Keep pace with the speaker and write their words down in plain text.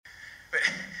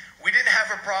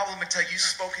problem until you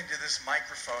spoke into this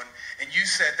microphone and you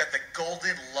said that the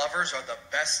Golden Lovers are the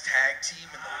best tag team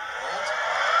in the world.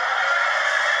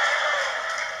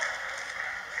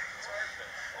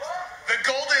 The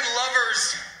Golden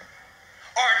Lovers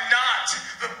are not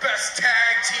the best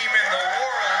tag team in the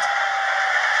world.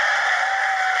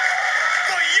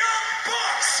 The Young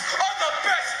Bucks are the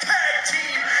best tag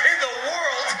team in the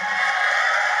world.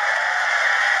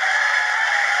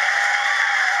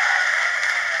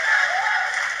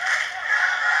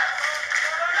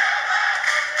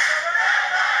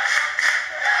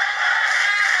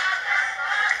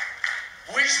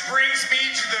 Which brings me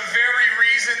to the very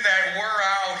reason that we're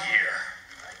out here.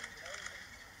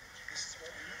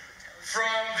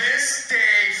 From this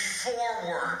day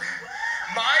forward,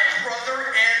 my brother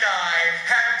and I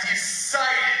have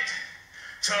decided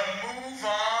to move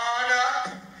on up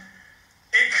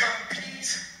and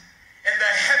compete in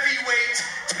the heavyweight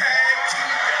tag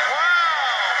team.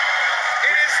 Wow!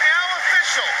 It is now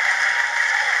official.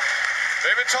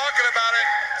 They've been talking about it.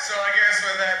 So I guess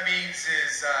what that means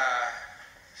is,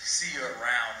 see you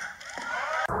around.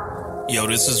 Yo,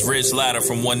 this is Rich Latta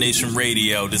from One Nation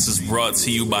Radio. This is brought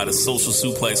to you by the Social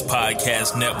Suplex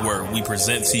Podcast Network. We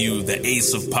present to you the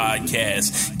Ace of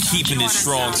Podcasts, keeping it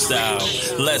strong style.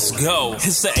 Let's go.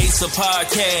 It's the Ace of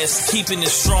Podcasts, keeping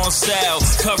it strong style.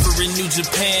 Covering New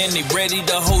Japan, they ready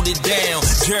to hold it down.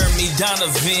 Jeremy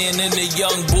Donovan and the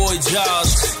young boy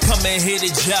Josh. Come and hit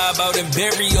a job out in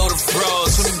Barrio the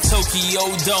Frogs. From the Tokyo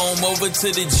Dome over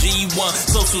to the G1.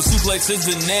 Social Suplex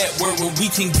is the network where we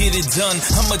can get it done.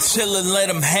 I'ma chill and let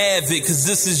them have it, cause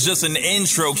this is just an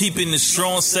intro. Keeping the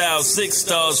strong style, 6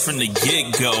 stars from the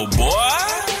get-go, boy.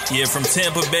 Yeah, from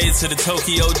Tampa Bay to the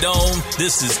Tokyo Dome,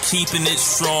 this is Keeping It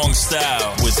Strong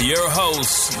Style with your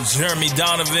hosts, Jeremy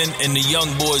Donovan and the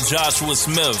young boy Joshua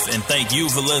Smith. And thank you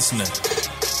for listening.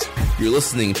 You're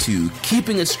listening to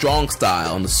Keeping It Strong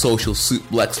Style on the Social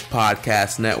Suplex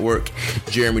Podcast Network.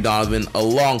 Jeremy Donovan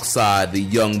alongside the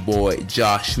young boy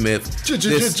Josh Smith.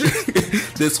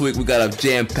 This week we got a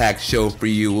jam-packed show for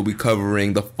you. We'll be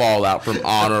covering the fallout from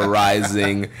Honor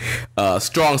Rising,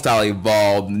 Strong Style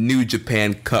Evolved, New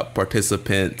Japan Cup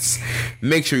participants.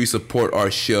 Make sure you support our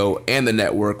show and the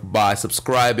network by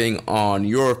subscribing on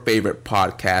your favorite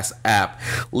podcast app,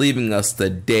 leaving us the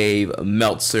Dave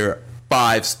Meltzer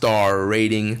 5-star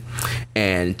rating,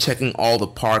 and checking all the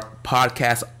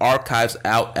podcast archives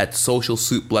out at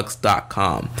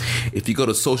socialsuplex.com. If you go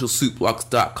to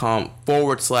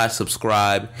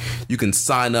socialsuplex.com/subscribe, you can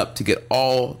sign up to get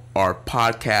all our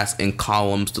podcasts and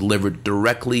columns delivered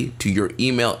directly to your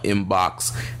email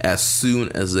inbox as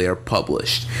soon as they are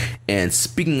published. And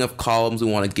speaking of columns, we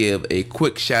want to give a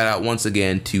quick shout out once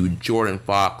again to Jordan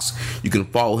Fox. You can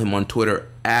follow him on Twitter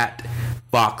at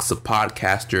Fox the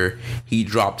Podcaster. He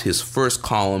dropped his first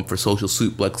column for Social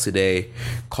Suplex today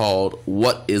called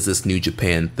What Is This New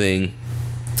Japan Thing?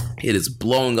 It is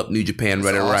blowing up New Japan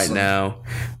Reddit right now.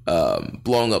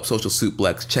 Blowing up Social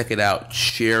Suplex. Check it out.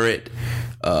 Share it.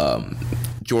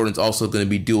 Jordan's also going to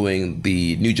be doing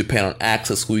the New Japan on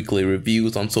Access weekly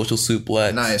reviews on Social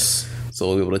Suplex. Nice. So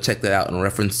we'll be able to check that out and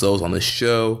reference those on the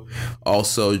show.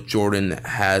 Also, Jordan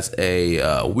has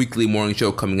a weekly morning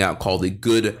show coming out called the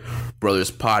Good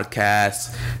Brothers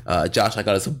Podcast. Josh, I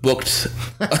got us booked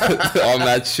on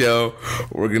that show.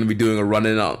 We're going to be doing a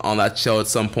run-in on that show at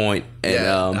some point.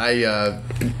 And, I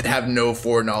have no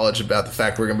foreknowledge about the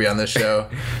fact we're going to be on this show.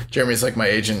 Jeremy's like my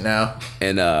agent now.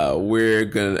 And we're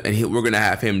gonna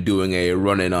have him doing a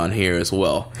run-in on here as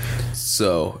well.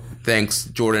 So thanks,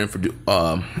 Jordan, for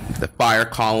the fire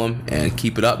column, and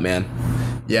keep it up, man.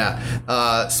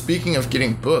 Yeah. Speaking of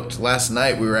getting booked, last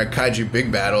night we were at Kaiju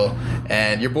Big Battle,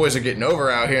 and your boys are getting over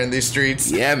out here in these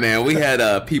streets. Yeah, man. We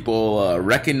had people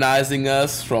recognizing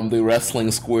us from the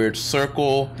Wrestling Squared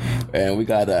Circle, and we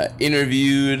got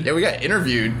interviewed. Yeah, we got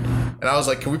interviewed. And I was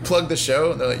like, can we plug the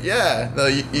show? And they're like, yeah. No,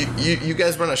 you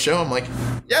guys run a show? I'm like,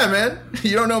 yeah, man.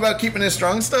 You don't know about Keeping It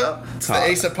Strong Style? It's the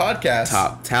Ace of Podcast.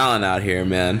 Top talent out here,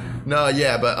 man. No,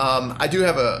 yeah, but I do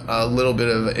have a little bit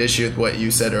of an issue with what you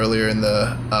said earlier in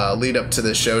the lead up to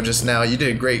the show just now. You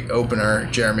did a great opener,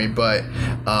 Jeremy, but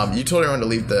you told everyone to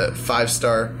leave the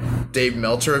 5-star Dave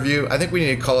Meltzer review. I think we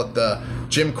need to call it the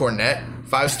Jim Cornette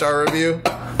 5-star review.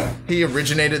 He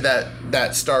originated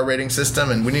that star rating system,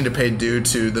 and we need to pay due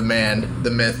to the man,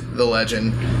 the myth, the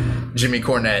legend, Jimmy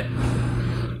Cornette.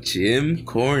 Jim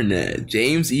Cornette.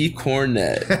 James E.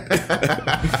 Cornette.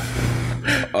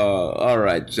 All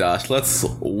right, Josh, let's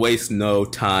waste no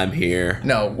time here.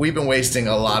 No, we've been wasting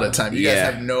a lot of time. You guys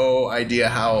have no idea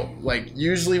how,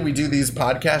 usually we do these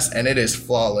podcasts and it is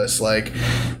flawless.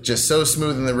 just so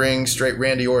smooth in the ring, straight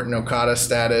Randy Orton Okada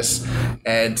status.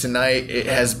 And tonight it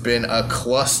has been a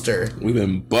cluster. We've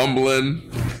been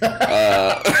bumbling.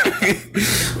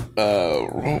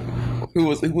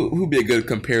 Who'd be a good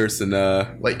comparison?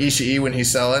 Like Ishii when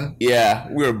he's selling. Yeah,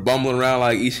 we were bumbling around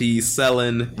like Ishii,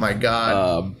 selling. My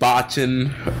God.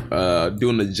 Botching,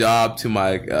 doing the job to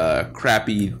my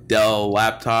crappy Dell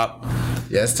laptop.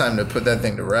 Yeah, it's time to put that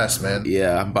thing to rest, man.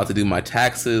 Yeah, I'm about to do my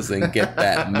taxes and get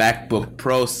that MacBook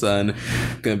Pro, son.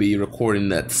 Gonna be recording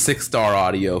that 6-star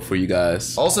audio for you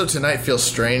guys. Also, tonight feels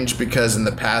strange because in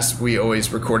the past we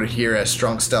always recorded here at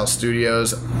Strong Style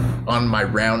Studios on my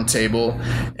round table,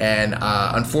 and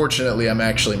unfortunately I'm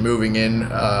actually moving in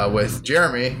with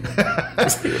Jeremy.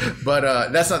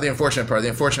 But that's not the unfortunate part. The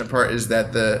unfortunate part is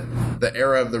that the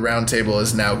era of the round table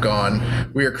is now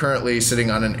gone. We are currently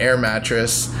sitting on an air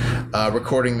mattress,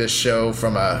 recording this show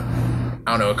from a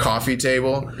coffee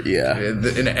table. Yeah,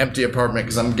 in an empty apartment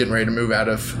because I'm getting ready to move out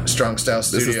of Strong Style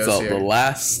Studios. This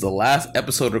is the last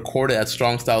episode recorded at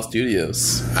Strong Style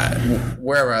Studios.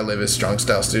 Wherever I live is Strong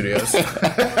Style Studios.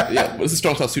 Yeah, this is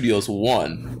Strong Style Studios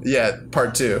 1. Yeah,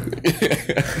 part 2.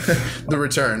 The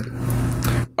return.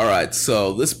 All right,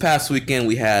 so this past weekend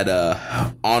we had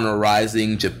Honor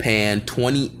Rising Japan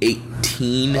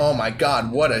 2018. Oh my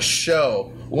God, what a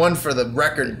show! One for the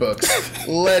record books.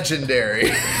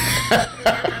 Legendary.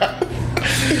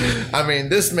 I mean,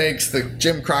 this makes the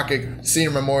Jim Crockett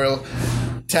Senior Memorial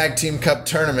Tag Team Cup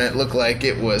Tournament look like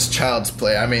it was child's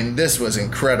play. I mean, this was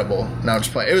incredible. No, I'm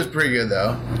just playing. It was pretty good,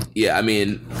 though. Yeah, I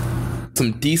mean,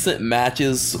 some decent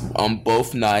matches on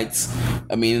both nights.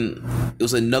 I mean, it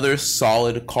was another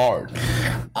solid card.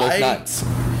 Both nights.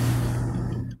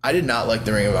 I did not like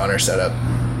the Ring of Honor setup.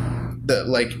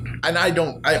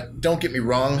 Don't get me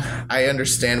wrong, I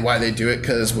understand why they do it,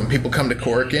 because when people come to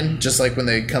Korakuen, just like when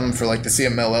they come for like the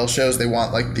CMLL shows, they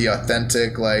want like the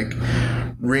authentic like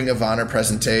Ring of Honor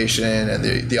presentation and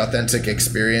the authentic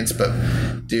experience. But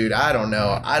dude, I don't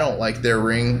know, I don't like their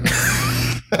ring.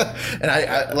 And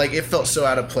I like, it felt so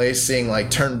out of place seeing like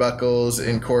turnbuckles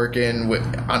in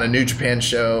Korakuen on a New Japan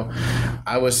show.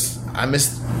 I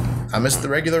missed the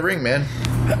regular ring, man.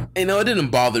 You know, it didn't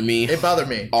bother me. It bothered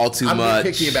me all too much. I'm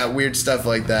picky about weird stuff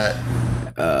like that.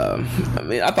 I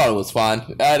mean, I thought it was fine.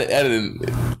 I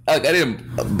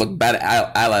didn't look bad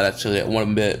at Allied actually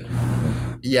one bit.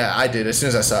 Yeah, I did. As soon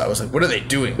as I saw it, I was like, what are they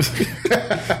doing?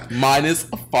 Minus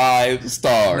 5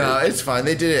 stars. No, it's fine.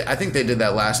 They did it. I think they did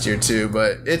that last year too,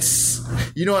 but it's,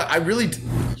 you know what, I really,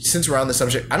 since we're on the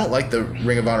subject, I don't like the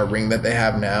Ring of Honor ring that they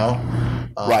have now.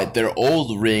 Right, their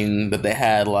old ring that they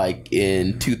had like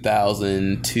in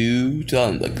 2002,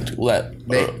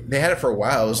 they had it for a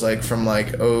while. It was like from like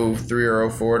 03 or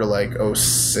 04 to like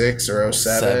 06 or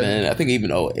 07. I think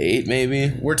even 08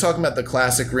 maybe. We're talking about the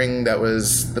classic ring that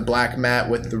was the black mat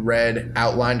with the red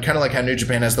outline, kind of like how New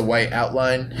Japan has the white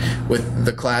outline with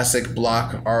the classic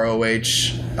block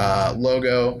ROH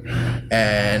logo.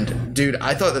 And dude,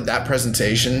 I thought that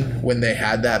presentation when they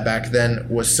had that back then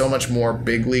was so much more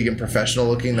big league and professional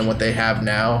looking than what they have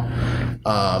now.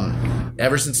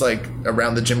 Ever since like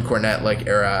around the Jim Cornette like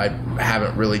era, I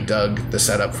haven't really dug the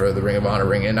setup for the Ring of Honor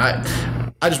ring, and I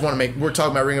just want to we're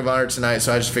talking about Ring of Honor tonight,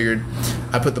 so I just figured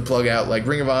I put the plug out, like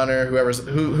Ring of Honor,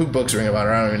 who books Ring of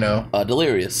Honor, I don't even know.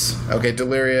 Delirious. Okay,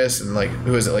 Delirious, and like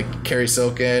who is it, like Kerry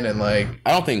Silken, and like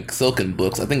I don't think Silken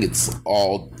books. I think it's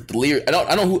all Delirious. I don't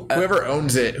know whoever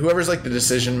owns it, whoever's like the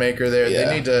decision maker there. Yeah.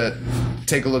 They need to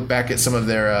take a look back at some of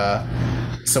their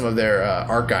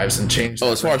archives and change.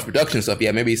 As far as production stuff,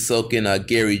 yeah, maybe Silken,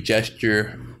 Gary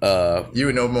Gesture. You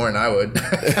would know more than I would.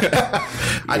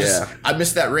 I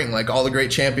missed that ring. Like all the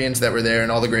great champions that were there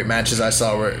and all the great matches I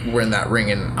saw were in that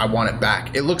ring, and I want it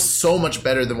back. It looks so much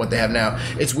better than what they have now.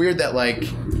 It's weird that like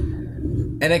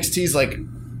NXT's like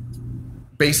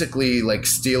basically like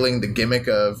stealing the gimmick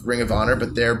of Ring of Honor,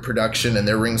 but their production and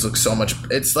their rings look so much,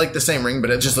 it's like the same ring,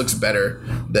 but it just looks better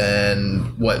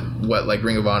than what like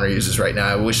Ring of Honor uses right now.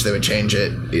 I wish they would change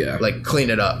it. Yeah, like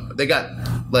clean it up. They got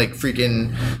like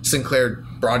freaking Sinclair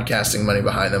broadcasting money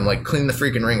behind them. Like clean the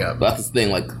freaking ring up. That's the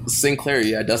thing. Like Sinclair,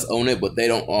 yeah, does own it, but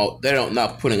they're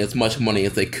not putting as much money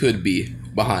as they could be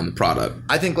behind the product.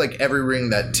 I think like every ring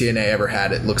that TNA ever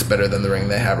had, it looks better than the ring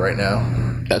they have right now.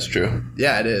 That's true.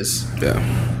 Yeah, it is. Yeah.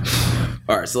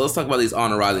 All right, so let's talk about these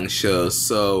Honor Rising shows.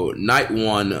 So night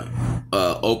 1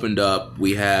 opened up.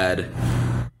 We had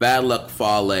Bad Luck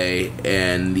Fale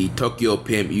and the Tokyo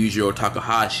Pimp Yujiro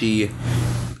Takahashi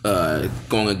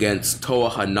going against Toa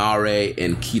Hanare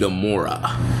and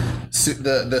Kitamura.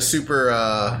 the super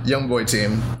young boy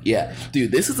team. Yeah,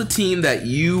 dude, this is a team that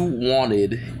you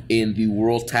wanted in the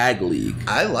World Tag League.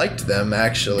 I liked them,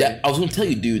 actually. I was gonna tell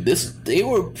you, dude, they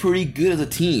were pretty good as a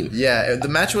team. Yeah, the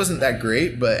match wasn't that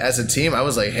great, but as a team, I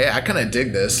was like, hey, I kind of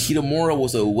dig this. Kitamura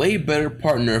was a way better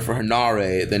partner for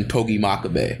Hanare than Togi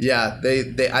Makabe. Yeah,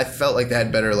 I felt like they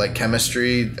had better like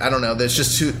chemistry. I don't know. There's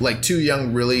just two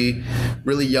young, really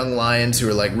young lions who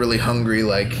are like really hungry,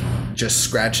 like just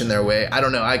scratching their way. I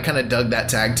don't know. I kind of dug that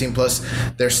tag team. Plus,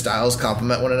 their styles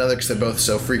complement one another because they're both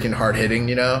so freaking hard hitting.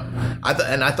 You know, I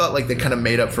thought like they kind of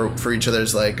made up for each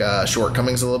other's like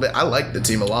shortcomings a little bit. I liked the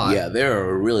team a lot. Yeah, they're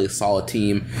a really solid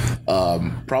team.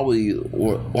 Probably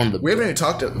one of the. We haven't even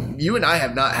talked to you and I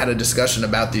have not had a discussion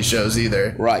about these shows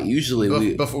either. Right.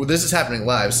 Usually before this is happening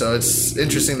live, so it's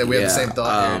interesting that we have the same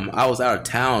thought. I was out of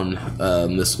town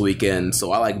this weekend,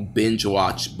 so I like binge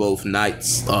watched both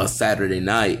nights Saturday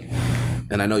night,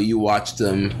 and I know you watched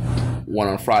them, one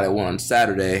on Friday, one on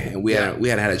Saturday, and we hadn't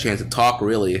had a chance to talk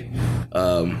really.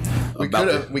 We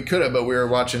could have, but we were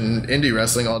watching indie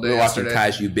wrestling all day. We were watching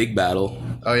yesterday. Kaiju Big Battle.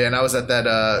 Oh yeah, and I was at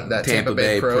that Tampa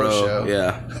Bay Pro show.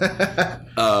 Yeah.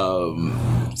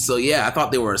 So yeah, I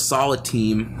thought they were a solid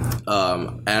team,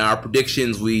 and our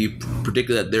predictions, we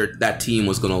predicted that that team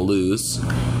was going to lose.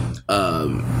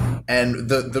 And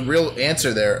the real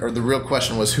answer there, or the real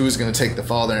question was who's going to take the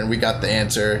fall there, and we got the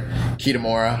answer,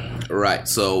 Kitamura. Right.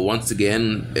 So once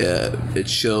again, it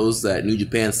shows that New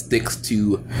Japan sticks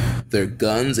to their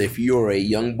guns. If you're a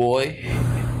young boy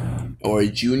or a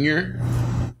junior,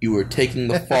 you were taking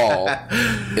the fall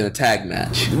in a tag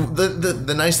match.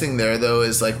 The nice thing there, though,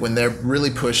 is like when they're really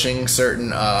pushing certain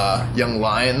young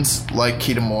lions like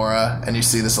Kitamura, and you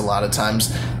see this a lot of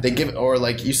times, they give, or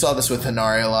like you saw this with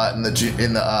Hanare a lot in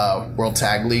the World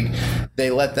Tag League. They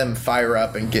let them fire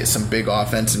up and get some big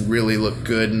offense and really look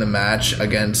good in the match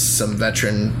against some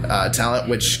veteran talent,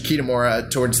 which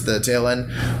Kitamura towards the tail end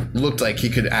looked like he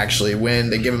could actually win.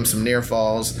 They give him some near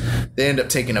falls. They end up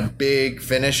taking a big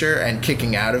finisher and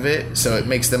kicking out of it, so it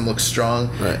makes them look strong,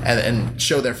 right, and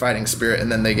show their fighting spirit, and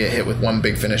then they get hit with one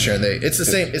big finisher, and it's the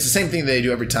same thing they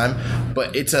do every time,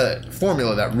 but it's a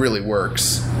formula that really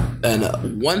works.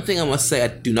 And one thing I must say I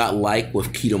do not like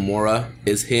with Kitamura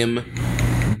is him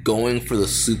going for the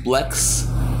suplex,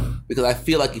 because I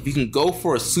feel like if you can go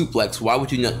for a suplex, why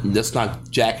would you just not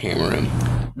jackhammer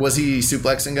him? Was he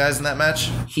suplexing guys in that match?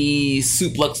 He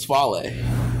suplexed Fale.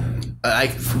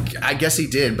 I guess he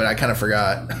did, but I kind of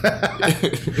forgot.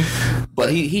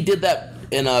 But he did that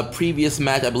in a previous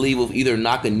match, I believe, with either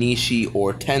Nakanishi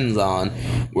or Tenzan,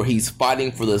 where he's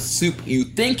fighting for the you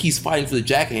think he's fighting for the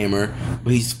jackhammer,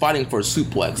 but he's fighting for a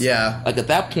suplex. Yeah. Like at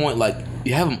that point, like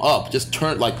you have him up, just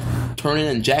turn in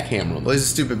and jackhammer him. Well, he's a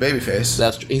stupid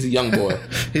babyface. He's a young boy.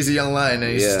 He's a young lion,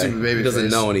 and he's a stupid babyface. He doesn't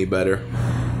know any better.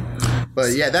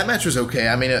 But yeah, that match was okay.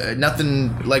 I mean,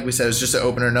 nothing, like we said, it was just an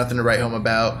opener, nothing to write home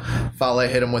about. Fale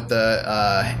hit him with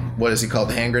the, what is he called,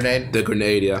 the hand grenade? The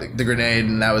grenade, yeah. The grenade,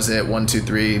 and that was it. 1, 2,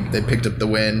 3. They picked up the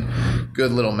win.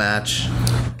 Good little match.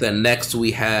 Then next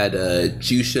we had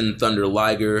Jushin Thunder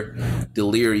Liger,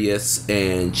 Delirious,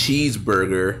 and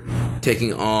Cheeseburger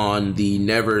taking on the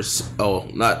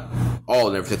not all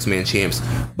Never Six-Man champs,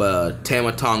 but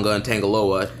Tama Tonga and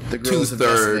Tangaloa, the girls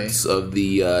 2/3 of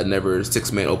the Never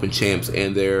Six-Man Open champs,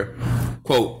 and their,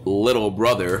 quote, little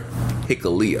brother,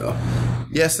 Hikuleo.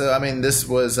 Yeah, so, I mean, this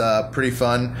was pretty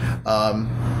fun.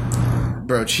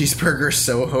 Bro, Cheeseburger's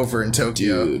so over in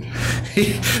Tokyo. Dude.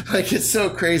 It's so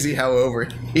crazy how over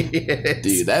he is.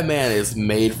 Dude, that man is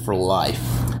made for life.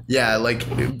 Yeah,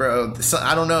 bro,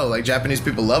 I don't know. Japanese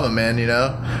people love him, man, you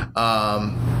know?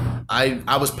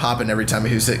 I was popping every time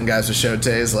he was hitting guys with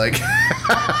shotes,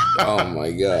 Oh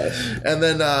my gosh. And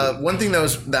then one thing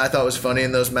that I thought was funny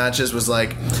in those matches was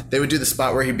they would do the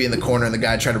spot where he'd be in the corner and the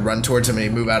guy tried to run towards him and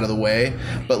he'd move out of the way,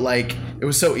 but it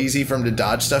was so easy for him to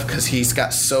dodge stuff because he's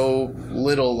got so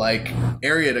little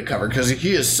area to cover because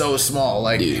he is so small.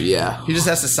 Dude, yeah. He just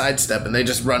has to sidestep and they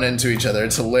just run into each other.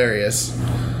 It's hilarious.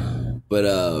 But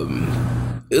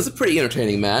it was a pretty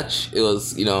entertaining match. It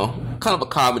was, kind of a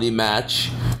comedy match.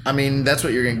 I mean, that's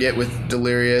what you're going to get with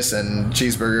Delirious and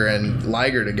Cheeseburger and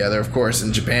Liger together, of course,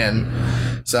 in Japan.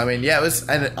 So, I mean, yeah, it was,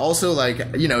 and also,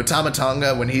 Tama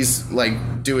Tonga, when he's,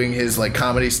 doing his,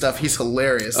 comedy stuff, he's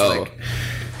hilarious. Oh.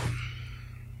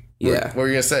 Yeah. What were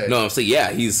you going to say? No, I'm saying,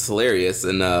 yeah, he's hilarious.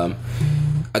 And,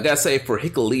 I gotta say, for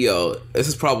Hikuleo, this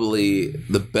is probably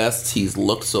the best he's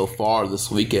looked so far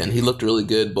this weekend. He looked really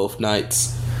good both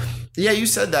nights. Yeah, you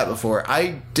said that before.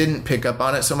 I didn't pick up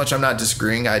on it so much. I'm not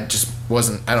disagreeing. I just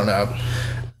wasn't, I don't know.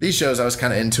 These shows, I was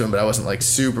kind of into him, but I wasn't,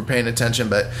 super paying attention.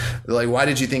 But, why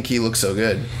did you think he looked so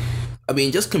good? I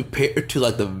mean, just compared to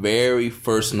like the very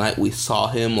first night we saw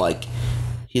him, like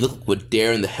he looked with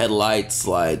deer in the headlights,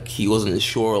 like he wasn't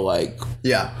sure like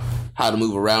how to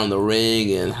move around the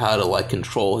ring and how to like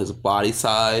control his body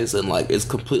size, and like it's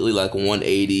completely like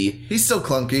 180. He's still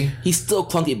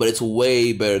clunky. But it's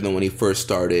way better than when he first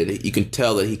started. You can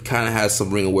tell that he kind of has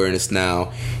some ring awareness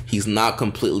now. He's not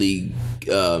completely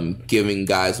giving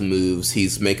guys moves.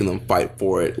 He's making them fight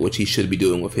for it, which he should be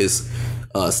doing with his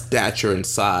stature and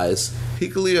size.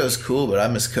 Hikuleo cool, but I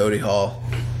miss Cody Hall.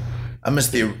 I miss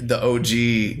the OG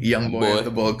young boy of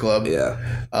the Bullet Club.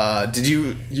 Yeah. Did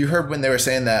you heard when they were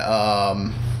saying that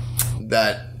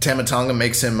that Tama Tonga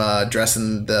makes him dress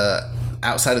in the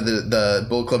outside of the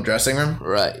Bullet Club dressing room?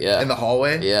 Right. Yeah. In the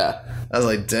hallway. Yeah. I was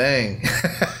like, dang.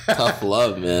 Tough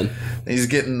love, man. He's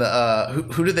getting the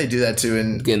who did they do that to?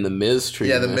 And getting the Miz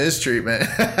treatment. Yeah, the Miz treatment.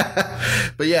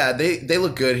 But yeah, they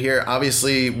look good here.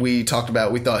 Obviously, we thought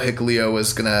Hikuleo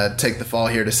was gonna take the fall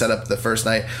here to set up the first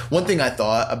night. One thing I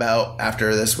thought about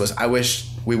after this was I wish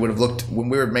we would have looked when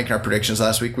we were making our predictions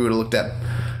last week. We would have looked at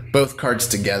both cards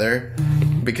together,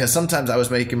 because sometimes I was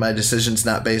making my decisions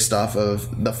not based off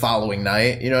of the following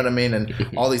night. You know what I mean? And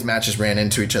all these matches ran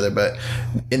into each other. But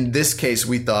in this case,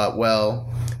 we thought, well,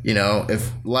 you know,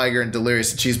 if Liger and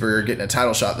Delirious and Cheeseburger are getting a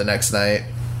title shot the next night,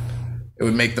 it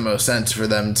would make the most sense for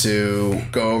them to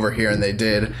go over here, and they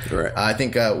did. Right. I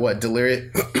think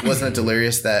Delirious wasn't it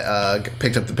Delirious that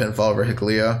picked up the pinfall over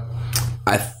Hikuleo?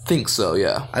 I think so,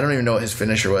 yeah. I don't even know what his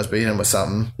finisher was, but he hit him with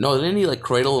something. No, didn't he like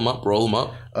cradle him up, roll him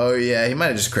up? Oh yeah, he might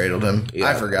have just cradled him. Yeah,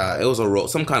 I forgot. It was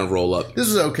some kind of roll up. This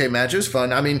was an okay match. It was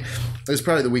fun. I mean, it was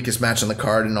probably the weakest match on the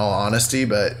card in all honesty,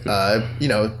 but you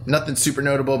know, nothing super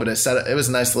notable. But it was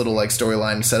a nice little like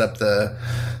storyline, set up the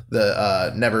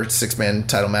Never 6-man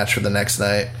title match for the next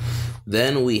night.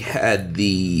 Then we had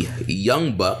the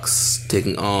Young Bucks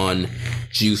taking on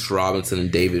Juice Robinson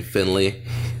and David Finlay.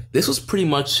 This was pretty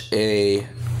much a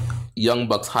Young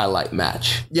Bucks highlight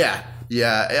match. Yeah.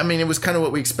 I mean, it was kind of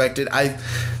what we expected. I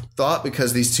thought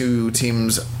because these two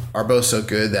teams are both so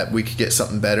good that we could get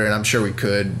something better, and I'm sure we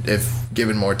could if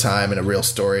given more time and a real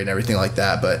story and everything like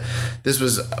that. But this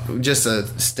was just a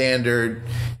standard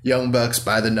Young Bucks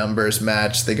by the numbers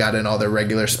match. They got in all their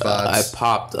regular spots. I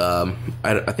popped.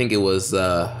 I think it was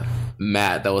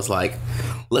Matt that was like,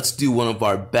 let's do one of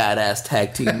our badass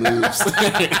tag team moves.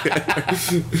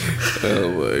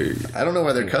 Oh my. I don't know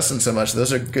why they're cussing so much.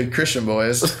 Those are good Christian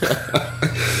boys.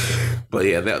 But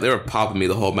yeah, they were popping me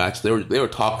the whole match. They were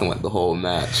talking like the whole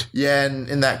match. Yeah, and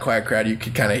in that quiet crowd, you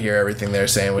could kind of hear everything they're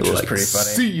saying, which was like, pretty funny.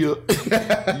 See ya.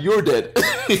 You're dead.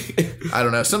 I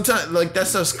don't know. Sometimes, like, that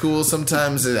stuff's cool.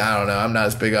 Sometimes, I don't know. I'm not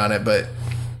as big on it, but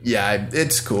yeah,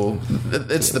 it's cool.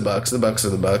 It's the Bucks. The Bucks are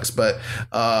the Bucks. But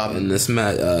in this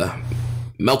match,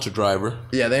 Meltzer Driver.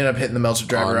 Yeah, they ended up hitting the Meltzer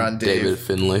Driver on David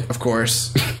Finlay. Of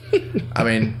course. I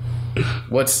mean,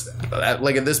 what's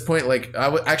like at this point? Like, I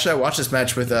watched this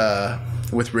match with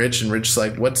Rich, and Rich's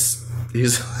like,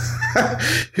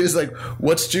 he's like,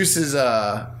 what's Juice's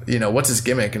what's his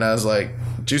gimmick? And I was like,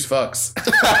 Juice fucks.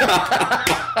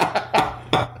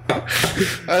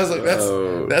 I was like,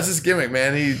 that's his gimmick,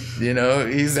 man.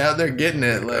 He's out there getting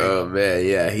it. Like, oh man,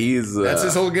 yeah, that's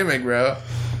his whole gimmick, bro.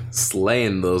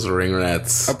 Slaying those ring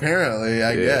rats. Apparently,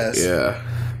 I guess. Yeah.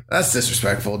 That's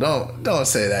disrespectful. Don't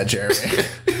say that, Jeremy.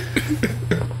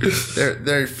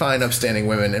 They're fine, upstanding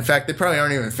women. In fact, they probably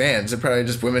aren't even fans. They're probably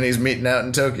just women he's meeting out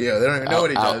in Tokyo. They don't even know what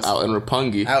he does. Out in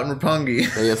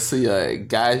Roppongi. They see a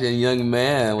guys and young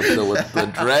man with the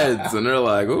dreads, and they're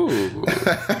like, ooh.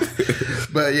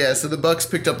 But yeah, so the Bucks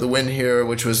picked up the win here,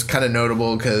 which was kind of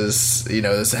notable because,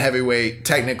 it's a heavyweight.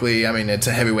 Technically, I mean, it's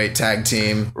a heavyweight tag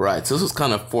team. Right. So this was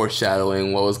kind of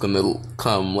foreshadowing what was going to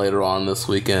come later on this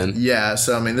weekend. Yeah.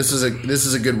 So I mean, this is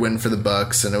a good win for the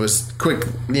Bucks, and it was quick,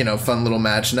 fun little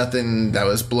match. Nothing that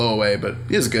was blow away, but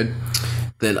it was good.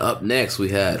 Then up next we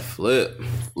had Flip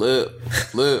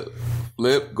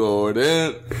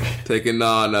Gordon taking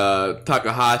on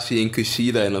Takahashi and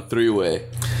Kushida in a 3-way.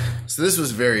 So this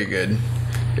was very good.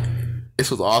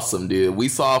 This was awesome, dude. We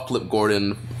saw Flip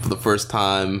Gordon for the first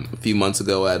time a few months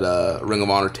ago at Ring of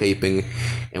Honor taping,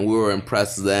 and we were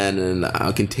impressed then, and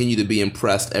I continue to be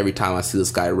impressed every time I see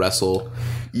this guy wrestle.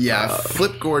 Yeah,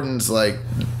 Flip Gordon's like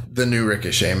the new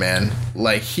Ricochet, man.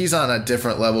 Like, he's on a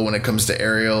different level when it comes to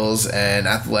aerials and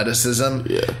athleticism.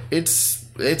 Yeah.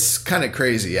 It's kind of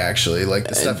crazy, actually, like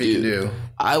the stuff he can do.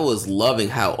 I was loving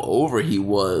how over he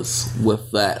was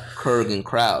with that Kurgan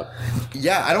crowd.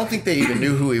 Yeah, I don't think they even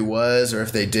knew who he was, or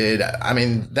if they did. I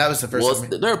mean, that was the first time.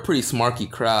 They're a pretty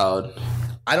smarky crowd.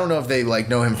 I don't know if they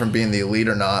know him from being the Elite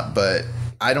or not, but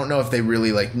I don't know if they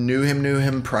really like knew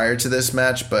him prior to this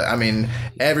match, but I mean,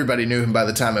 everybody knew him by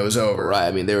the time it was over. Right.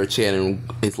 I mean, they were chanting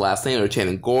his last name. They were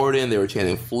chanting Gordon. They were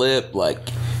chanting Flip. Like,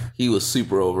 he was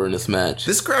super over in this match.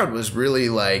 This crowd was really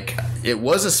like, it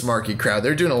was a smarky crowd.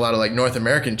 They're doing a lot of like North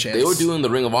American chants. They were doing the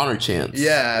Ring of Honor chants.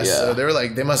 Yeah. So they were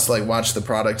like, they must like watch the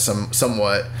product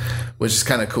somewhat, which is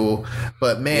kind of cool.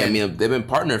 But man, I mean, they've been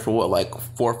partnered for what, like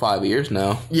 4 or 5 years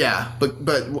now. Yeah, but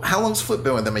how long's Flip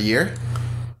been with them? A year?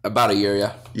 About a year,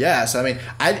 yeah. Yeah, so I mean,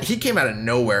 he came out of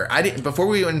nowhere. I didn't before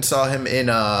we went and saw him in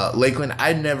Lakeland.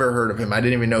 I'd never heard of him. I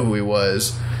didn't even know who he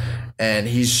was, and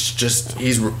he's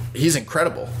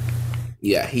incredible.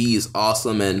 Yeah, he's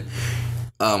awesome, and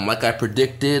like I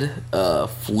predicted,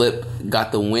 Flip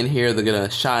got the win here. They're gonna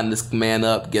shine this man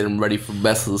up, get him ready for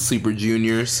Best of the Super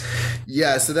Juniors.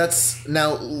 Yeah, so that's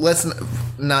now. Let's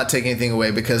not take anything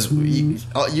away because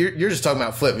you're just talking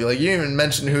about Flip. You're like, you didn't even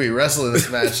mention who he wrestled in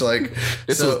this match. Like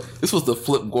this was the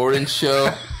Flip Gordon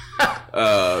show.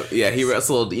 Yeah, he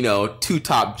wrestled, 2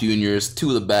 top juniors, 2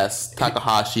 of the best,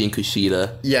 Takahashi and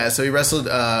Kushida. Yeah, so he wrestled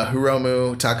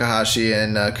Hiromu, Takahashi,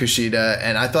 and Kushida,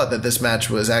 and I thought that this match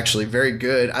was actually very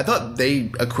good. I thought they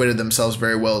acquitted themselves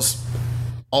very well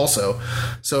also.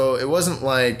 So it wasn't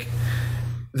like...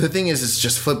 The thing is, it's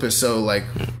just Flip is so, like,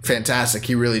 fantastic.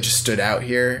 He really just stood out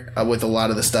here with a lot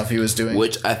of the stuff he was doing.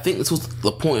 Which I think this was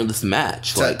the point of this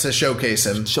match. To showcase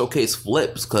him. Showcase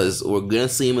Flips, because we're going to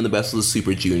see him in the Best of the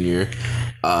Super Junior.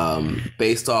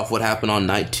 Based off what happened on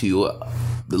night 2, it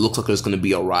looks like there's going to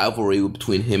be a rivalry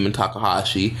between him and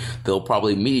Takahashi. They'll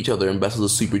probably meet each other in Best of the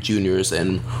Super Juniors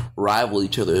and rival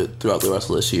each other throughout the rest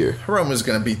of this year. Hiromu's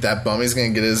going to beat that bum. He's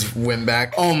going to get his win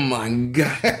back. Oh, my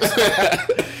God.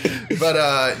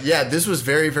 But, yeah, this was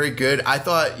very, very good. I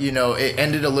thought, it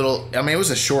ended a little... I mean, it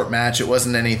was a short match. It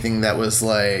wasn't anything that was,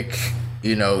 like,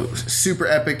 super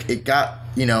epic. It got,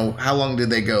 how long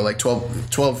did they go? Like 12,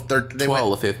 13...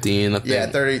 12 to 15, I think. Yeah,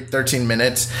 13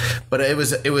 minutes. But it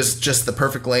was just the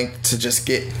perfect length to just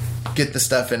get the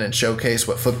stuff in and showcase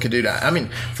what Flip could do. I mean,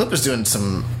 Flip was doing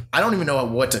some... I don't even know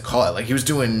what to call it. Like, he was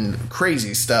doing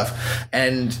crazy stuff.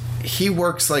 And he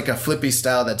works, like, a Flippy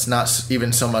style that's not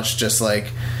even so much just, like...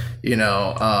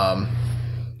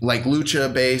 like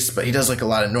lucha based, but he does like a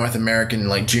lot of North American,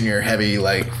 like junior heavy,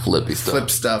 like flippy stuff. Flip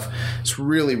stuff. It's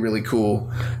really, really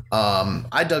cool.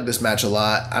 I dug this match a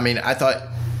lot. I mean, I thought,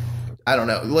 I don't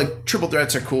know, like triple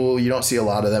threats are cool. You don't see a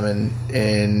lot of them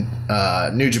in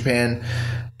New Japan,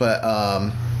 but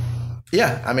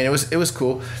yeah, I mean, it was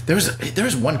cool. There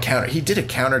was one counter. He did a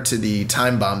counter to the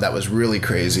time bomb that was really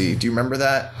crazy. Do you remember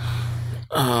that?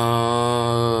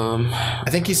 I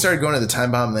think he started going to the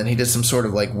time bomb and then he did some sort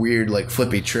of like weird like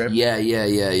flippy trip. Yeah.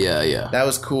 That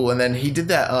was cool. And then he did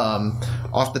that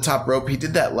off the top rope. He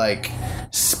did that like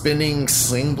spinning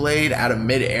sling blade out of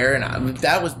midair, and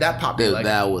that popped me. Like,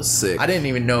 that was sick. I didn't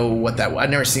even know what that was. I'd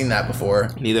never seen that before.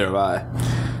 Neither have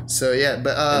I. So yeah,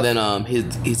 but and then he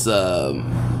does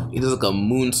like a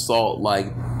moonsault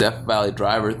like Death Valley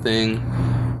Driver thing.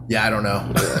 Yeah, I don't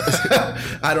know.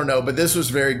 I don't know, but this was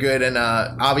very good, and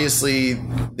obviously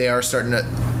they are starting to.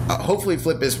 Hopefully,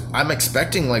 Flip is. I'm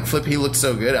expecting like Flip. He looks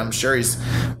so good. I'm sure he's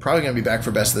probably going to be back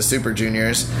for Best of the Super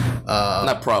Juniors.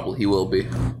 Not probably. He will be.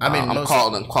 I mean, I'm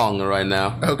calling it right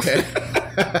now. Okay.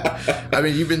 I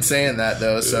mean, you've been saying that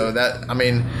though, so that I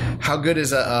mean, how good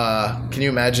is a? Can you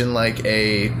imagine like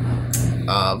a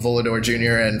Volador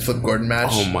Jr. and Flip Gordon match?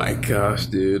 Oh my gosh,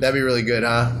 dude, that'd be really good,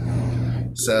 huh?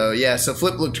 So yeah, so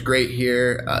Flip looked great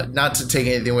here. Not to take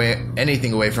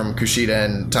anything away from Kushida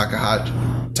and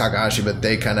Takahashi, but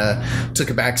they kind of took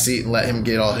a back seat and let him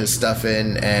get all his stuff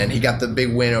in, and he got the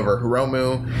big win over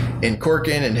Hiromu in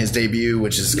Corkin in his debut,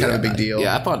 which is kind of a big deal.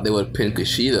 Yeah, I thought they would pin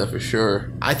Kushida for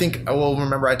sure. I think. Well,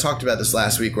 remember I talked about this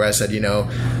last week where I said,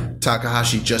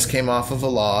 Takahashi just came off of a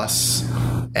loss.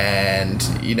 And,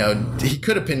 he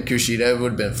could have pinned Kushida. It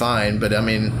would have been fine. But, I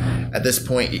mean, at this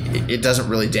point, it doesn't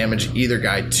really damage either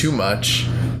guy too much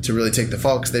to really take the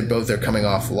fall because they both are coming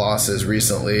off losses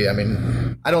recently. I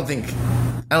mean, I don't think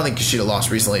Kushida lost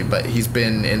recently, but he's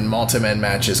been in multi-man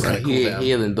matches kind of cool down. He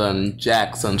hasn't done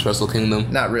jack since Wrestle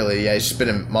Kingdom. Not really. Yeah, he's just been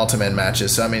in multi-man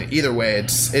matches. So, I mean, either way,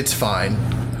 it's fine.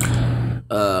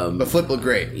 But Flip looked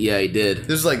great. Yeah, he did.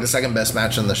 This is like the second best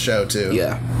match on the show, too.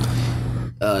 Yeah.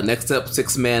 Next up,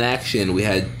 6-man action. We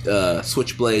had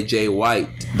Switchblade Jay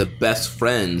White, the Best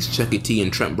Friends, Chucky T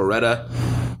and Trent Beretta,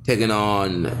 taking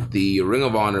on the Ring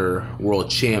of Honor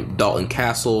World Champ Dalton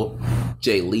Castle,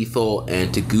 Jay Lethal,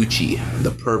 and Taguchi,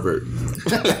 the Pervert.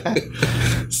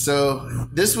 So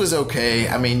this was okay.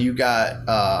 I mean, you got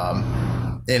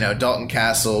Dalton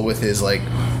Castle with his like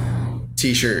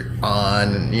t-shirt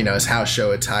on, his house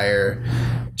show attire.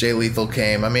 Jay Lethal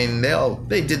came. I mean,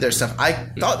 they did their stuff. I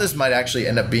thought this might actually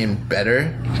end up being better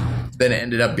than it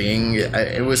ended up being.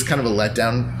 It was kind of a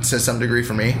letdown to some degree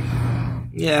for me.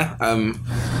 Yeah, I mean,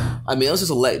 it was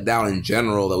just a letdown in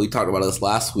general that we talked about this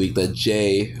last week, that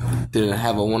Jay didn't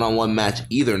have a one-on-one match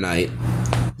either night.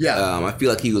 Yeah. I feel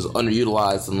like he was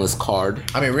underutilized on this card.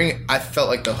 I mean, I felt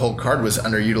like the whole card was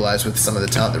underutilized with some of the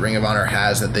talent that Ring of Honor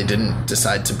has that they didn't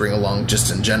decide to bring along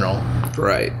just in general.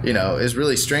 Right. You know, it's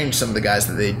really strange some of the guys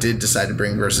that they did decide to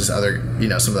bring versus other, you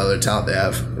know, some of the other talent they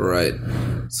have. Right.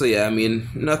 So, yeah, I mean,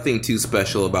 nothing too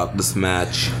special about this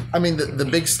match. I mean, the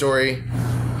big story,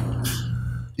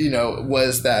 you know,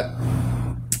 was that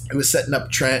it was setting up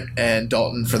Trent and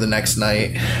Dalton for the next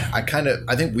night. I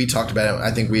think we talked about it.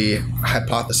 I think we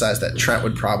hypothesized that Trent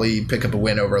would probably pick up a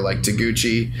win over like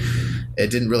Taguchi. It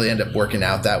didn't really end up working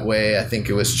out that way. I think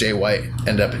it was Jay White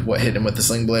ended up hit him with the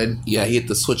sling blade. Yeah, he hit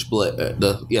the switchblade,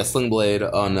 sling blade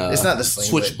on. It's not the sling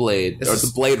switchblade or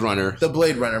the Blade Runner. The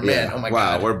Blade Runner, man. Yeah. Oh my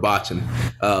god! God, we're botching.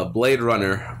 Blade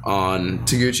Runner on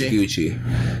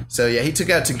Taguchi. So yeah, he took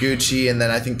out Taguchi, and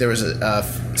then I think there was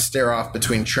a stare off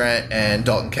between Trent and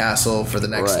Dalton Castle for the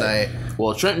next night.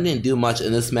 Well, Trent didn't do much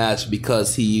in this match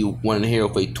because he went in here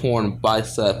with a torn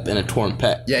bicep and a torn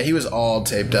pec. Yeah, he was all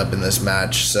taped up in this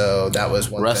match, so that was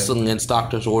one wrestling against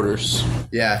doctor's orders.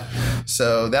 Yeah,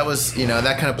 so that was, you know,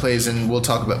 that kind of plays in. We'll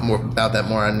talk about that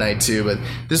more on night 2, but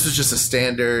this was just a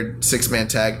standard 6-man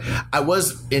tag. I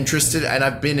was interested, and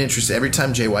I've been interested every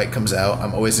time Jay White comes out.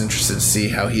 I'm always interested to see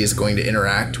how he is going to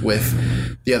interact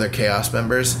with the other Chaos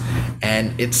members,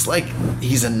 and it's like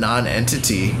he's a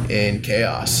non-entity in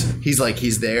Chaos.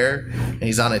 He's there and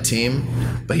he's on a team,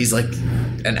 but he's like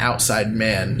an outside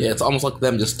man. Yeah, it's almost like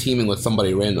them just teaming with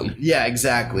somebody random. Yeah,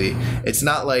 exactly. It's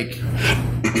not like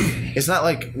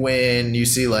when you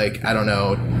see, like, I don't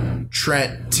know,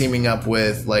 Trent teaming up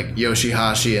with like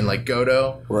Yoshihashi and like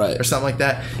Goto, right, or something like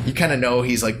that. You kind of know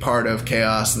he's like part of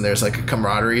Chaos and there's like a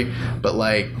camaraderie, but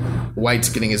like White's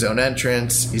getting his own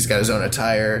entrance, he's got his own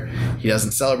attire, he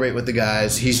doesn't celebrate with the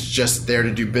guys, he's just there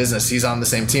to do business. He's on the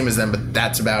same team as them, but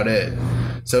that's about it.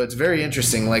 So it's very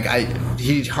interesting. Like,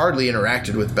 he hardly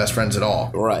interacted with Best Friends at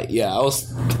all. Right, yeah. I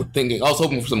was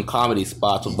hoping for some comedy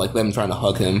spots with like them trying to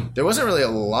hug him. There wasn't really a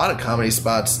lot of comedy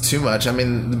spots too much. I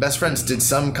mean, the Best Friends did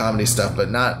some comedy stuff, but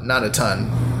not a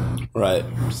ton. Right.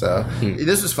 So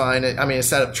this was fine. I mean, it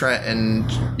set up Trent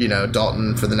and, you know,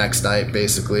 Dalton for the next night,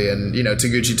 basically. And, you know,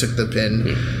 Taguchi took the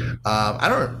pin. I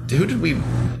don't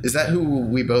know. Is that who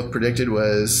we both predicted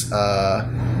was...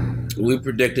 We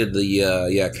predicted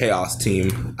the Chaos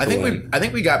team. I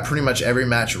think we got pretty much every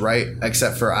match right,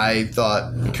 except for I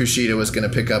thought Kushida was going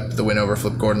to pick up the win over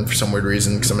Flip Gordon for some weird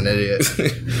reason because I'm an idiot.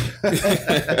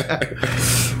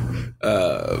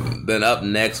 Then up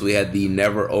next we had the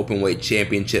Never Openweight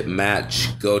Championship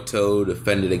match. Goto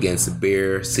defended against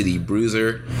Bear City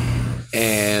Bruiser.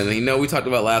 And, you know, we talked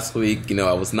about last week, you know,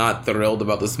 I was not thrilled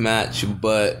about this match,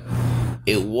 but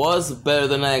it was better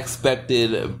than I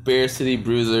expected. Bear City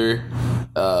Bruiser.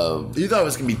 You thought it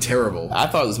was going to be terrible. I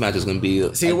thought this match was going to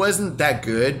be... See, it wasn't that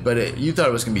good, but you thought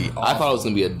it was going to be awful. I thought it was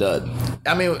going to be a dud.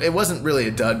 I mean, it wasn't really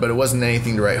a dud, but it wasn't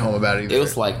anything to write home about either. It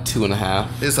was like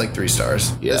 2.5. It was like 3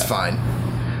 stars. Yeah. It's fine.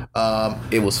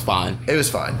 It was fine. It was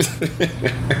fine.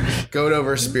 Goto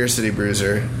versus Beer City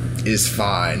Bruiser is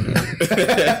fine.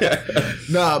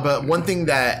 No, but one thing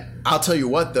that... I'll tell you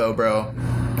what, though, bro.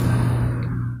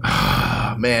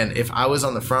 Man, if I was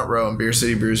on the front row and Beer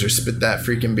City Bruiser spit that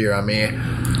freaking beer on me...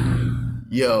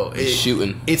 Yo,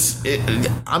 shooting.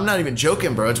 I'm not even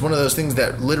joking, bro. It's one of those things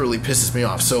that literally pisses me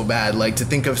off so bad. Like, to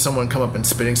think of someone come up and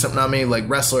spitting something on me, like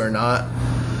wrestler or not.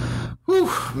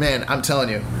 Whew, man, I'm telling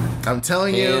you.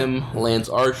 Him, Lance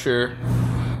Archer.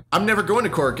 I'm never going to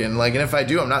Corkin. Like, and if I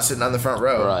do, I'm not sitting on the front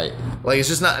row. Right. Like, it's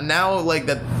just not now. Like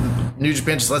that, New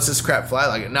Japan just lets this crap fly.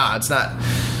 Like, nah, it's not.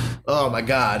 Oh my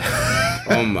god.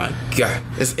 Oh my god.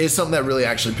 It's something that really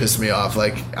actually pissed me off.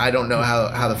 Like, I don't know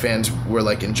how the fans were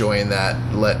like enjoying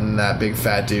that, letting that big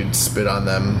fat dude spit on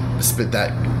them, spit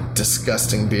that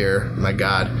disgusting beer. My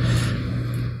god.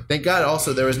 Thank God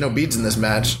also there was no beads in this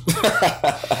match.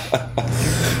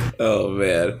 Oh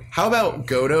man. How about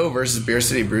Goto versus Beer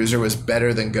City Bruiser was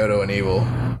better than Goto and Evil?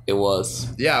 It was.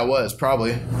 Yeah, it was,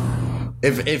 probably.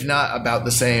 If not about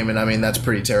the same, and I mean that's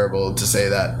pretty terrible to say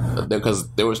that.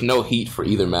 Because there was no heat for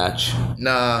either match.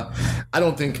 Nah, I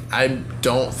don't think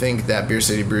that Beer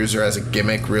City Bruiser as a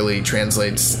gimmick really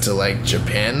translates to like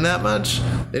Japan that much.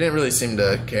 They didn't really seem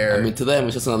to care. I mean, to them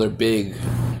it's just another big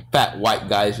fat white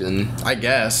guy, and I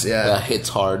guess, yeah. That hits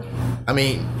hard. I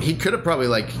mean, he could have probably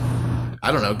like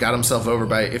I don't know, got himself over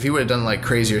by, if he would have done like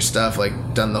crazier stuff,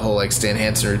 like done the whole like Stan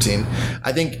Hansen routine.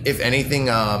 I think if anything,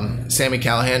 Sami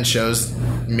Callihan shows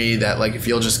me that like if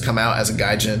you'll just come out as a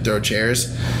gaijin and throw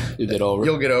chairs,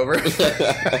 You'll get over.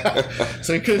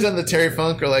 So he could have done the Terry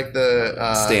Funk or like the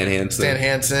Stan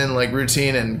Hansen like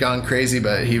routine and gone crazy,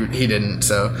 but he didn't.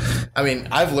 So I mean,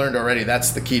 I've learned already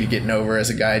that's the key to getting over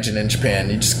as a gaijin in Japan.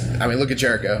 You just, I mean, look at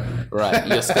Jericho. Right, you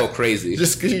just go crazy.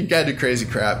 Just you gotta do crazy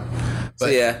crap. But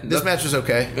so yeah, this match was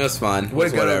okay. It was fine.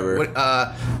 Whatever.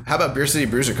 How about Beer City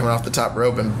Bruiser coming off the top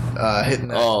rope and hitting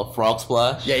that? Oh, frog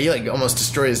splash? Yeah, he like almost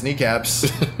destroyed his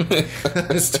kneecaps.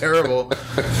 It's terrible.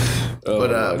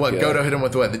 But Goto hit him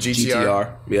with what? The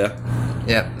GTR? Yeah.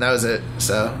 Yeah, that was it.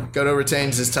 So Goto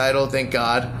retains his title, thank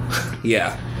God.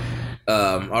 Yeah.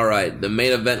 All right, the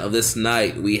main event of this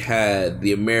night, we had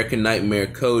the American Nightmare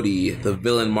Cody, the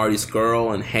villain Marty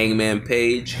Scurll, and Hangman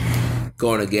Page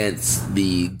going against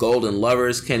the Golden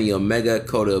Lovers, Kenny Omega,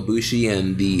 Kota Ibushi,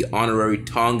 and the honorary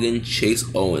Tongan Chase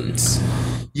Owens.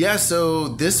 Yeah, so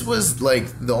this was like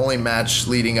the only match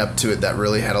leading up to it that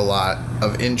really had a lot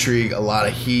of intrigue, a lot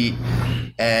of heat,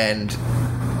 and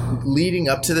leading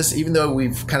up to this, even though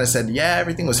we've kind of said, yeah,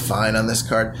 everything was fine on this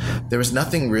card, there was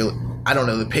nothing really, I don't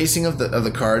know, the pacing of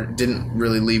the card didn't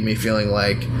really leave me feeling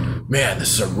like, man,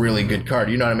 this is a really good card,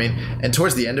 you know what I mean? And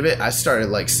towards the end of it, I started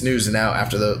like snoozing out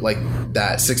after the like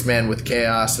that 6-man with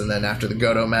Chaos, and then after the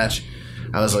Goto match,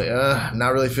 I was like,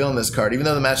 not really feeling this card, even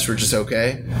though the matches were just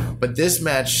okay. But this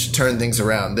match turned things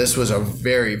around. This was a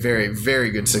very, very,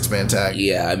 very good 6-man tag.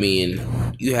 Yeah, I mean,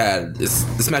 you had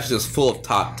this match was full of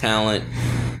top talent.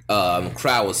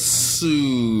 Crowd was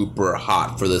super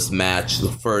hot for this match.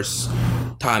 The first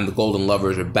time the Golden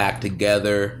Lovers are back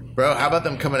together. Bro, how about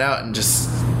them coming out and just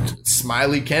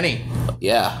Smiley Kenny?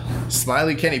 Yeah.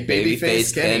 Smiley Kenny,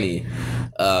 babyface Kenny.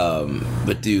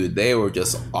 But dude, they were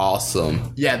just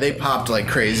awesome. Yeah, they popped like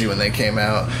crazy when they came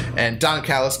out. And Don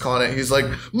Callis calling it, he's like,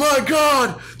 my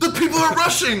God, the people are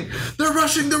rushing. They're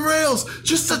rushing the rails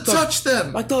just to touch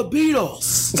them. Like the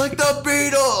Beatles. Like the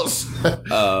Beatles.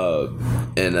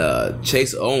 And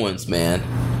Chase Owens, man.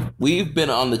 We've been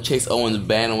on the Chase Owens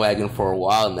bandwagon for a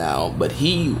while now, but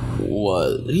he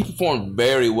performed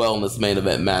very well in this main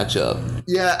event matchup.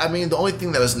 Yeah, I mean, the only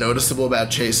thing that was noticeable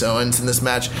about Chase Owens in this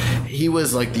match, he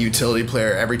was like the utility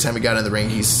player. Every time he got in the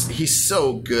ring, he's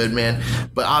so good, man.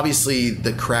 But obviously,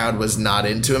 the crowd was not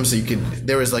into him, so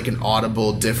there was like an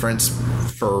audible difference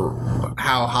for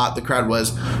how hot the crowd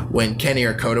was when Kenny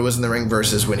or Kota was in the ring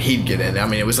versus when he'd get in. I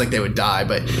mean, it was like they would die,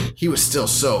 but he was still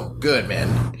so good,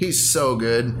 man. He's so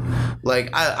good.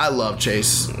 Like I love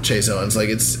Chase Owens. Like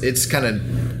it's kind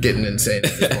of getting insane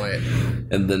at this point.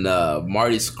 And then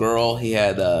Marty Scurll, he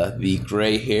had the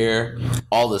gray hair.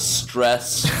 All the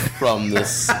stress from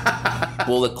this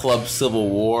Bullet Club Civil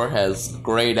War has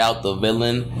grayed out the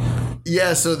villain.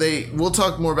 Yeah, so we'll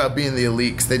talk more about being the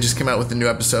Elite, 'cause they just came out with a new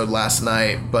episode last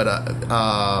night. But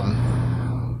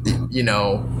you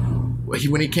know,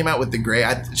 when he came out with the gray,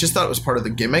 I just thought it was part of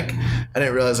the gimmick. I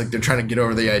didn't realize like they're trying to get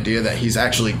over the idea that he's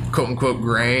actually quote unquote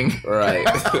graying. Right.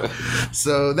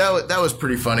 So that was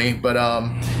pretty funny. But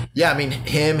yeah, I mean,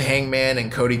 him, Hangman,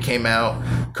 and Cody came out.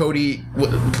 Cody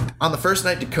on the first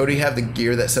night, did Cody have the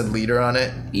gear that said leader on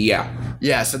it? Yeah.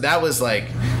 Yeah. So that was like.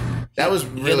 That was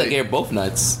really... He really had the gear both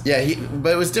nights. Yeah,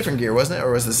 but it was different gear, wasn't it?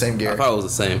 Or was it the same gear? I thought it was the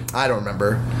same. I don't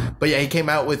remember. But yeah, he came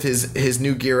out with his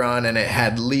new gear on, and it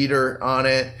had leader on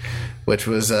it, which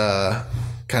was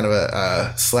kind of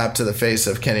a slap to the face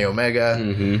of Kenny Omega.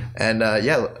 Mm-hmm. And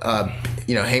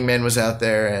you know, Hangman was out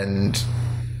there, and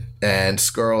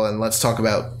Scurll, and let's talk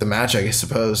about the match, I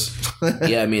suppose.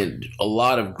 Yeah, I mean, a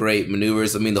lot of great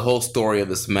maneuvers. I mean, the whole story of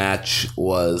this match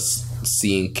was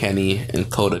seeing Kenny and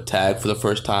Kota tag for the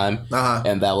first time,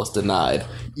 and that was denied.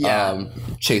 Yeah.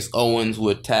 Chase Owens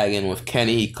would tag in with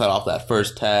Kenny. He cut off that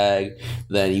first tag.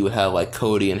 Then you would have like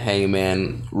Cody and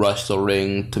Hangman rush the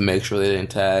ring to make sure they didn't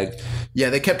tag.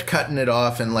 Yeah, they kept cutting it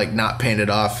off and like not paying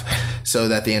it off, so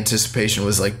that the anticipation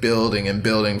was like building and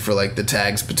building for like the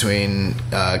tags between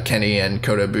Kenny and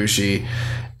Kota Ibushi,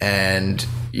 and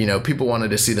you know, people wanted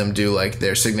to see them do like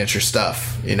their signature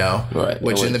stuff, you know, right?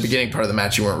 Which in the beginning part of the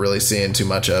match you weren't really seeing too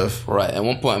much of. Right. At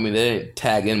one point, I mean, they didn't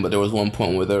tag in, but there was one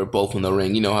point where they were both in the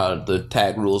ring. You know how the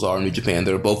tag rules are in New Japan.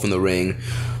 They were both in the ring.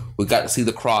 We got to see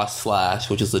the cross slash,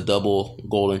 which is the double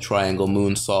golden triangle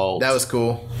moonsault. That was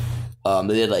cool.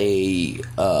 They did a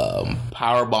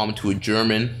power bomb to a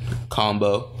German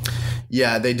combo.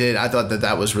 Yeah, they did. I thought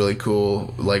that was really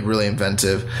cool, like really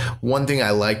inventive. One thing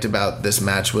I liked about this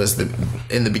match was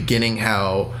in the beginning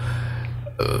how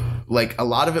like a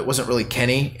lot of it wasn't really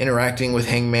Kenny interacting with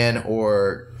Hangman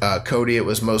or Cody. It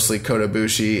was mostly Kota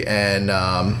Ibushi and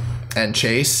and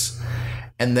Chase.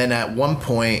 And then at one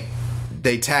point,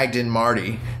 they tagged in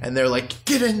Marty, and they're like,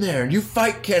 "Get in there, you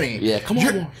fight Kenny. Yeah, come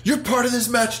on. You're part of this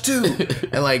match too."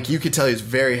 And like you could tell, he was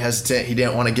very hesitant. He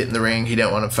didn't want to get in the ring. He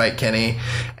didn't want to fight Kenny.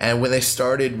 And when they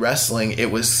started wrestling, it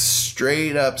was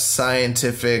straight up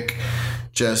scientific,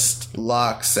 just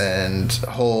locks and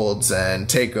holds and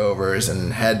takeovers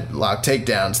and headlock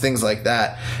takedowns, things like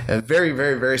that. And very,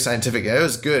 very, very scientific. It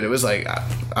was good. It was like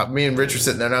me and Rich were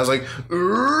sitting there, and I was like,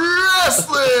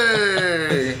 wrestling.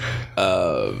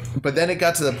 But then it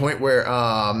got to the point where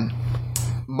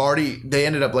Marty, they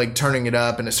ended up like turning it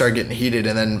up, and it started getting heated,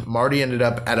 and then Marty ended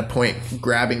up at a point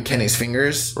grabbing Kenny's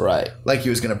fingers, Right. like he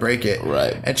was gonna break it,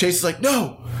 Right. And Chase is like,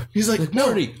 "No," he's like,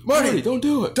 "No, Marty, don't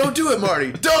do it. don't do it,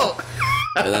 Marty, don't."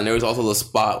 And then there was also the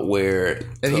spot where...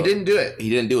 And he didn't do it. He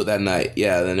didn't do it that night.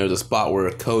 Yeah, then there was a spot where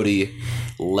Cody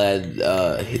led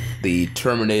the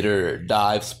Terminator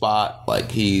dive spot.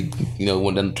 Like he,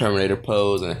 went in the Terminator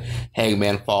pose, and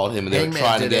Hangman followed him, and they were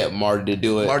trying to get Marty to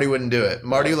do it. Marty wouldn't do it.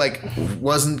 Marty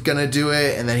wasn't gonna do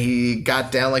it, and then he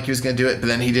got down like he was gonna do it, but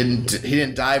then he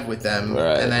didn't dive with them,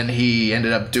 Right. And then he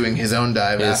ended up doing his own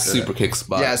dive after super kick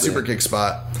spot. Yeah, super kick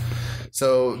spot.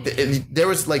 So there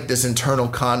was like this internal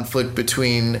conflict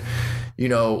between,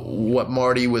 what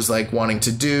Marty was like wanting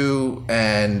to do,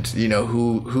 and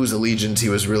whose allegiance he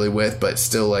was really with, but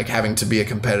still like having to be a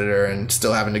competitor and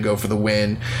still having to go for the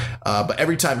win. But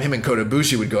every time him and Kota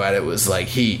Ibushi would go at it, was like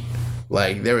heat.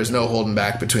 Like there was no holding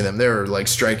back between them. They were like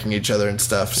striking each other and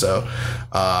stuff. So,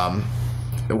 how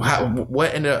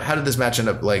did this match end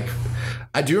up like?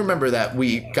 I do remember that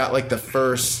we got like the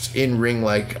first in-ring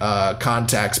like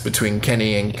contacts between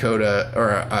Kenny and Kota,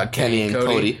 or Kenny and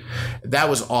Cody. That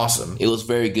was awesome. It was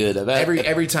very good.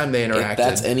 Every time they interacted. If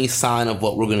that's any sign of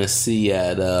what we're gonna see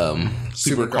at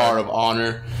Supercard of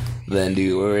Honor, then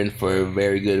we're in for a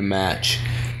very good match.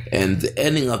 And the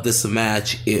ending of this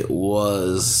match, it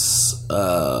was...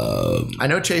 I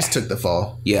know Chase took the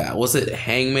fall. Yeah, was it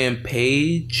Hangman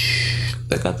Page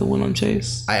that got the win on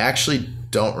Chase? I actually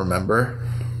don't remember.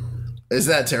 Is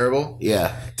that terrible?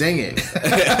 Yeah. Dang it.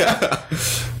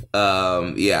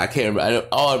 Yeah, I can't remember.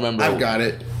 All I remember... I've got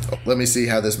it. Let me see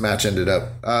how this match ended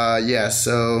up. Page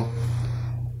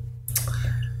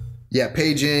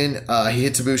in. He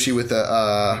hits Ibushi with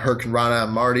a Hurricane Rana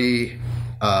on Marty.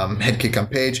 Head kick on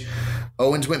Page.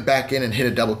 Owens went back in and hit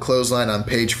a double clothesline on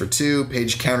Page for 2.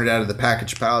 Page countered out of the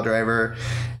package pile driver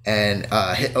and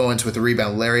hit Owens with a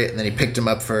rebound lariat, and then he picked him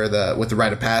up with the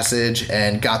rite of passage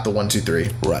and got the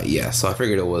 1-2-3. Right, yeah. So I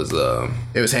figured it was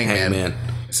Hangman.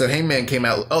 So Hangman came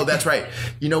out. Oh, that's right.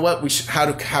 You know what?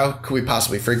 How could we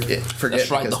possibly forget? That's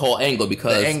right. The whole angle,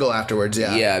 because the angle afterwards.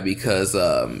 Yeah. Yeah, because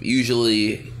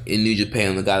usually in New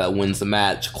Japan, the guy that wins the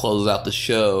match closes out the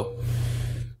show.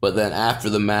 But then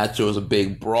after the match, there was a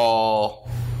big brawl,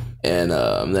 and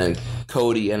then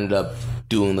Cody ended up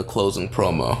doing the closing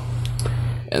promo.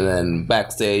 And then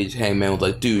backstage, Hangman was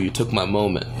like, "Dude, you took my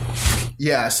moment."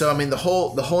 Yeah. So I mean, the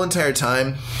whole entire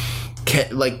time,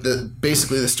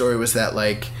 basically the story was that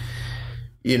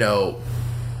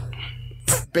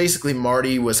basically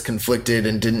Marty was conflicted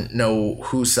and didn't know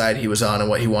whose side he was on and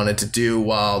what he wanted to do,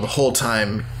 while the whole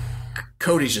time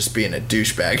Cody's just being a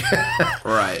douchebag.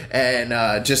 Right.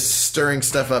 And just stirring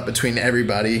stuff up between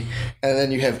everybody. And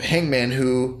then you have Hangman,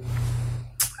 who...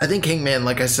 I think Hangman,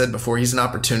 like I said before, he's an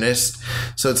opportunist.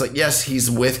 So it's like, yes, he's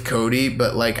with Cody,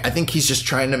 but I think he's just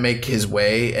trying to make his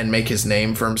way and make his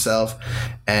name for himself.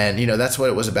 And, that's what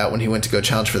it was about when he went to go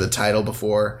challenge for the title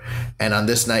before. And on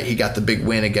this night, he got the big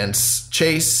win against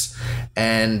Chase.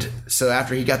 And so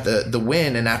after he got the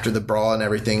win and after the brawl and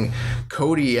everything,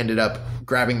 Cody ended up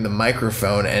grabbing the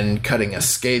microphone and cutting a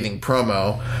scathing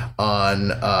promo on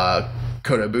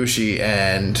Kota Ibushi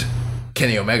and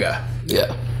Kenny Omega.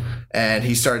 Yeah. And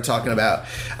he started talking about,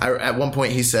 at one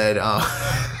point he said,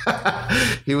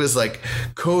 he was like,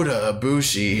 Kota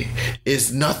Ibushi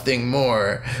is nothing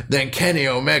more than Kenny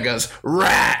Omega's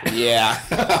rat. Yeah.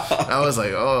 I was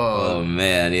like, oh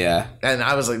man, yeah. And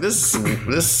I was like, this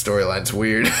storyline's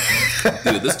weird.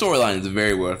 Dude, this storyline is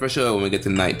very weird, especially when we get to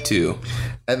night 2.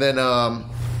 And then,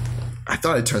 I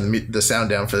thought I'd turn the sound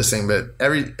down for this thing, but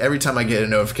every time I get a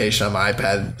notification on my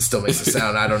iPad, it still makes a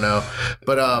sound. I don't know.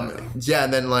 But, yeah,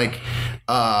 and then,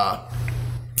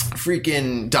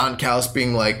 freaking Don Callis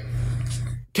being like,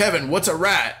 Kevin, what's a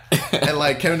rat? And,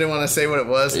 Kevin didn't want to say what it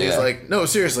was. And he's like, no,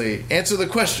 seriously, answer the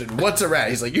question. What's a rat?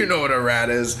 He's like, you know what a rat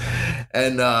is.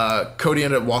 And Cody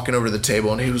ended up walking over to the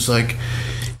table, and he was like,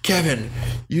 Kevin,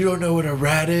 you don't know what a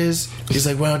rat is? He's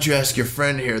like, why don't you ask your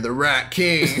friend here, the Rat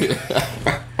King?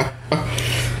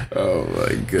 Oh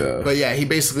my God. But yeah, he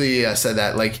basically said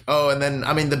that, like, and then,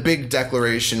 I mean, the big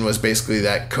declaration was basically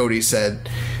that Cody said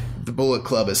the Bullet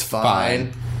Club is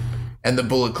fine. And the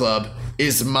Bullet Club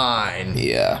is mine.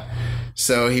 Yeah.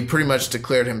 So he pretty much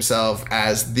declared himself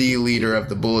as the leader of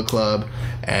the Bullet Club,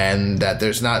 and that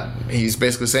he's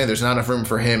basically saying there's not enough room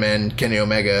for him and Kenny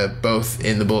Omega both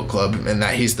in the Bullet Club, and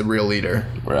that he's the real leader.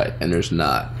 Right, and there's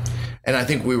not. And I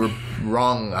think we were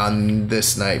wrong on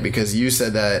this night because you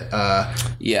said that...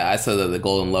 yeah, I said that the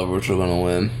Golden Lovers were going to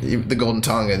win. The Golden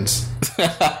Tongans.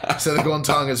 So the Golden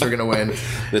Tongans were going to win.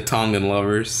 The Tongan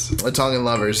Lovers. The Tongan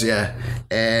Lovers, yeah.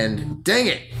 And dang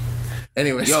it.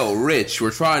 Anyways. Yo, Rich,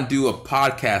 we're trying to do a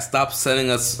podcast. Stop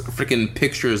sending us freaking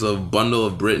pictures of Bundle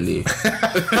of Brittany.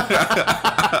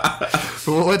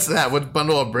 What's that? What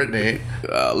Bundle of Brittany?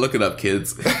 Look it up,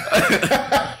 kids.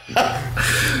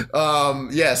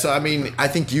 Yeah, so I mean, I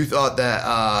think you thought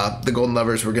that the Golden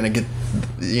Lovers were going to get,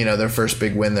 their first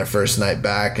big win, their first night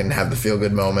back, and have the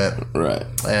feel-good moment. Right.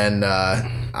 And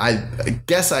I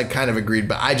guess I kind of agreed,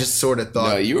 but I just sort of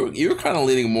thought... No, you were kind of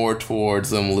leaning more towards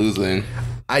them losing.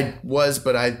 I was,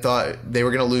 but I thought they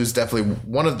were going to lose definitely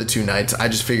one of the two nights. I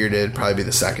just figured it'd probably be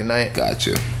the second night.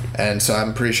 Gotcha. And so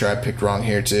I'm pretty sure I picked wrong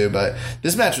here too. But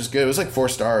this match was good. It was like 4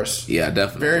 stars. Yeah,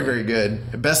 definitely. Very, very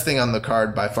good. The best thing on the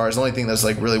card by far. Is the only thing that's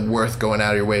like really worth going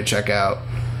out of your way to check out.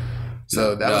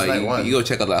 So that was night 1. You go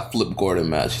check out that Flip Gordon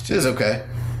match too. It was okay.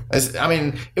 I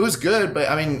mean, it was good, but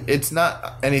I mean, it's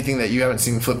not anything that you haven't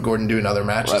seen Flip Gordon do in other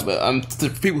matches. Right, but for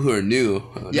people who are new.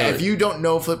 Yeah, if you don't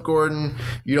know Flip Gordon,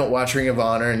 you don't watch Ring of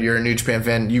Honor, and you're a New Japan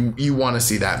fan, you want to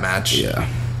see that match. Yeah.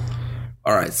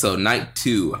 All right, so night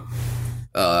 2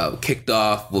 kicked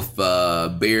off with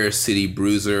Bear City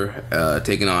Bruiser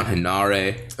taking on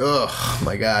Hinare. Oh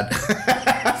my God.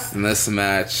 And this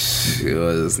match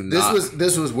was not...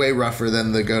 This was way rougher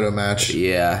than the Goto match.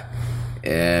 Yeah.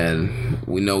 And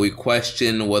we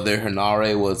questioned whether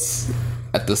Hinare was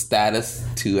at the status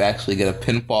to actually get a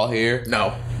pinfall here.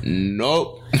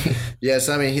 Nope. Yes,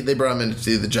 I mean, they brought him in to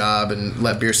do the job and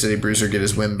let Beer City Bruiser get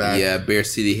his win back. Yeah, Beer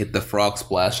City hit the frog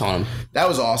splash on him. That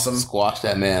was awesome. Squashed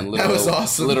that man. That was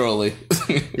awesome. Literally.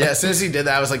 Yeah, as soon as he did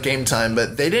that, I was like, game time.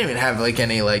 But they didn't even have like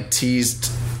any like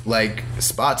teased like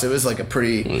spots. It was like a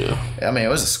pretty... Yeah. I mean, it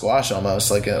was a squash almost,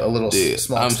 like a little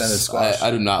small extended squash. I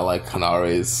do not like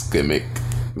Hanare's gimmick.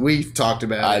 We talked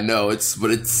about it. I know, I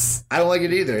don't like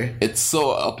it either. It's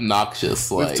so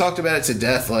obnoxious. We've talked about it to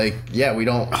death. Like, yeah,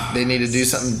 they need to do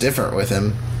something different with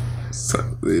him.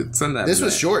 This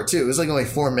was short too. It was like only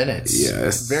 4 minutes.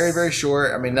 Yes. Very, very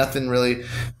short. I mean, nothing really.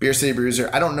 Beer City Bruiser.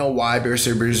 I don't know why Beer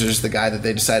City Bruiser is the guy that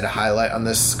they decided to highlight on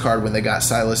this card when they got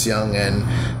Silas Young and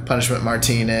Punishment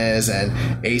Martinez and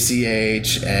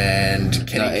ACH and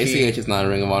Kenny King. ACH is not a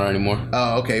Ring of Honor anymore.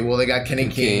 Oh, okay. Well, they got Kenny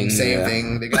King. Same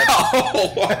thing. They got.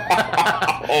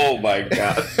 Oh my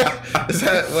God. Is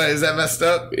that messed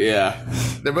up? Yeah.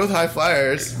 They're both high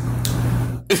flyers.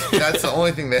 That's the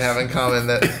only thing they have in common.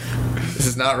 That this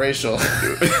is not racial.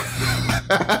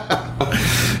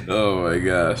 Oh my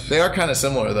gosh. They are kind of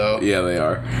similar though. Yeah, they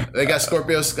are. They got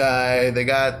Scorpio Sky. They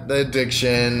got the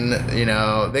Addiction. They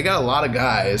got a lot of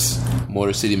guys.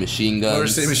 Motor City Machine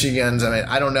Guns. I mean,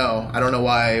 I don't know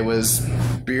why it was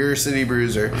Beer City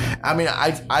Bruiser. I mean,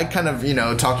 I kind of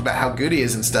talked about how good he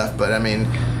is and stuff, but I mean,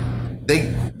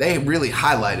 they really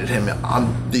highlighted him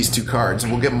on these 2 cards,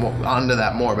 and we'll get onto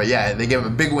that more. But yeah, they gave him a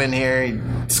big win here. He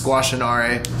squashed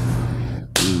Hinare.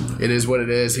 It is what it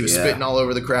is. He was spitting all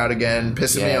over the crowd again,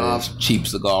 pissing me off. Cheap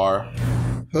cigar.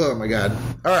 Oh my God.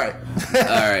 All right.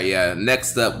 All right, yeah.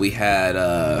 Next up, we had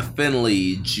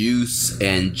Finley, Juice,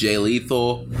 and Jay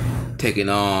Lethal taking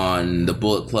on the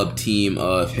Bullet Club team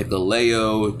of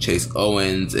Hikuleo, Chase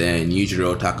Owens, and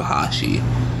Yujiro Takahashi.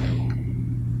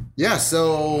 Yeah,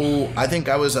 so I think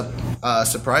I was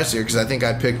surprised here because I think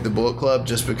I picked the Bullet Club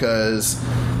just because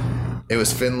it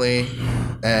was Finley.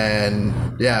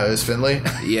 And yeah, it was Finley.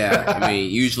 Yeah, I mean,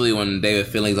 usually when David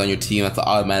Finley's on your team, that's an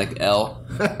automatic L.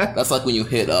 That's like when you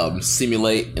hit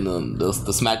simulate in the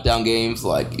SmackDown games.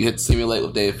 Like you hit simulate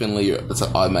with David Finley, that's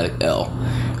an automatic L.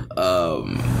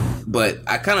 But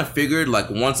I kind of figured,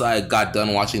 like, once I got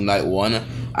done watching night 1,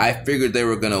 I figured they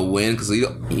were gonna win because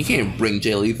you can't bring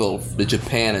Jay Lethal to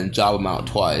Japan and job him out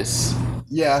twice.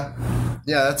 Yeah,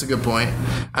 that's a good point.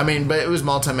 I mean, but it was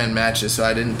multi-man matches, so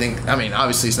I didn't think... I mean,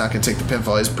 obviously he's not going to take the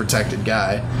pinfall. He's a protected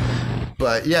guy.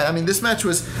 But, yeah, I mean, this match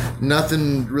was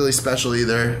nothing really special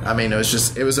either. I mean, it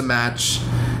was a match.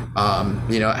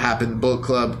 It happened. Bullet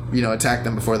Club, attacked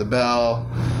them before the bell.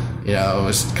 It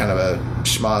was kind of a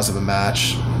schmoz of a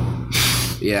match.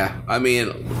 Yeah, I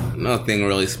mean, nothing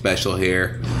really special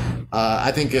here.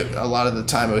 I think a lot of the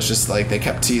time it was just like they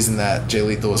kept teasing that Jay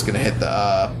Lethal was going to hit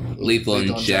the Lethal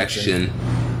Injection.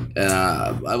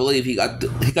 I believe he got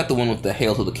the one with the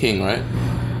Hail to the King, right?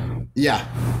 Yeah,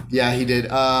 he did.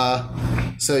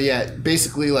 So yeah,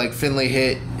 basically like Finlay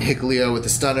hit Hikuleo with the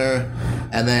stunner,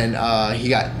 and then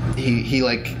he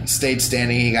like stayed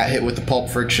standing. He got hit with the Pulp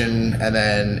Friction, and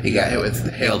then he got hit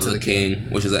with Hail to the King,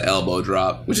 which is an elbow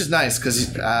drop, which is nice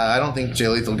because I don't think Jay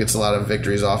Lethal gets a lot of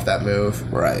victories off that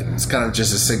move. Right, it's kind of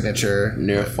just a signature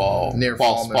near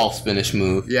false finish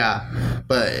move. Yeah,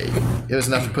 but it was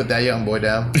enough to put that young boy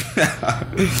down.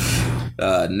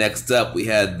 Next up, we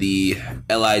had the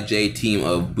LIJ team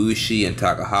of Bushi and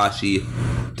Takahashi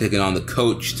taking on the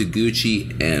Coach,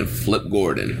 Taguchi, and Flip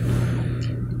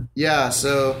Gordon. Yeah,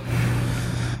 so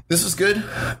this was good.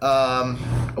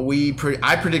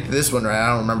 I predicted this one, right? I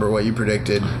don't remember what you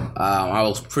predicted. I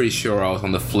was pretty sure I was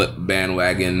on the Flip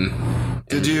bandwagon.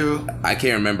 Did you? I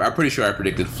can't remember. I'm pretty sure I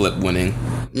predicted Flip winning.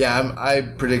 Yeah, I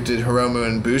predicted Hiromu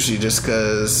and Bushi just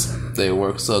because they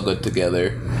work so good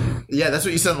together. Yeah, that's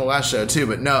what you said on the last show too.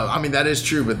 But no, I mean that is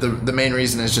true. But the main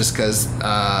reason is just because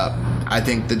I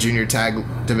think the junior tag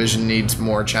division needs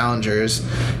more challengers.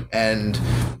 And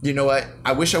you know what?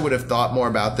 I wish I would have thought more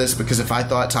about this, because if I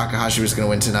thought Takahashi was going to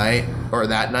win tonight or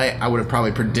that night, I would have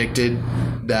probably predicted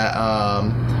that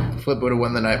Flip would have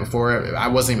won the night before. I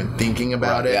wasn't even thinking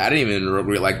about it. Yeah, I didn't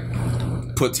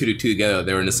even put 2 to 2 together.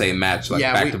 They were in the same match,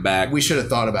 back to back. We should have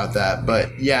thought about that.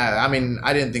 But yeah, I mean,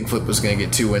 I didn't think Flip was going to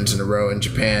get 2 wins in a row in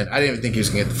Japan. I didn't even think he was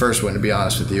going to get the first win, to be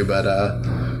honest with you. But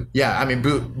yeah, I mean,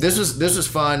 this was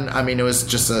fun. I mean, it was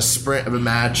just a sprint of a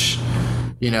match.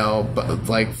 You know, but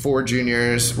like 4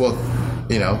 juniors. Well,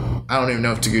 you know, I don't even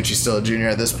know if Taguchi's still a junior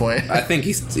at this point. I think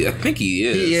he is.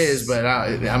 He is, but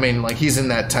I mean, like, he's in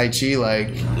that Tai Chi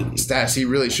stats. He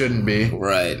really shouldn't be.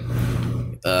 Right.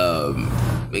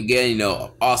 Again, you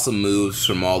know, awesome moves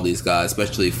from all these guys,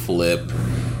 especially Flip.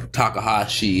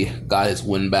 Takahashi got his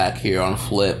win back here on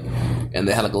Flip, and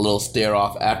they had like a little stare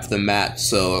off after the match.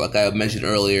 So, like I mentioned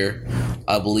earlier,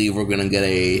 I believe we're gonna get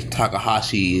a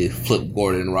Takahashi Flip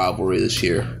Gordon rivalry this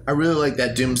year. I really like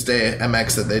that Doomsday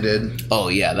MX that they did. Oh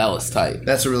yeah, that was tight.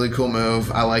 That's a really cool move.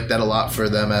 I like that a lot for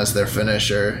them as their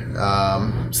finisher.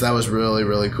 So that was really,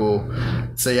 really cool.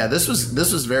 So yeah, this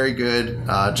was very good.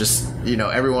 Just, you know,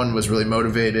 everyone was really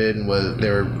motivated and they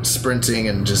were sprinting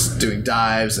and just doing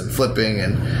dives and flipping,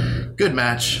 and good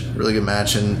match, really good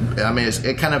match. And I mean,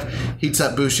 it kind of heats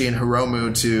up Bushi and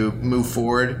Hiromu to move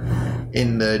forward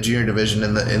in the junior division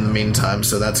in the meantime,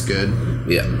 so that's good.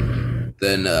 Yeah.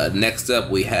 Then next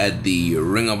up, we had the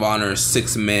Ring of Honor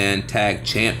 6-man tag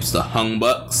champs,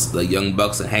 the Young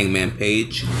Bucks and Hangman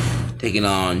Page, taking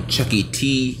on Chucky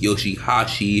T,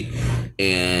 Yoshihashi,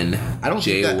 and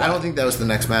Jay White. I don't think that was the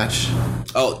next match.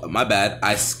 Oh, my bad.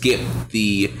 I skipped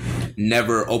the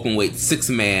Never Openweight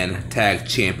 6-man tag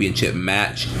championship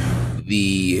match.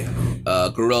 The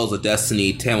Guerrillas of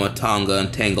Destiny, Tama Tonga and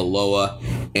Tangaloa,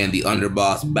 and the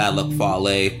Underboss Bad Luck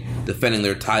Fale defending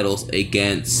their titles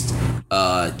against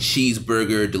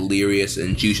Cheeseburger, Delirious,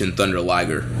 and Jushin Thunder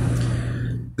Liger.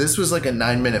 This was like a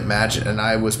 9-minute match, and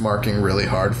I was marking really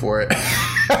hard for it.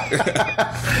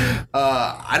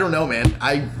 I don't know, man.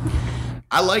 I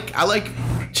like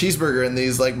Cheeseburger in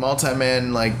these like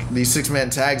multi-man, like these 6-man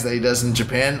tags that he does in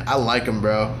Japan. I like them,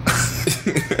 bro.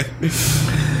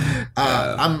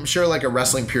 I'm sure like a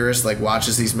wrestling purist like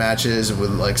watches these matches and would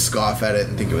like scoff at it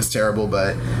and think it was terrible,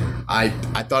 but I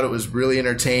thought it was really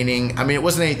entertaining. I mean, it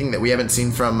wasn't anything that we haven't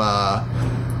seen from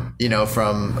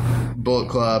from Bullet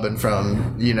Club and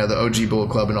from, you know, the OG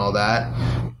Bullet Club and all that,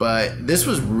 but this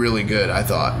was really good, I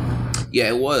thought. Yeah,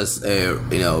 it was a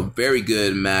very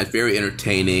good match, very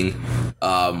entertaining.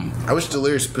 I wish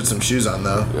Delirious put some shoes on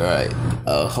though. Right,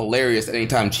 hilarious.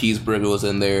 Anytime Cheeseburger was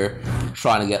in there,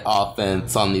 trying to get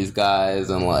offense on these guys,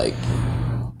 and like,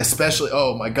 especially,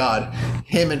 oh my god,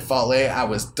 him and Fale, I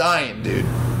was dying, dude.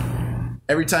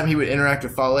 Every time he would interact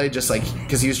with Fale, just like,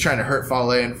 because he was trying to hurt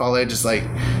Fale, and Fale just like,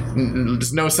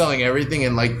 just no selling everything,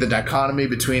 and like the dichotomy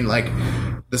between like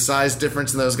the size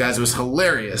difference in those guys was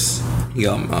hilarious.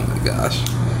 Oh my gosh.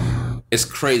 It's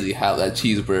crazy how that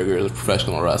Cheeseburger is a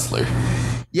professional wrestler.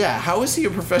 Yeah, how is he a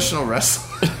professional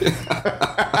wrestler?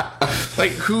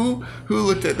 Like, who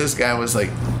looked at this guy and was like,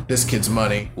 this kid's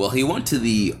money? Well, he went to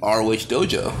the ROH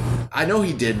dojo. I know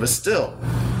he did, but still.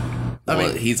 I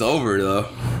mean, he's over though.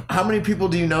 How many people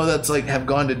do you know that's like have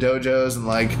gone to dojos and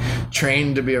like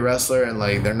trained to be a wrestler, and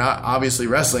like they're not obviously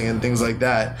wrestling and things like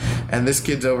that, and this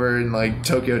kid's over in like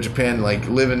Tokyo, Japan, like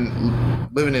living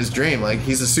his dream. Like,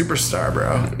 he's a superstar,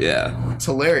 bro. Yeah, it's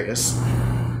hilarious.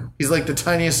 He's like the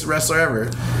tiniest wrestler ever.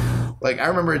 Like, I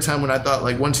remember a time when I thought,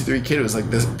 like, 1-2-3 Kid was,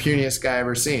 like, the puniest guy I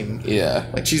ever seen. Yeah.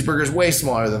 Like, Cheeseburger's way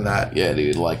smaller than that. Yeah,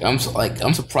 dude. Like, I'm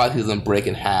surprised he doesn't break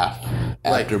in half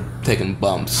after taking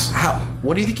bumps. How?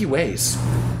 What do you think he weighs?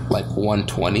 Like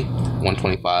 120,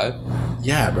 125.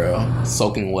 Yeah, bro.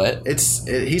 Soaking wet.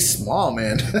 He's small,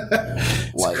 man.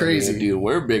 It's like, crazy. I mean, dude,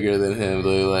 we're bigger than him.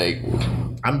 Though, like,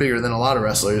 I'm bigger than a lot of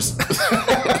wrestlers. What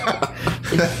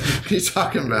are you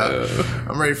talking about?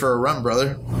 I'm ready for a run,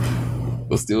 brother.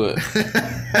 Let's do it.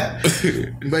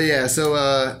 But yeah, so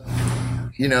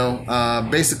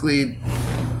basically,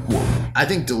 I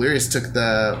think Delirious took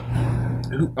the.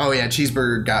 Oh yeah,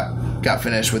 Cheeseburger got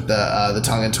finished with the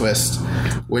Tongan twist,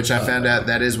 which I found out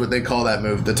that is what they call that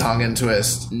move, the Tongan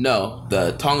twist. No,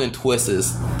 the Tongan twist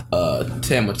is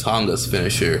Tama Tonga's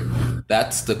finisher.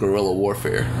 That's the guerrilla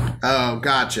warfare. Oh,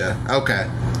 gotcha. Okay,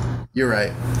 you're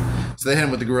right. So they hit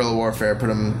him with the guerrilla warfare, put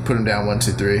him down 1,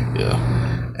 2, 3. Yeah.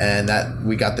 And that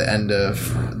we got the end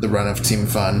of the run of Team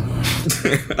Fun.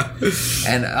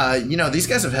 And these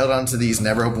guys have held on to these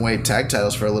never open weight tag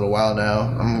titles for a little while now.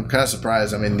 I'm kind of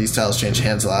surprised. I mean, these titles change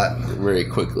hands a lot very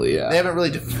quickly. Yeah, they haven't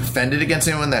really defended against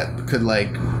anyone that could like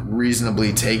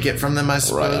reasonably take it from them, I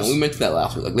suppose. Right, and we mentioned that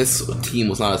last week. Like, this team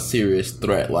was not a serious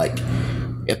threat. Like,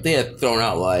 if they had thrown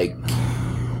out like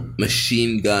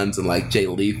machine guns and like Jay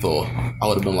Lethal, I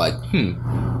would have been like,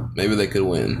 maybe they could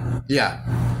win. Yeah,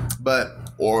 but.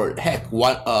 Or heck,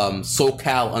 what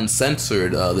SoCal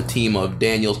Uncensored, the team of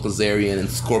Daniels, Kazarian, and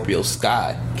Scorpio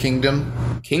Sky. Kingdom,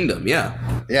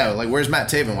 yeah. Yeah, like, where's Matt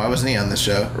Taven? Why wasn't he on this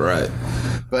show? Right.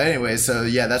 But anyway, so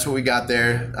yeah, that's what we got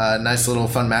there. Nice little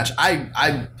fun match.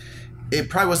 It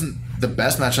probably wasn't the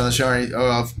best match on the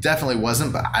show. Definitely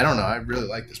wasn't, but I don't know. I really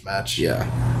like this match. Yeah.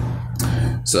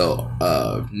 So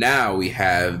now we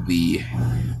have the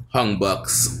Hung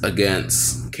Bucks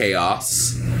against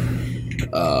Chaos.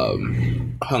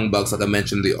 Hung Bucks, like I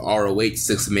mentioned, the ROH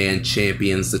 6-man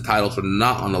champions. The titles were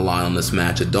not on the line on this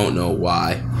match. I don't know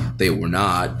why they were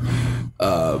not.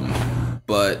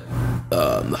 But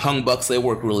the Hung Bucks, they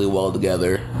work really well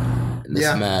together in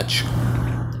this match.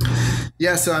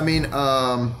 Yeah, so I mean,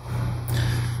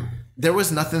 there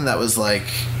was nothing that was like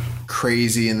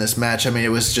crazy in this match. I mean, it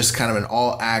was just kind of an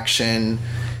all-action,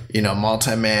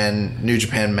 multi-man New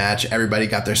Japan match. Everybody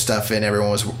got their stuff in. Everyone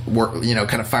was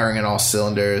kind of firing on all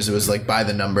cylinders. It was like by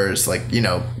the numbers, like,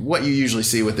 what you usually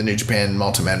see with the New Japan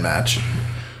multi-man match.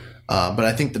 But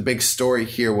I think the big story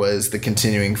here was the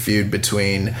continuing feud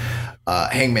between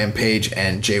Hangman Page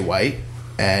and Jay White,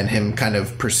 and him kind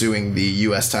of pursuing the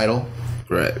U.S. title.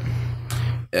 Right.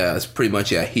 Yeah, it's pretty much,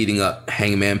 heating up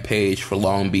Hangman Page for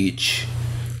Long Beach,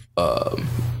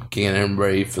 getting him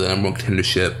ready for the number one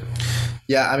contendership.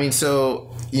 Yeah, I mean,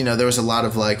 so, there was a lot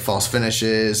of, like, false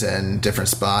finishes and different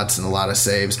spots and a lot of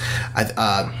saves.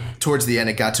 Towards the end,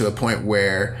 it got to a point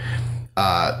where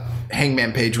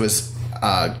Hangman Page was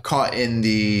caught in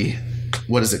the...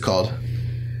 What is it called?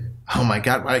 Oh, my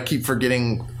God. I keep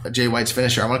forgetting Jay White's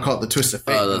finisher. I want to call it the Twist of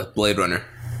Fate. The Blade Runner.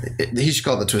 He should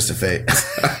call it the Twist of Fate.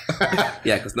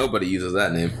 Yeah, because nobody uses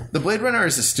that name. The Blade Runner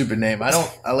is a stupid name. I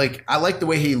like the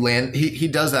way he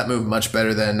does that move much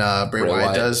better than Bray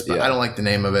Wyatt does, but I don't like the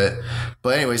name of it.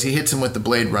 But anyways, he hits him with the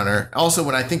Blade Runner. Also,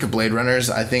 when I think of Blade Runners,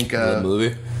 I think the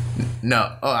movie.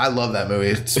 No, I love that movie.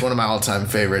 It's one of my all-time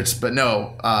favorites. But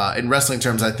no, in wrestling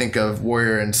terms, I think of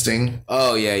Warrior and Sting.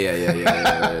 Oh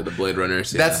yeah. The Blade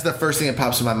Runners. Yeah. That's the first thing that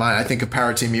pops in my mind. I think of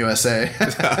Power Team USA.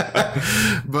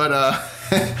 But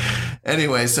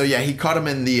anyway, so yeah, he caught him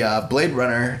in the Blade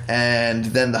Runner, and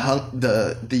then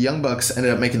the Young Bucks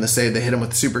ended up making the save. They hit him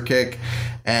with the super kick,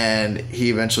 and he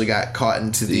eventually got caught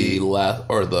into the left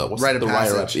or the rite of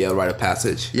passage. Rite of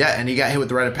passage. Yeah, and he got hit with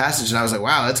the rite of passage, and I was like,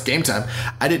 wow, that's game time.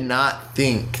 I did not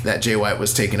think that Jay White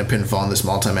was taking a pinfall in this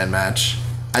multi-man match.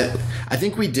 I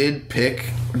think we did pick.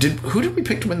 Who did we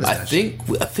pick to win this match?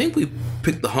 I think we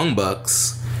picked the Hung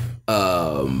Bucks.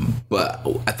 But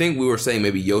I think we were saying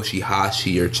maybe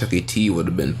Yoshihashi or Chucky T would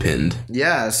have been pinned.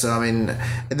 Yeah, so I mean,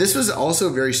 this was also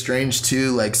very strange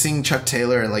too. Like seeing Chuck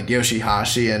Taylor and like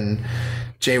Yoshihashi and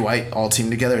Jay White all team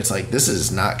together. It's like, this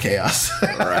is not chaos.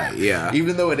 Right, yeah.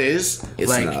 Even though it is, it's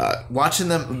like not. Watching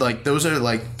them, like those are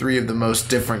like three of the most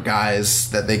different guys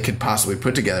that they could possibly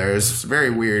put together. It was a very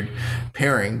weird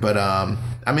pairing, but I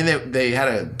mean they had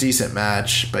a decent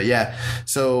match. But yeah,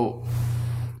 so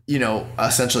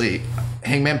essentially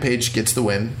Hangman Page gets the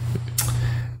win,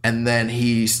 and then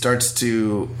he starts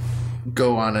to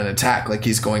go on an attack, like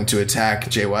he's going to attack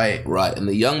Jay White. Right, and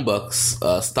the Young Bucks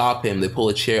stop him. They pull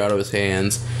a chair out of his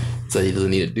hands, said he doesn't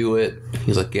need to do it.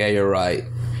 He's like, yeah, you're right.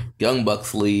 Young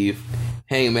Bucks leave.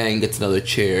 Hangman gets another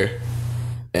chair,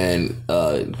 and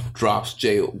drops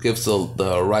Jay, gives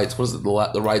the rights. What is it?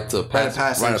 The right to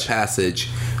rite of passage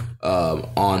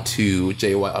onto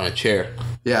Jay White on a chair.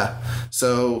 Yeah.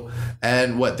 So,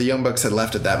 and what the Young Bucks had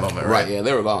left at that moment, right? Yeah,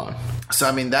 they were gone. So,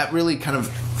 I mean, that really kind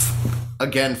of,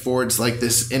 again, forwards like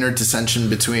this inner dissension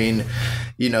between,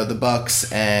 the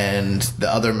Bucks and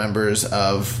the other members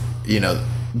of,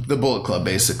 the Bullet Club,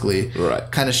 basically. Right.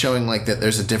 Kind of showing like that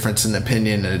there's a difference in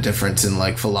opinion and a difference in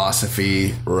like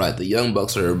philosophy. Right. The Young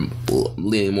Bucks are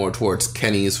leaning more towards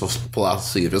Kenny's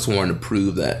philosophy of just wanting to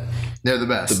prove that they're the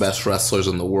best wrestlers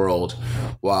in the world,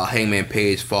 while Hangman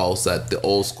Page falls at the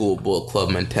old school Bullet Club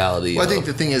mentality. Well, I think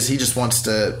the thing is he's going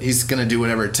to do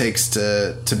whatever it takes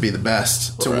to be the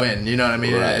best, to win. You know what I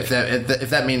mean? Right. If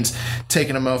that means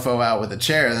taking a mofo out with a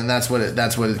chair, then that's what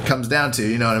it comes down to.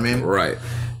 You know what I mean? Right.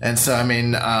 And so, I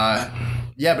mean, but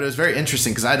it was very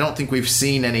interesting because I don't think we've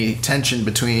seen any tension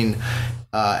between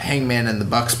Hangman and the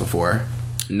Bucks before.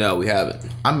 No, we haven't.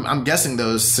 I'm guessing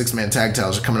those 6-man tag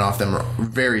titles are coming off them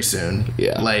very soon.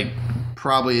 Yeah. Like,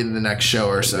 probably in the next show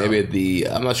or so. Maybe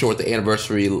I'm not sure what the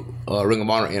anniversary, Ring of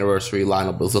Honor anniversary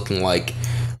lineup is looking like.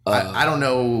 I don't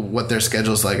know what their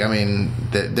schedule's like. I mean,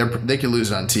 they could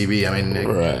lose it on TV. I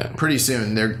mean, pretty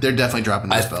soon they're definitely dropping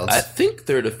those belts. I think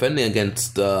they're defending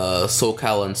against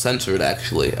SoCal Uncensored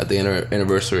actually at the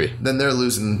anniversary. Then they're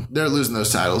losing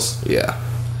those titles. Yeah,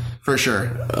 for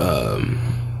sure.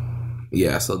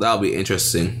 Yeah, so that'll be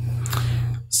interesting.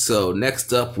 So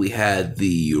next up, we had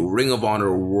the Ring of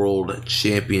Honor World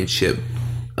Championship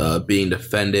being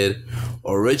defended.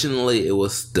 Originally, it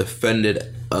was defended.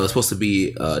 It was supposed to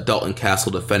be Dalton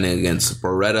Castle defending against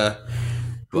Beretta.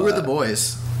 Who were the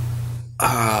boys?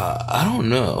 I don't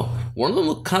know. One of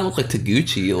them kind of looked like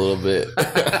Taguchi a little bit.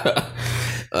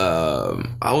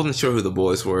 I wasn't sure who the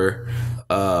boys were.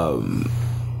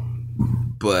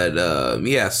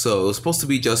 Yeah, so it was supposed to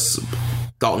be just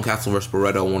Dalton Castle versus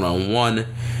Beretta 1-on-1,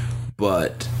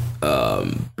 but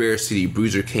Bear City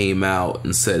Bruiser came out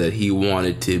and said that he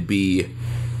wanted to be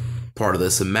part of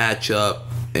this matchup,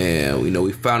 and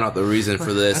we found out the reason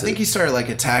for this. I think he started like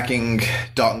attacking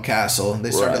Dalton Castle.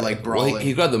 They started like brawling. Well,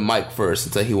 he grabbed the mic first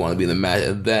and said he wanted to be in the match,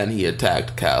 and then he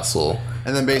attacked Castle.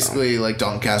 And then basically, like,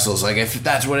 Dalton Castle's like, if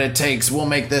that's what it takes, we'll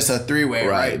make this a 3-way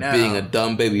right now. Being a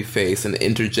dumb baby face and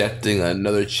interjecting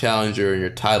another challenger in your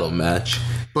title match.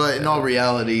 But in all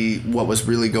reality, what was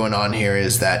really going on here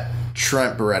is that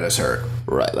Trent Beretta's hurt.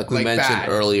 Right. Like we mentioned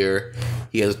earlier,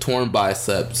 he has a torn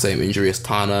bicep, same injury as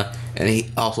Tana, and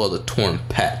he also has a torn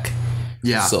pec.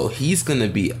 Yeah. So he's going to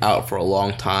be out for a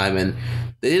long time, and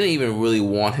they didn't even really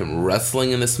want him wrestling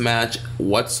in this match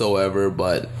whatsoever,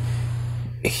 but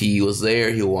he was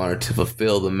there. He wanted to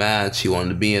fulfill the match. He wanted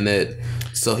to be in it.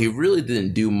 So he really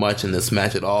didn't do much in this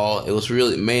match at all. It was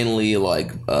really mainly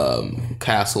like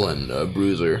Castle and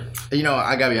Bruiser.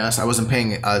 I gotta be honest, I wasn't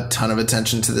paying a ton of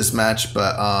attention to this match,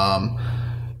 but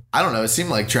I don't know. It seemed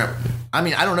like Trent... I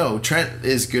mean, I don't know. Trent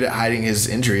is good at hiding his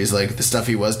injuries. Like, the stuff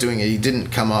he was doing, he didn't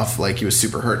come off like he was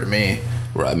super hurt to me.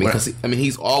 Right, because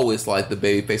he's always like the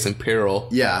babyface in peril.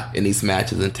 Yeah. In these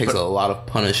matches, and takes a lot of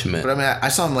punishment. But I mean, I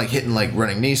saw him like hitting like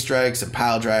running knee strikes and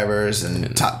pile drivers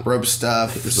and top rope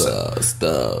stuff.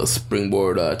 The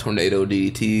springboard tornado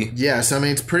DDT. Yeah, so I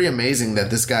mean, it's pretty amazing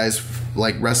that this guy's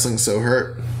like wrestling so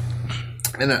hurt.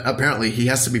 And apparently he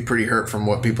has to be pretty hurt from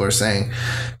what people are saying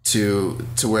to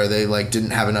where they like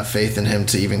didn't have enough faith in him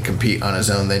to even compete on his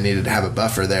own. They needed to have a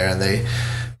buffer there, and they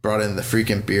brought in the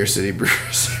freaking Beer City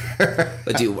Bruiser.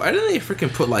 But dude, why didn't they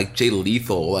freaking put like Jay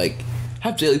Lethal, like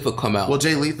have Jay Lethal come out? Well,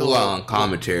 Jay Lethal on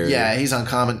commentary. Yeah, he was on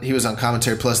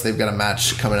commentary. Plus, they've got a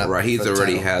match coming up. Right,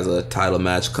 has a title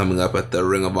match coming up at the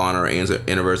Ring of Honor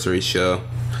anniversary show.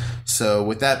 So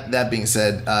with that being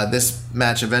said, this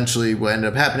match eventually what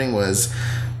ended up happening was,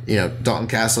 Dalton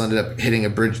Castle ended up hitting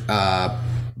a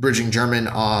bridging German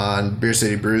on Beer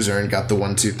City Bruiser and got the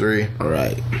 1-2-3. All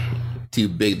right, too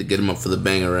big to get him up for the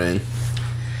Bangarang.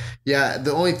 Yeah,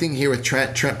 the only thing here with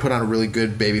Trent put on a really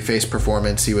good babyface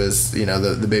performance. He was, the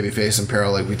babyface in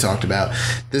peril like we talked about.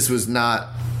 This was not...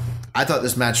 I thought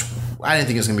this match... I didn't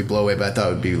think it was going to be blowaway, but I thought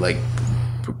it would be, like,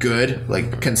 good,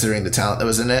 like, considering the talent that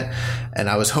was in it. And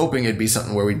I was hoping it'd be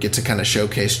something where we'd get to kind of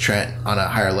showcase Trent on a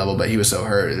higher level, but he was so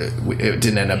hurt, it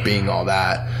didn't end up being all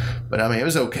that. But, I mean, it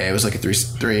was okay. It was like a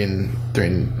three and I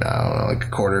don't know, like a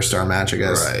quarter-star match, I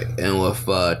guess. Right, and with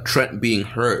Trent being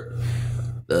hurt...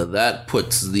 that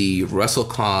puts the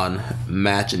WrestleCon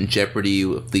match in jeopardy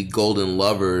with the Golden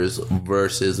Lovers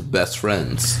versus Best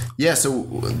Friends. Yeah, so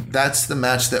that's the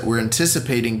match that we're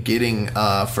anticipating getting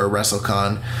for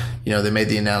WrestleCon. They made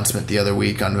the announcement the other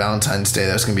week on Valentine's Day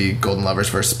that was going to be Golden Lovers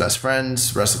versus Best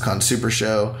Friends, WrestleCon Super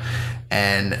Show.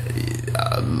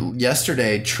 And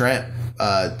yesterday, Trent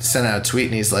sent out a tweet,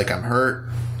 and he's like, I'm hurt,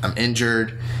 I'm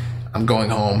injured, I'm going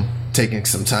home, taking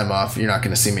some time off. You're not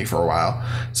going to see me for a while.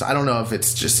 So I don't know if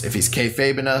it's just if he's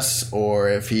kayfabing us or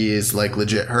if he is like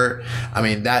legit hurt. I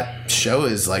mean, that show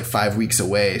is like 5 weeks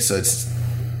away. So it's,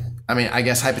 I mean, I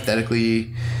guess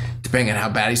hypothetically, depending on how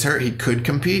bad he's hurt, he could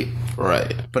compete.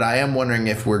 Right. But I am wondering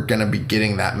if we're going to be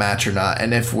getting that match or not.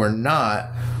 And if we're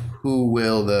not, who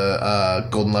will the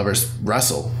Golden Lovers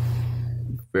wrestle?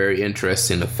 Very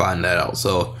interesting to find that out.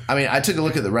 So, I mean, I took a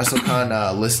look at the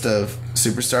WrestleCon list of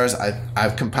superstars.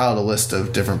 I've compiled a list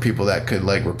of different people that could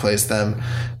like replace them.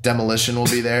 Demolition will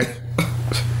be there.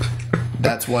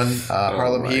 That's one.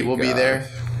 Harlem Heat will be there.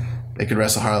 They could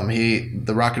wrestle Harlem Heat.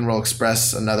 The Rock and Roll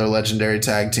Express, another legendary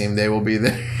tag team, they will be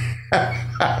there.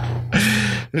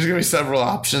 There's gonna be several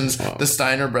options. The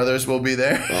Steiner brothers will be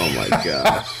there. oh my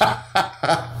gosh.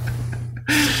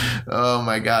 Oh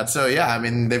my god. So yeah, I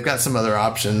mean, they've got some other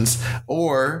options.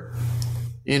 Or,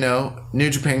 you know, New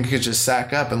Japan could just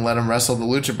sack up and let them wrestle the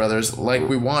Lucha Brothers like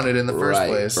we wanted in the first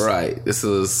place. Right. This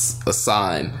is a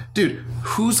sign. Dude,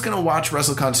 who's gonna watch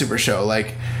WrestleCon Super Show?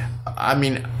 Like, I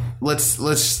mean,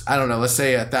 let's I don't know, let's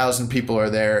say 1,000 people are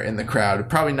there in the crowd.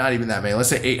 Probably not even that many. Let's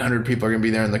say 800 people are gonna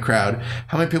be there in the crowd.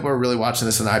 How many people are really watching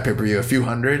this on iPay-per-view? A few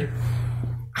hundred?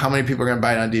 How many people are gonna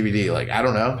buy it on DVD? Like, I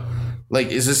don't know. Like,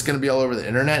 is this going to be all over the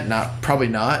internet? Probably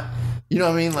not. You know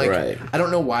what I mean? Like, right. I don't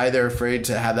know why they're afraid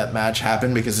to have that match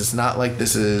happen, because it's not like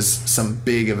this is some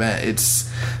big event. It's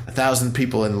 1,000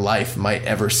 people in life might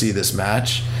ever see this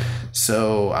match.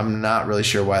 So I'm not really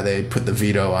sure why they put the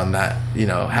veto on that, you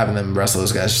know, having them wrestle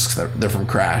those guys just 'cause they're from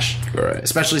Crash. Right.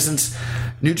 Especially since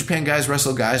New Japan guys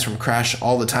wrestle guys from Crash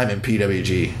all the time in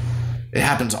PWG. It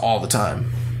happens all the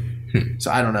time.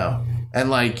 So I don't know. And,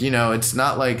 like, you know, it's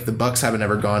not like the Bucks haven't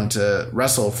ever gone to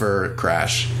wrestle for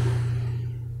Crash.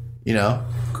 You know?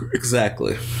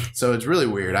 Exactly. So it's really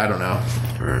weird. I don't know.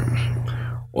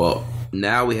 Well,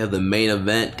 now we have the main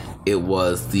event. It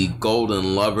was the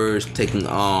Golden Lovers taking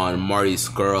on Marty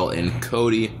Scurll and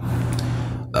Cody.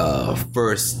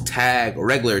 First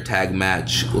regular tag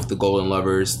match with the Golden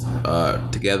Lovers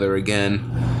together again.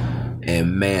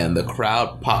 And, man, the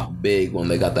crowd popped big when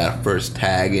they got that first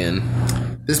tag in.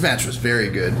 This match was very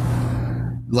good.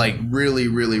 Like, really,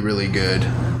 really, really good.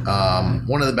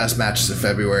 One of the best matches of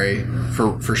February,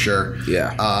 for sure.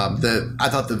 Yeah. I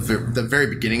thought the very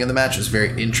beginning of the match was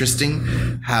very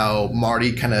interesting. How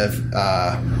Marty kind of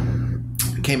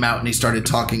came out and he started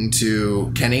talking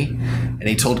to Kenny, and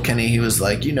he told Kenny, he was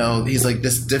like, you know, he's like,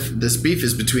 this beef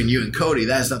is between you and Cody.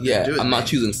 That has nothing to do with I'm not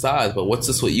choosing sides, but what's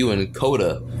this with you and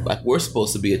Coda? Like, we're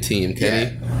supposed to be a team,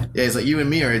 Kenny. Yeah, he's like, you and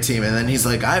me are a team. And then he's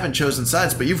like, I haven't chosen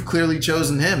sides, but you've clearly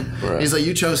chosen him. Right. He's like,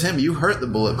 you chose him. You hurt the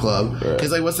Bullet Club. Right.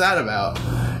 He's like, what's that about?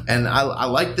 And I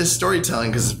like this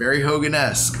storytelling because it's very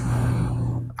Hogan-esque.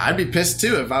 I'd be pissed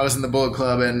too if I was in the Bullet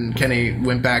Club and Kenny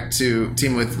went back to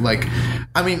team with, like,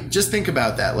 I mean, just think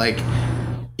about that. Like,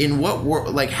 in what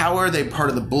world, like, how are they part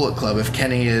of the Bullet Club if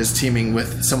Kenny is teaming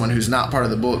with someone who's not part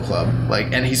of the Bullet Club?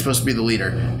 Like, and he's supposed to be the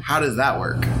leader. How does that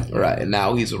work? Right, and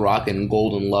now he's rocking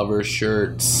Golden Lover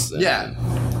shirts. Yeah.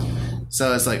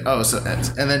 So it's like, oh, so,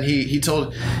 and then he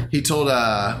told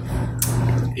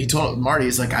Marty,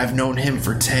 he's like, I've known him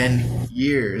for 10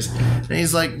 years. And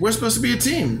he's like, we're supposed to be a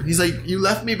team. He's like, you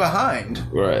left me behind.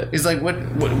 Right. He's like,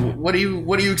 what do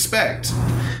you expect?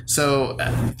 So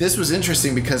this was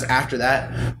interesting because after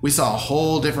that, we saw a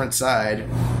whole different side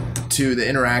to the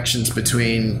interactions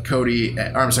between Kenny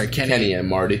and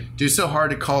Marty. Dude, so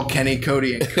hard to call Kenny,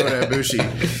 Cody, and Kota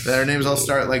Ibushi. Their names all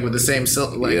start like with the same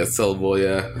syllable.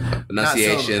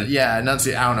 Enunciation. I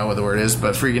don't know what the word is,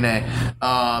 but freaking A.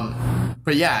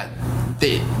 But yeah,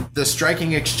 the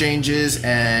striking exchanges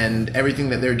and everything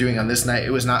that they were doing on this night,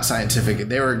 it was not scientific.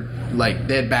 They were like,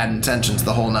 they had bad intentions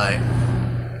the whole night.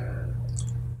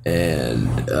 And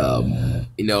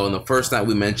you know, in the first night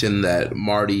we mentioned that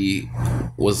Marty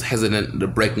was hesitant to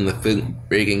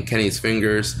breaking Kenny's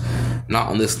fingers. Not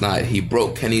on this night. He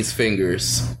broke Kenny's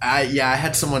fingers. I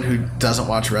had someone who doesn't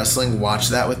watch wrestling watch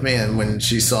that with me, and when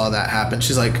she saw that happen,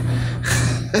 she's like,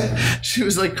 she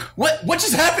was like, what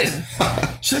just happened?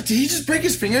 She's like, did he just break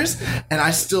his fingers? And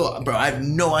I have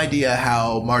no idea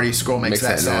how Marty Scurll makes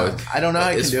that sound. Noise. I don't know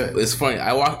how he can do it. It's funny.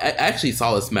 I actually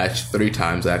saw this match 3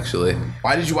 times, actually.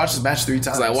 Why did you watch this match 3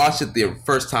 times? Because I watched it the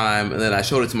first time, and then I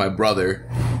showed it to my brother.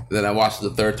 And then I watched it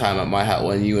the third time at my house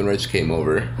when you and Rich came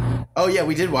over. Oh, yeah,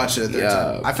 we did watch it the third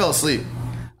time. I fell asleep.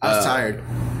 I was tired.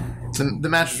 So the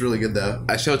match was really good, though.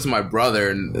 I showed it to my brother,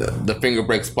 and the finger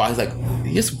break spot. He's like,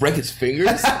 he just break his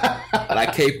fingers? And I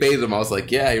kayfabed him. I was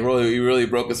like, yeah, he really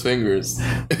broke his fingers.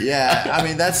 Yeah, I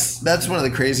mean that's one of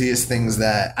the craziest things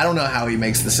that I don't know how he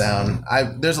makes the sound.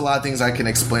 There's a lot of things I can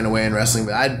explain away in wrestling,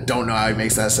 but I don't know how he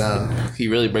makes that sound. He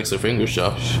really breaks their fingers,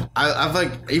 Josh. I've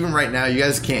like, even right now, you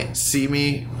guys can't see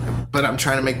me, but I'm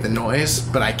trying to make the noise,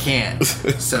 but I can't.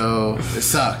 So it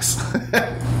sucks.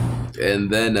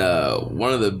 And then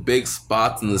one of the big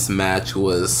spots in this match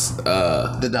was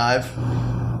The dive.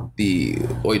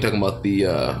 What are you talking about?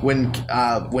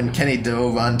 When Kenny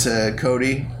dove onto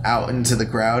Cody out into the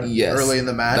crowd early in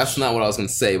the match. That's not what I was going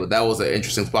to say, but that was an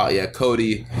interesting spot. Yeah,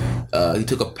 Cody, he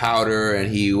took a powder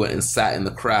and he went and sat in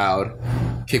the crowd,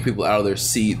 kicked people out of their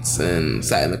seats and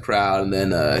sat in the crowd, and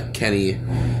then Kenny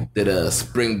did a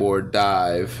springboard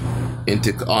dive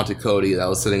onto Cody that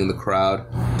was sitting in the crowd.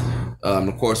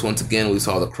 Of course, once again, we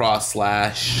saw the cross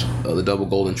slash, the double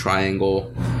golden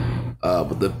triangle.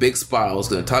 But the big spot I was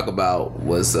going to talk about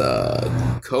was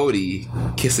Cody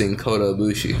kissing Kota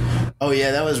Ibushi. Oh,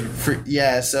 yeah, that was...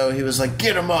 so he was like,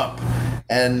 get him up.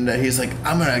 And he's like,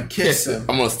 I'm going to kiss him.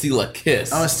 I'm going to steal a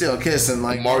kiss. I'm going to steal a kiss. And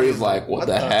like Marty's like, what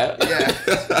the heck? Yeah.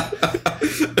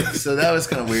 So that was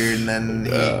kind of weird. And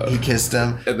then he kissed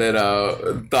him. And then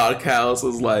Don Callis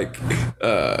was like,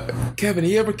 Kevin,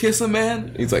 you ever kiss a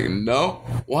man? He's like, no.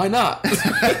 Why not?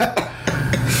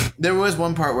 There was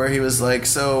one part where he was like,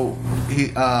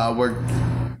 where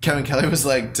Kevin Kelly was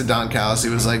like to Don Callis, he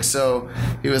was like,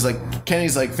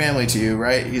 Kenny's like family to you,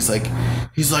 right? He's like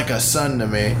a son to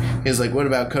me. He's like, what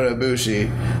about Kota Ibushi?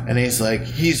 And he's like,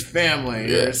 he's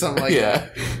family or something like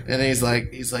that. And he's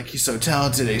like, he's so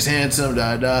talented, he's handsome,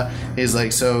 He's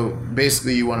like, so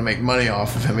basically you want to make money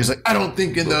off of him. He's like, I don't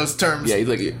think in those terms. Yeah, he's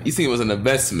like, you see him as an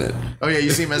investment. Oh yeah,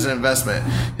 you see him as an investment.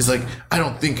 He's like, I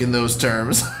don't think in those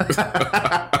terms.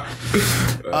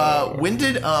 When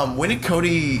did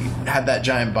Cody have that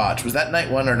giant botch? Was that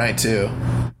night 1 or night 2?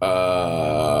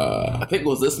 I think it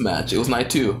was this match. It was night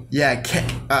 2. Yeah,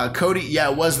 Cody.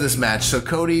 Yeah, it was this match. So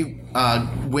Cody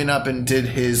went up and did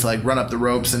his like run up the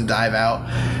ropes and dive out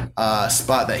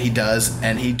spot that he does,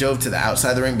 and he dove to the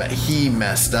outside of the ring, but he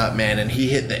messed up, man, and he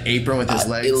hit the apron with his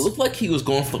legs. It looked like he was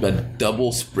going for like a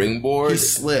double springboard. He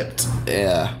slipped,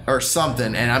 or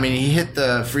something, and I mean he hit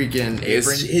the freaking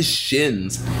apron. His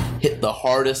shins hit the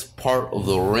hardest part of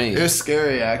the ring. It was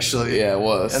scary, actually. Yeah, it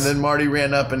was. And then Marty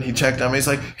ran up and he checked on him. He's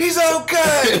like, he's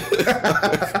okay.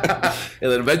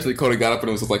 And then eventually Cody got up and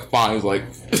it was just like fine. He was like.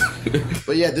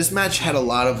 But yeah, this match had a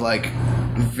lot of like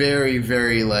very,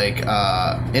 very like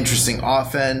interesting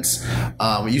offense.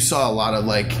 You saw a lot of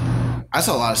like, I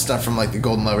saw a lot of stuff from like the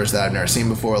Golden Lovers that I've never seen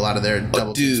before. A lot of their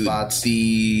double team spots.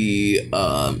 The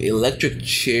electric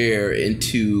chair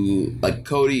into like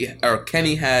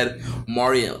Kenny had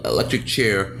Marty electric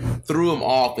chair, threw him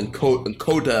off, and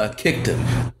Kota kicked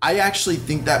him. I actually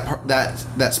think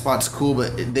that spot's cool,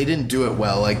 but they didn't do it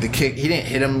well. Like the kick, he didn't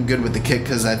hit him good with the kick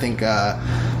because I think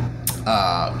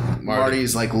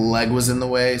Marty's like leg was in the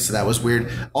way, so that was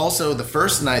weird. Also, the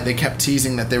first night they kept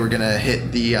teasing that they were gonna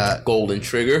hit the golden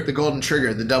trigger,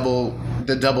 the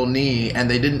double knee, and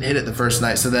they didn't hit it the first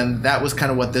night. So then that was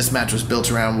kind of what this match was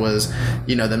built around, was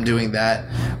them doing that.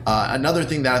 Another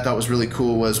thing that I thought was really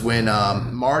cool was when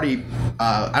Marty,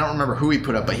 I don't remember who he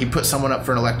put up, but he put someone up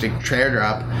for an electric chair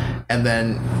drop, and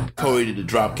then Cody did the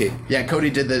drop kick. Yeah, Cody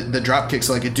did the drop kick,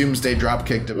 so like a doomsday drop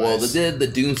kick device. Well, they did the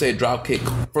doomsday drop kick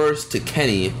first to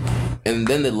Kenny, and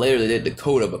then later they did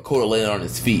Dakota, but Kota landed on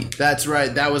his feet. That's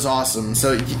right. That was awesome.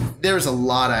 So there was a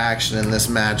lot of action in this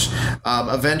match.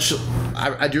 Eventually,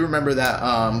 I do remember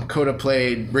that Kota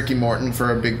played Ricky Morton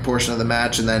for a big portion of the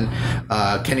match, and then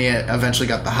Kenny eventually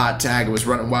got the hot tag. It was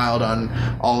running wild on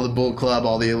all the Bull Club,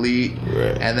 all the Elite,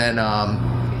 right. And then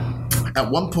at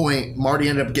one point Marty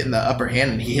ended up getting the upper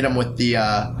hand, and he hit him with the.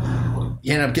 He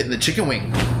ended up getting the chicken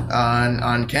wing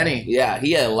on Kenny. Yeah,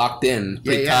 he had it locked in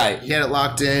pretty tight. He had it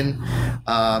locked in.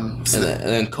 And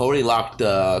then Cody locked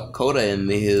Kota in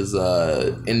his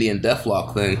Indian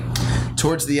Deathlock thing.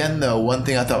 Towards the end, though, one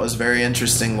thing I thought was very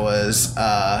interesting was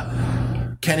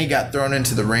Kenny got thrown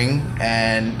into the ring,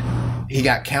 and he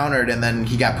got countered, and then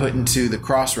he got put into the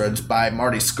crossroads by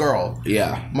Marty Scurll.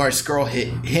 Yeah. Marty Scurll hit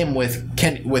him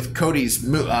with Cody's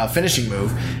finishing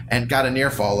move and got a near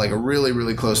fall, like a really,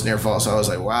 really close near fall. So I was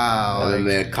like, wow. And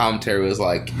then the commentary was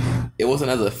like, it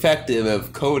wasn't as effective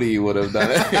if Cody would have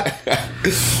done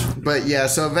it. But yeah,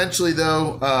 so eventually,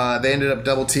 though, they ended up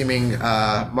double teaming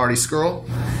Marty Scurll.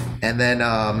 And then,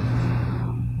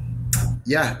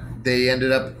 they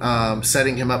ended up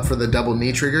setting him up for the double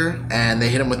knee trigger, and they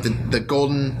hit him with the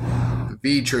golden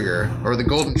V trigger or the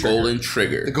golden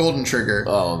trigger. The golden trigger.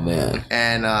 Oh man.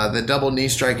 And the double knee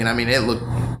strike, and I mean, it looked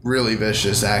really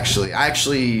vicious. Actually, I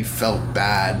actually felt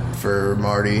bad for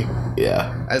Marty.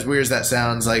 Yeah. As weird as that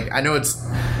sounds, like I know it's,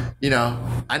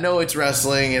 I know it's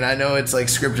wrestling and I know it's like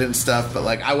scripted and stuff, but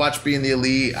like I watch Being the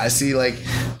Elite, I see like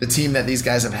the team that these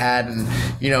guys have had, and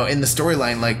in the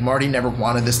storyline, like Marty never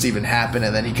wanted this to even happen,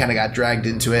 and then he kind of got dragged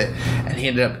into it, and he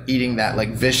ended up eating that like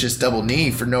vicious double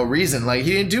knee for no reason. Like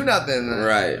he didn't do nothing,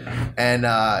 right? And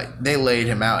they laid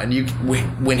him out, and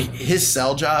when his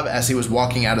sell job as he was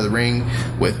walking out of the ring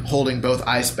with holding both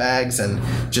ice bags and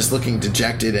just looking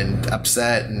dejected and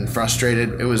upset and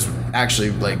frustrated, it was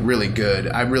actually like really good.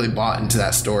 I really bought into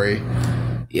that story.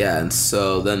 Yeah, and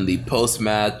so then the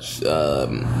post-match,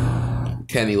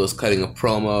 Kenny was cutting a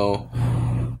promo,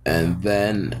 and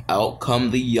then out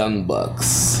come the Young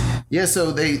Bucks. Yeah,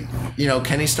 so they,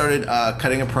 Kenny started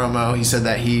cutting a promo. He said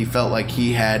that he felt like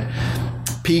he had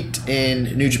peaked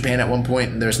in New Japan at one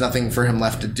point and there's nothing for him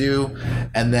left to do,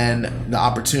 and then the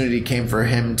opportunity came for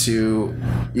him to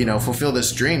fulfill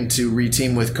this dream to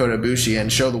reteam with Kota Ibushi and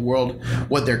show the world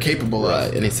what they're capable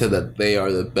of. And he said that they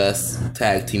are the best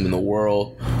tag team in the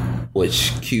world,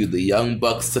 which cued the Young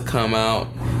Bucks to come out.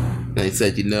 And he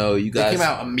said, you guys... They came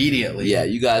out immediately. Yeah,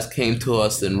 you guys came to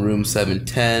us in room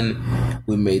 710.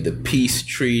 We made the peace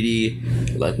treaty.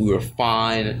 Like, we were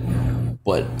fine.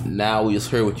 But now we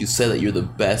just heard what you said, that you're the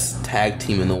best tag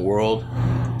team in the world.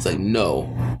 It's like,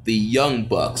 no. The Young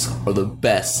Bucks are the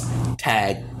best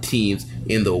tag teams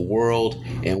in the world.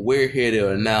 And we're here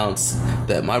to announce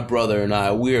that my brother and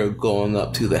I, we are going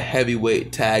up to the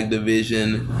heavyweight tag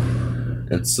division.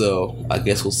 And so I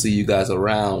guess we'll see you guys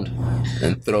around,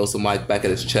 and throw some mic back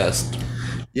at his chest.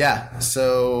 Yeah,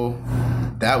 so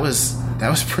that was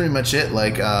pretty much it.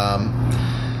 Like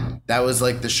that was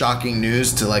like the shocking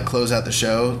news to like close out the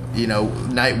show.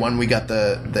 Night one we got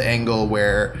the angle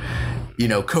where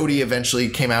Cody eventually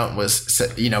came out and was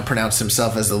pronounced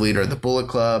himself as the leader of the Bullet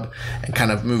Club and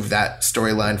kind of moved that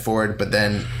storyline forward. But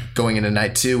then going into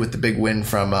night two with the big win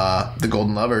from the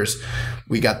Golden Lovers,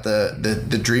 we got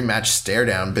the dream match stare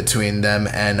down between them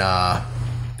and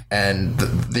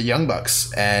the Young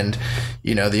Bucks. And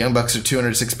the Young Bucks are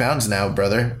 206 pounds now,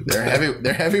 brother.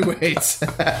 They're heavyweights.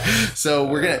 So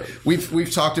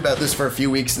we've talked about this for a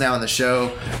few weeks now on the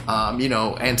show,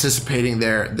 anticipating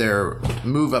their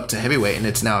move up to heavyweight, and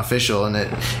it's now official, and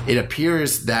it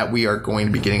appears that we are going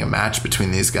to be getting a match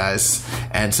between these guys.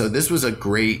 And so this was a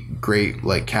great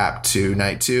like cap to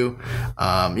night two.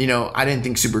 I didn't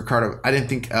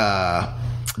think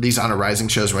these On a Rising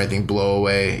shows were anything blow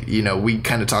away. We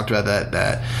kind of talked about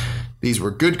that these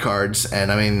were good cards,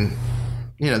 and I mean,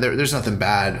 there's nothing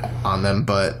bad on them,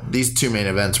 but these two main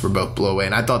events were both blow away,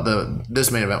 and I thought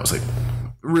this main event was like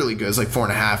really good. It's like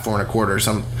 4.5,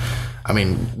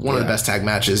 4.25. One of the best tag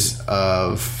matches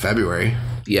of February.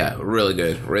 Yeah, really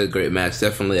good. Really great match.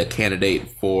 Definitely a candidate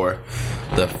for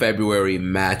the February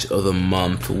match of the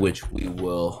month, which we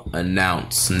will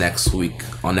announce next week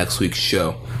on next week's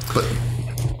show.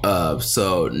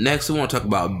 So next we want to talk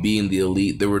about Being the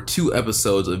Elite. There were 2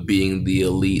 episodes of Being the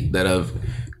Elite that have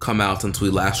come out since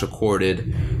we last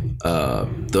recorded.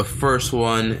 The first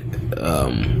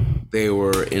one, they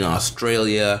were in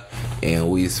Australia, and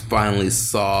we finally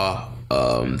saw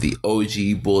the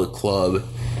OG Bullet Club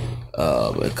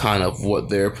and kind of what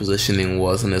their positioning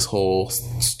was in this whole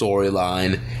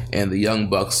storyline. And the Young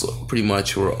Bucks pretty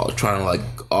much were trying to like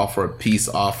offer a peace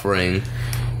offering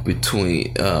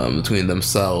between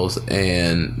themselves.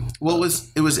 And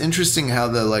it was interesting how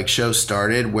the like show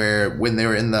started, where when they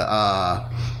were in the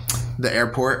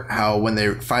airport, how when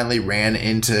they finally ran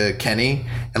into Kenny,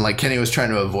 and like Kenny was trying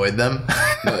to avoid them.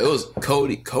 No, it was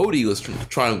Cody. Cody was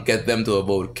trying to get them to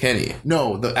avoid Kenny.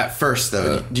 No, at first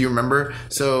though, do you remember?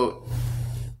 So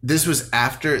this was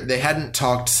after they hadn't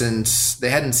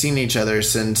seen each other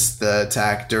since the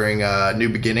attack during New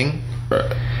Beginning.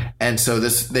 Right. And so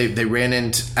they ran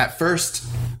into, at first,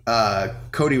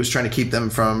 Cody was trying to keep them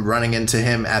from running into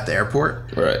him at the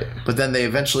airport. Right. But then they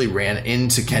eventually ran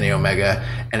into Kenny Omega,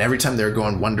 and every time they were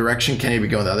going one direction, Kenny would be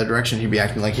going the other direction. He'd be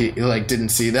acting like he like didn't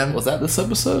see them. Was that this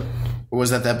episode? Or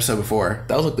was that the episode before?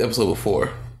 That was like the episode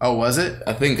before. Oh, was it?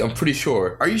 I'm pretty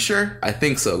sure. Are you sure? I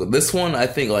think so. This one, I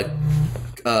think like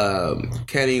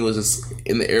Kenny was just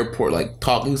in the airport like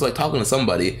talking. He was like talking to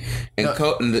somebody, and,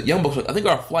 and the Young Bucks were like, I think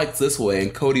our flight's this way,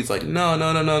 and Cody's like, no,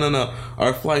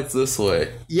 our flight's this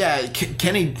way. Yeah,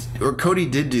 Kenny or Cody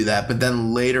did do that, but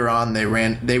then later on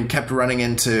they kept running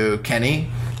into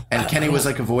Kenny, and Kenny was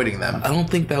like avoiding them. I don't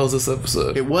think that was this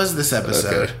episode. It was this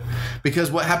episode. Okay. Because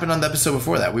what happened on the episode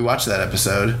before that? We watched that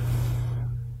episode.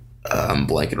 I'm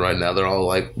blanking right now. They're all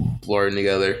like blurring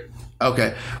together.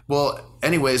 Okay. Well,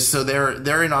 anyways, so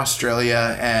they're in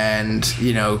Australia, and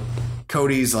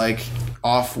Cody's like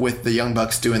off with the Young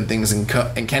Bucks doing things, and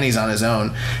Kenny's on his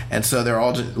own, and so they're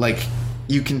all just like,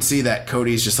 you can see that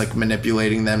Cody's just like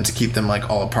manipulating them to keep them like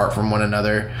all apart from one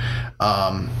another.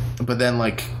 But then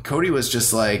like Cody was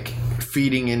just like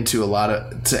feeding into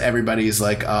to everybody's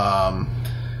like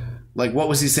what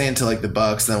was he saying to like the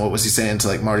Bucks, then what was he saying to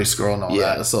like Marty Scurll and all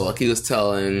that? Yeah, so like he was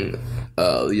telling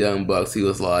the Young Bucks, he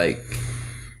was like,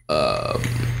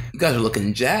 you guys are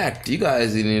looking jacked. You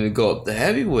guys need to go up to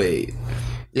heavyweight.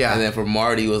 Yeah. And then for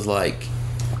Marty was like,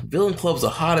 Villain Club's the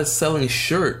hottest selling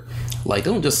shirt. Like,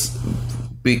 don't just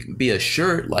be a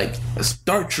shirt. Like,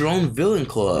 start your own Villain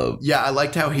Club. Yeah, I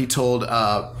liked how he told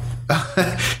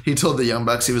he told the Young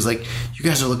Bucks, he was like, you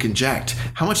guys are looking jacked.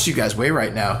 How much do you guys weigh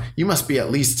right now? You must be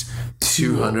at least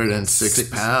 206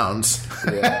 pounds.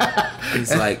 Yeah.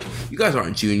 He's like, you guys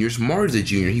aren't juniors. Marty's a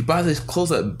junior. He buys his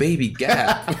clothes at Baby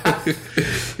Gap.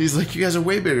 He's like, you guys are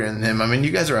way bigger than him. I mean,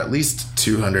 you guys are at least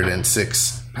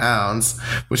 206 pounds,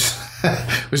 which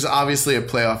is obviously a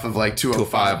playoff of like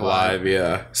 205 Live,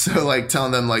 yeah. So like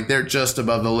telling them like they're just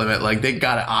above the limit, like they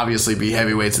gotta obviously be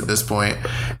heavyweights at this point.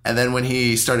 And then when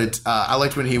he started, I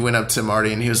liked when he went up to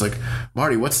Marty and he was like,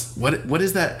 Marty, what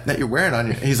is that you're wearing on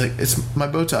you? He's like, it's my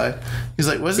bow tie. He's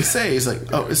like, what does it say? He's like,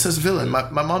 oh, it says Villain. My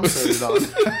mom sewed it on.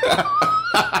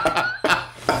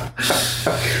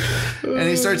 And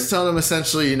he starts telling him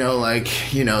essentially,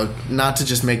 not to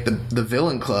just make the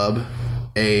Villain Club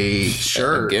a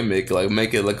shirt, a gimmick, like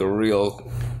make it like a real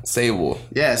Sable.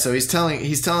 Yeah, so he's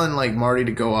telling like Marty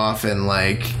to go off and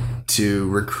like to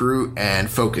recruit and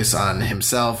focus on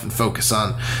himself and focus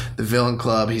on the Villain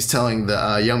Club. He's telling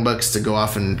the Young Bucks to go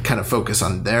off and kind of focus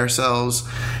on themselves.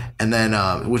 And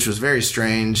then, which was very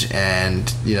strange, and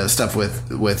the stuff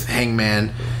with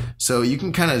Hangman. So you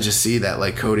can kind of just see that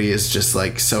like Cody is just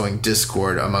like sowing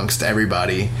discord amongst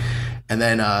everybody. And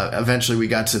then eventually we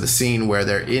got to the scene where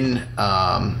they're in,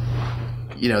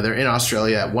 they're in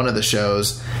Australia at one of the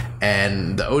shows,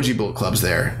 and the OG Bullet Club's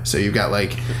there. So you've got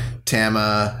like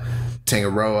Tama,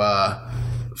 Tangaroa,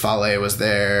 Fale was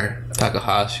there,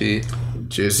 Takahashi,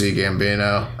 Juicy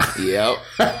Gambino. Yep.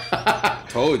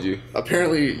 Told you.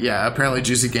 Apparently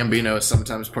Juicy Gambino is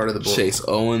sometimes part of the Bullet.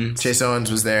 Chase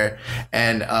Owens was there,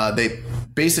 and they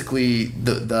basically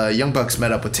the Young Bucks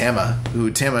met up with Tama,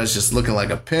 who Tama is just looking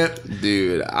like a pimp.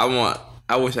 Dude, I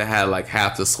wish I had like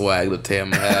half the swag that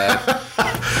Tama had.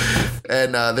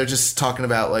 And they're just talking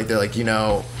about like, they're like,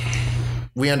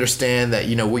 we understand that,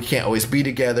 we can't always be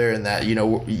together, and that,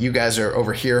 you guys are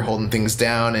over here holding things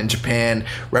down in Japan,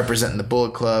 representing the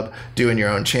Bullet Club, doing your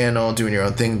own channel, doing your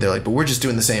own thing. They're like, but we're just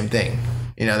doing the same thing.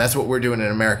 That's what we're doing in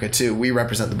America too. We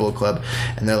represent the Bullet Club,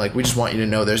 and they're like, we just want you to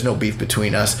know there's no beef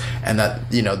between us, and that,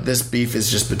 this beef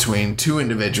is just between two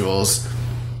individuals,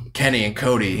 Kenny and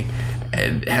Cody,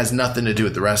 and it has nothing to do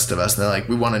with the rest of us. And they're like,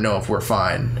 we want to know if we're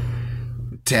fine.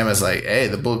 Tama's like, hey,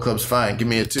 the Bullet Club's fine. Give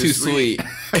me a too sweet.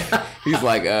 He's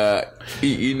like,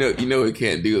 you know we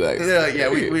can't do that. They're like, yeah,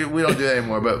 we don't do that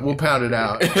anymore, but we'll pound it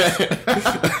out.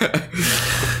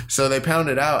 So they pound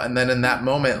it out, and then in that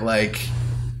moment, like,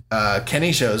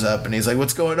 Kenny shows up, and he's like,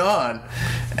 what's going on?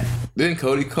 Didn't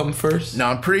Cody come first? No,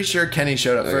 I'm pretty sure Kenny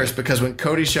showed up first, because when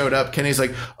Cody showed up, Kenny's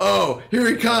like, oh, here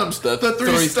he comes, the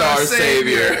 3-star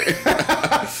savior.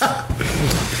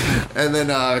 And then,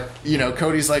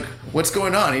 Cody's like, what's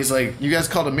going on? He's like, you guys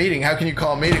called a meeting. How can you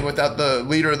call a meeting without the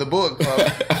leader of the Bullet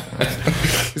Club?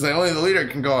 He's like, only the leader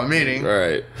can call a meeting.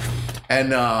 Right.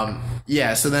 And,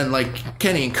 so then, like,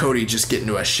 Kenny and Cody just get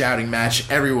into a shouting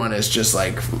match. Everyone is just,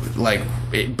 like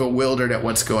bewildered at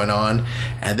what's going on.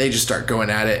 And they just start going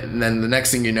at it. And then the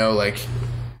next thing you know, like,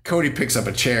 Cody picks up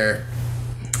a chair.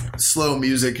 Slow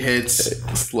music hits.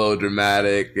 Slow,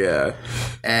 dramatic, yeah.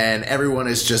 And everyone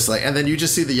is just like, and then you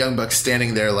just see the Young Bucks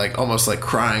standing there, like, almost like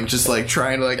crying, just like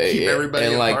trying to like keep everybody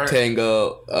and apart. Like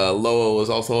Tango Loa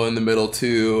was also in the middle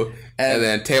too. And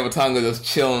then Tama Tonga just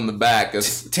chilling in the back.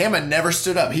 Tama never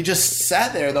stood up. He just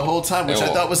sat there the whole time, which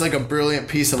I thought was like a brilliant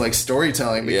piece of like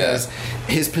storytelling, because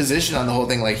his position on the whole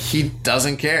thing, like, he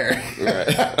doesn't care.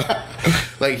 Right.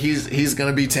 Like, he's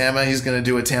gonna be Tama. He's gonna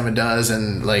do what Tama does,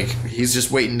 and like, he's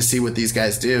just waiting to see what these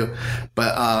guys do.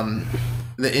 But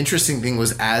the interesting thing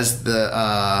was, as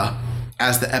the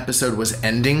episode was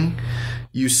ending,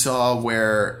 you saw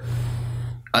where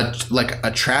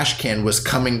a trash can was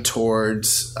coming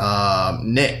towards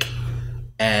Nick,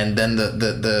 and then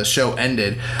the show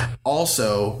ended.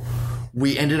 Also,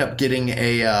 we ended up getting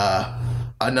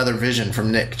another vision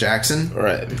from Nick Jackson,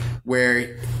 right,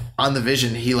 where on the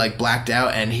vision, he like blacked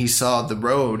out and he saw the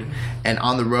road, and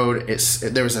on the road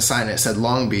there was a sign that said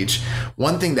Long Beach.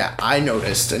 One thing that I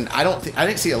noticed, and I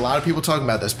didn't see a lot of people talking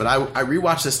about this, but I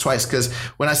rewatched this twice because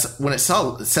when it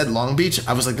said Long Beach,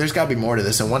 I was like, there's got to be more to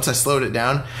this. And once I slowed it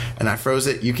down and I froze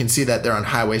it, you can see that they're on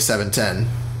Highway 710.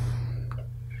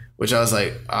 Which I was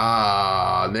like,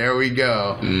 there we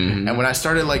go. Mm-hmm. And when I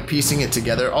started like piecing it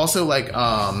together, also like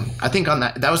I think on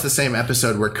that was the same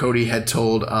episode where Cody had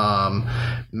told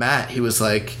Matt, he was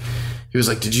like,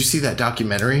 did you see that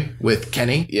documentary with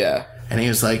Kenny? Yeah. And he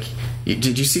was like,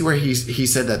 did you see where he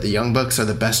said that the Young Bucks are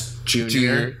the best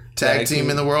junior tag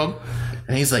team in the world?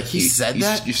 And he's like, he said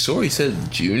that? You saw he said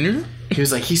junior? He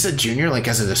was like, he said junior like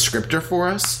as a descriptor for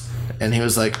us. And he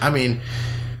was like, I mean,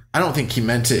 I don't think he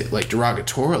meant it like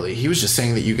derogatorily. He was just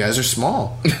saying that you guys are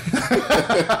small.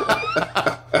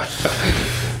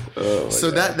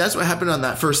 So that's what happened on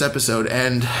that first episode,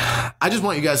 and I just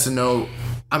want you guys to know.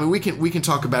 I mean, we can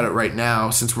talk about it right now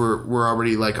since we're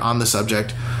already like on the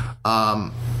subject.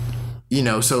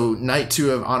 So night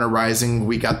 2 of Honor Rising,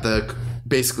 we got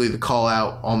basically the call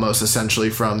out almost essentially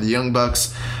from the Young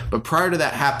Bucks. But prior to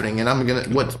that happening, and I'm gonna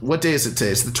what day is it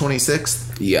today? It's the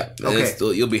 26th. Yeah. Okay.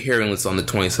 You'll be hearing this on the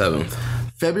 27th.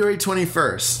 February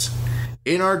 21st.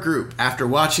 In our group, after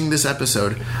watching this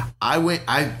episode,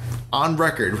 I on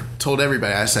record told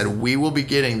everybody, I said we will be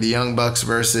getting the Young Bucks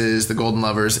versus the Golden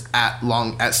Lovers at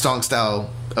Strong Style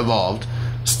Evolved.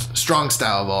 Strong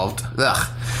Style Evolved. Ugh.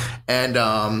 And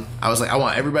I was like, I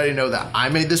want everybody to know that I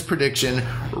made this prediction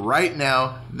right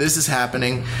now. This is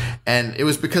happening. And it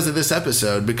was because of this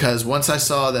episode. Because once I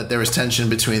saw that there was tension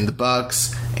between the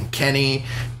Bucks and Kenny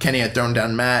had thrown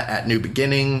down Matt at New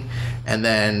Beginning. And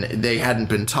then they hadn't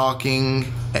been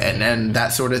talking and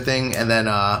that sort of thing. And then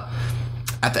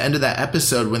at the end of that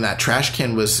episode, when that trash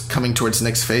can was coming towards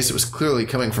Nick's face, it was clearly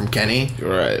coming from Kenny.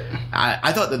 Right.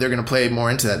 I thought that they're going to play more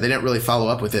into that. They didn't really follow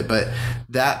up with it, but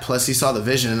that plus he saw the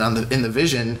vision, and in the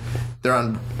vision, they're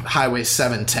on Highway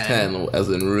 710, as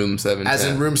in room 710. As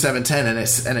in room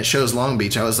 710, and it shows Long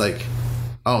Beach. I was like,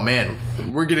 oh man,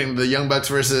 we're getting the Young Bucks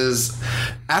versus.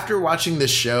 After watching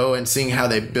this show and seeing how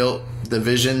they built the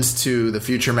visions to the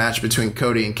future match between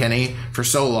Cody and Kenny for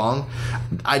so long,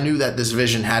 I knew that this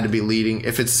vision had to be leading.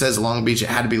 If it says Long Beach, it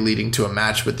had to be leading to a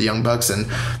match with the Young Bucks, and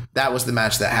that was the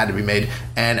match that had to be made.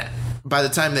 And by the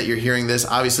time that you're hearing this,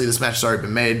 obviously this match has already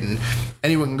been made, and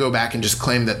anyone can go back and just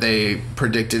claim that they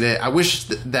predicted it. I wish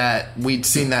that we'd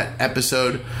seen that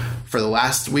episode for the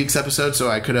last week's episode, so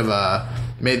I could have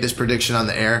made this prediction on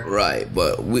the air. Right,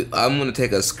 but I'm going to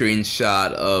take a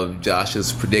screenshot of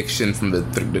Josh's prediction from the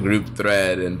group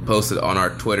thread and post it on our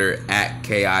Twitter at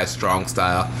KI Strong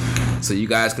Style, so you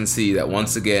guys can see that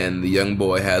once again the young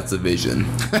boy has the vision.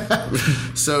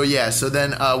 So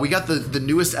then we got the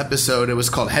newest episode. It was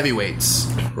called Heavyweights.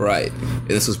 Right, and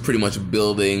this was pretty much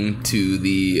building to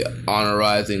the Honor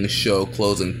Rising show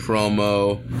closing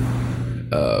promo.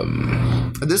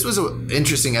 This was an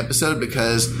interesting episode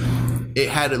because it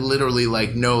had literally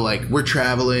we're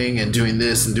traveling and doing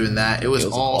this and doing that. It was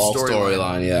all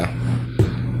storyline. Yeah.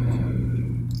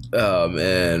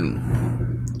 And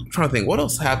I'm trying to think what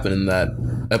else happened in that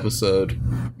episode.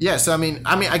 Yeah, so I mean,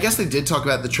 I guess they did talk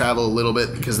about the travel a little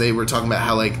bit because they were talking about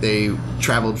how they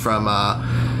traveled from.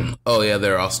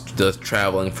 They're just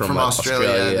traveling from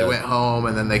Australia. They went home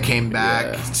and then they came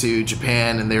back to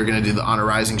Japan and they were going to do the Honor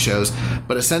Rising shows.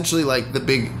 But essentially, the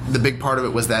big part of it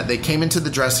was that they came into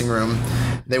the dressing room.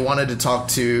 They wanted to talk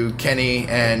to Kenny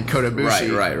and Kota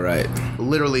Ibushi. Right.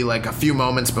 Literally, a few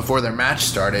moments before their match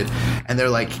started, and they're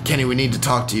like, "Kenny, we need to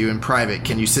talk to you in private.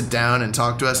 Can you sit down and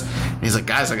talk to us?" And he's like,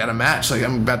 "Guys, I got a match.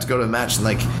 I'm about to go to a match.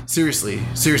 And seriously,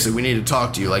 we need to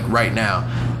talk to you right now."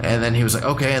 And then he was like,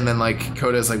 "Okay." And then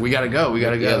Kota's like, "We gotta go.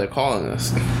 Yeah, they're calling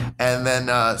us." And then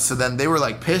so then they were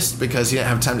pissed because he didn't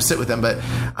have time to sit with them. But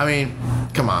I mean,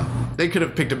 come on, they could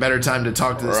have picked a better time to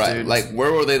talk to this dude.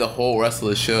 Where were they the whole rest of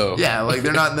the show? Yeah,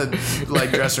 they're not in the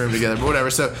dressing room together, but whatever.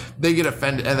 So they get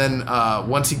offended, and then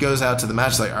once he goes out to the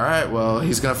match, all right, well,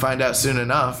 he's gonna find out soon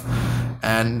enough.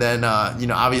 And then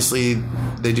obviously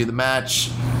they do the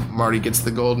match. Marty gets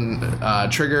the golden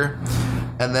trigger,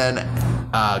 and then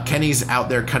Kenny's out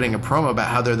there cutting a promo about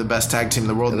how they're the best tag team in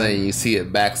the world. And then you see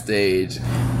it backstage.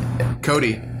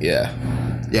 Cody. Yeah,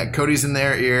 Cody's in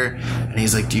their ear, and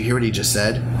he's like, "Do you hear what he just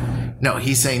said?" No,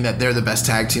 he's saying that they're the best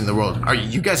tag team in the world.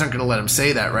 You guys aren't going to let him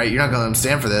say that, right? You're not going to let him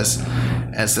stand for this.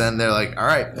 And so then they're like, all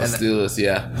right. Let's do this,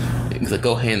 yeah. He's like,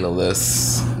 go handle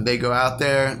this. They go out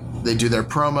there. They do their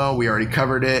promo. We already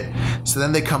covered it. So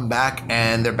then they come back,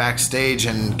 and they're backstage,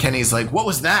 and Kenny's like, what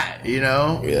was that?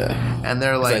 Yeah. And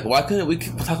they're like, why couldn't we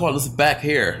talk about this back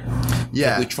here?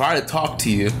 Yeah. We try to talk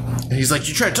to you. And he's like,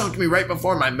 you tried to talk to me right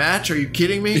before my match? Are you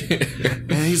kidding me?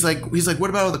 And he's like, what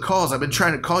about all the calls? I've been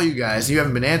trying to call you guys. And you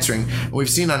haven't been answering. And we've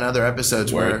seen on other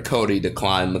episodes where Cody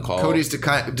declined the call. Cody's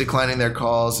declining their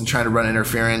calls and trying to run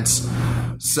interference.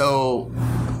 So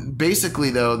basically,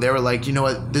 though, they were like, you know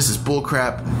what? This is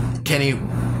bullcrap. Kenny,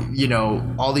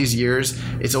 all these years,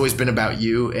 it's always been about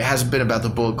you. It hasn't been about the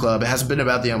Bullet Club. It hasn't been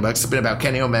about the Young Bucks. It's been about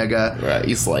Kenny Omega. Right.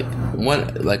 He's like,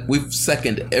 we've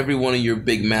seconded every one of your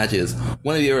big matches.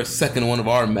 When have you ever seconded one of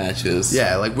our matches?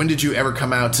 Yeah, like, when did you ever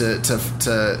come out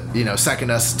to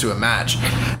second us to a match?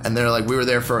 And they're like, we were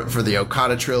there for the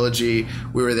Okada trilogy.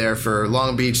 We were there for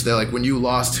Long Beach. They're like, when you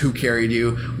lost, who carried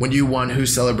you? When you won, who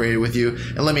celebrated with you?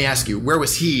 And let me ask you, where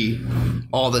was he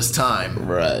all this time?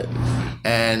 Right.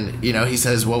 And, he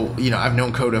says, well, I've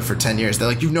known Coda for 10 years. They're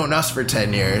like, you've known us for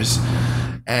 10 years.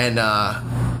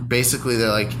 And basically they're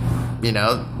like,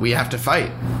 we have to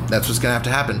fight. That's what's going to have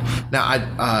to happen.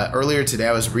 Now, earlier today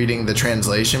I was reading the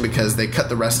translation because they cut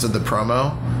the rest of the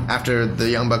promo after the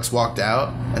Young Bucks walked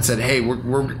out and said, hey,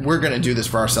 we're going to do this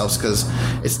for ourselves because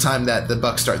it's time that the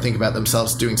Bucks start thinking about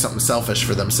themselves, doing something selfish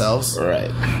for themselves.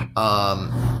 Right.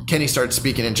 Kenny started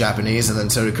speaking in Japanese, and then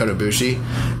so did Kota Ibushi.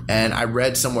 And I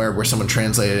read somewhere where someone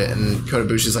translated it, and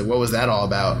Kota Ibushi's like, what was that all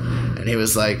about? And he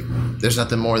was like, there's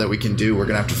nothing more that we can do. We're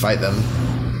going to have to fight them.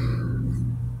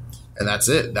 And that's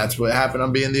it. That's what happened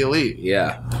on Being the Elite.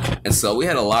 Yeah. And so we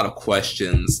had a lot of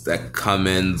questions that come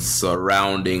in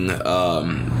surrounding,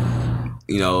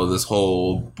 this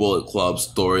whole Bullet Club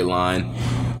storyline.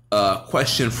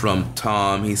 Question from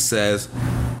Tom. He says,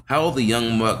 how will the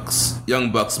Young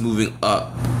Bucks moving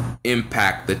up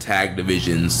impact the tag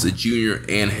divisions, the junior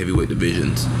and heavyweight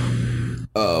divisions?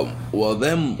 Well,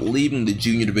 them leaving the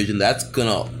junior division, that's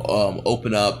gonna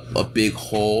open up a big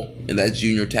hole in that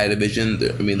junior tag division.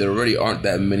 There already aren't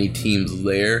that many teams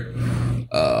there.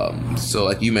 So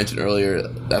like you mentioned earlier,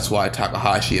 that's why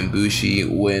Takahashi and Bushi,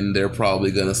 when they're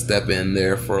probably gonna step in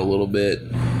there for a little bit.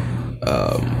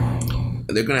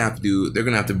 They're gonna have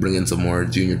to bring in some more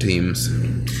junior teams.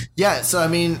 Yeah, so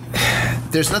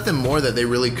there's nothing more that they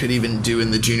really could even do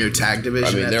in the junior tag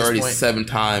division. They're already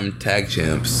 7-time tag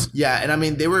champs. Yeah,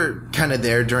 and they were kind of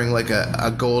there during like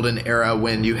a golden era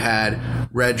when you had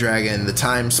Red Dragon, the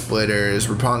Time Splitters,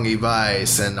 Roppongi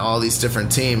Vice, and all these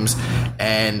different teams.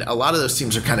 And a lot of those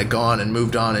teams are kind of gone and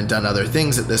moved on and done other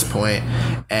things at this point.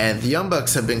 And the Young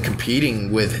Bucks have been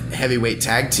competing with heavyweight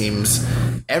tag teams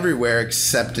everywhere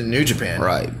except in New Japan.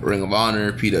 Right. Ring of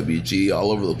Honor, PWG,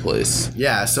 all over the place.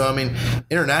 Yeah, so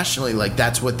internationally, like,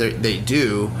 that's what they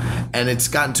do, and it's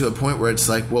gotten to a point where it's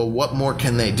like, well, what more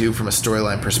can they do from a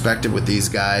storyline perspective with these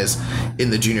guys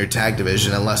in the junior tag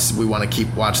division, unless we want to keep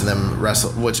watching them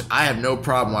wrestle, which I have no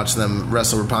problem watching them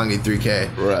wrestle Roppongi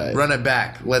 3K. Right. Run it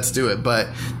back. Let's do it. But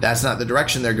that's not the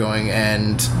direction they're going,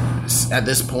 and at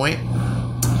this point,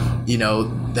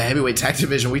 the heavyweight tag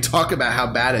division, we talk about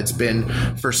how bad it's been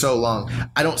for so long.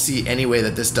 I don't see any way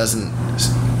that this doesn't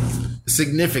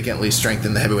significantly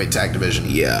strengthen the heavyweight tag division.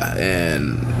 Yeah,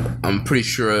 and I'm pretty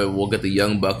sure we'll get the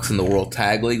Young Bucks in the World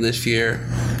Tag League this year.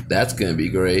 That's going to be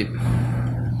great.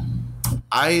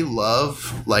 I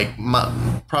love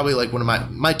probably one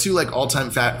of my two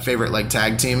all-time favorite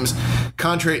tag teams.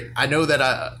 Contrary, I know that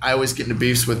I always get into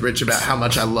beefs with Rich about how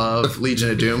much I love Legion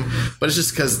of Doom, but it's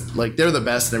just because they're the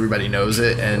best and everybody knows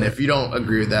it. And if you don't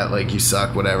agree with that, you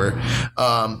suck, whatever.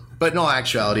 But in all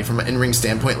actuality, from an in-ring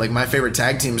standpoint, my favorite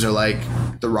tag teams are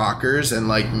the Rockers and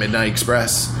Midnight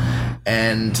Express,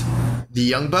 and the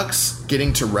Young Bucks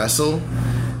getting to wrestle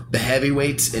the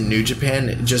heavyweights in New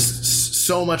Japan just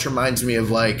so much reminds me of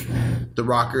the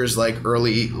Rockers late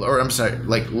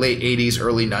 80s,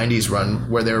 early 90s run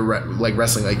where they were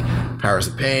wrestling Powers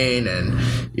of Pain and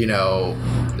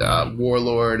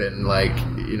Warlord and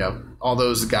all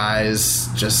those guys,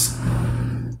 just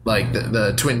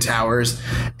the Twin Towers.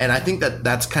 And I think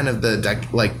that's kind of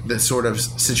the sort of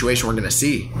situation we're going to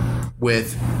see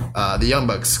with the Young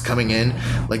Bucks coming in.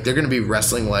 They're going to be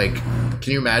wrestling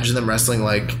can you imagine them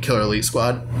wrestling Killer Elite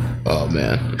Squad? Oh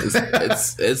man,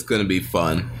 it's going to be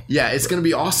fun. Yeah, it's going to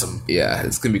be awesome. Yeah,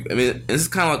 it's going to be. This is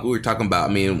kind of like what we were talking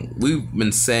about. We've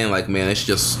been saying man, it's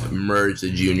just merge the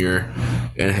junior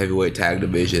and heavyweight tag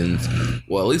divisions.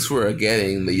 Well, at least we're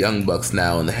getting the Young Bucks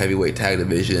now in the heavyweight tag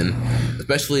division.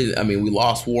 Especially, we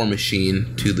lost War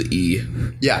Machine to the E.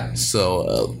 Yeah.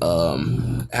 So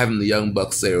having the Young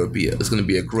Bucks there it's going to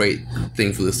be a great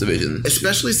thing for this division.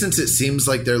 Especially since it seems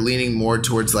like they're leaning more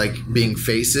towards being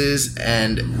faces,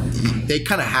 and they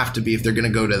kind of have to be if they're going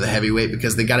to go to the heavyweight,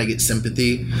 because they got to get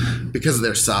sympathy because of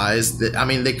their size.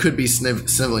 They could be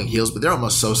sniveling heels, but they're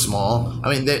almost so small.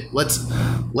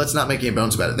 Let's not make any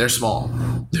bones about it. They're small.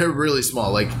 They're really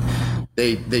small.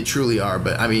 They truly are.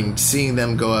 But I mean, seeing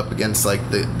them go up against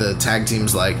like the tag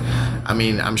teams, like, I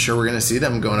mean, I'm sure we're gonna see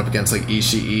them going up against like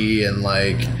Ishii and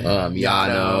like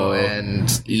Yano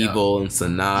and Evil and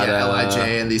Sonata,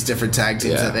 LIJ, and these different tag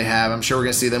teams that they have. I'm sure we're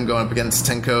gonna see them going up against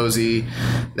Tenkozy,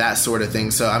 that sort of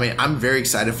thing. So I mean, I'm very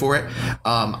excited for it.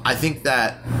 I think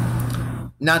that,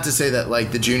 not to say that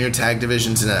like the junior tag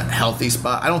division's in a healthy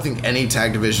spot. I don't think any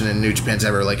tag division in New Japan's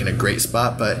ever like in a great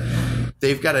spot, but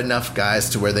they've got enough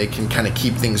guys to where they can kind of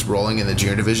keep things rolling in the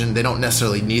junior division. They don't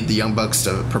necessarily need the Young Bucks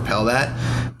to propel that,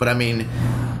 but I mean,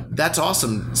 that's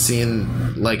awesome seeing,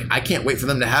 like, I can't wait for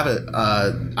them to have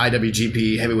a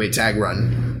IWGP heavyweight tag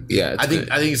run. Yeah, I think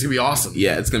it's gonna be awesome.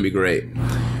 Yeah, it's gonna be great.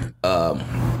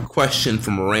 Question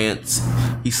from Rance.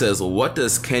 He says, what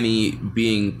does Kenny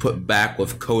being put back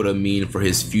with Kota mean for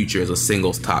his future as a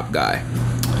singles top guy?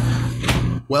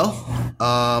 Well,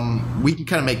 we can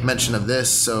kind of make mention of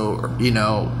this. So, you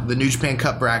know, the New Japan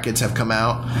Cup brackets have come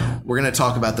out. We're going to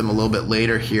talk about them a little bit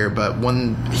later here, but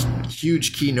one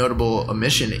huge key notable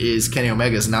omission is Kenny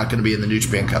Omega is not going to be in the New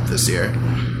Japan Cup this year.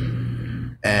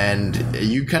 And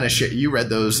you kind of you read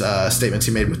those statements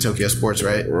he made with Tokyo Sports,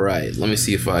 right? Right. Let me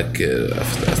see if I could. I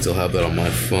still have that on my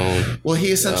phone. Well,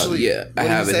 he essentially... I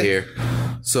have it here.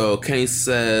 So Kenny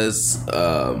says,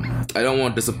 I don't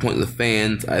want to disappoint the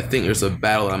fans. I think there's a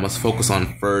battle that I must focus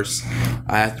on first.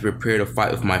 I have to prepare to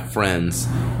fight with my friends.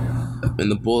 In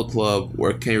the Bullet Club,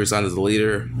 where Kenny resigned as the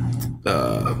leader,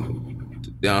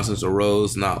 the announcements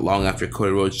arose not long after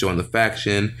Cody Rhodes joined the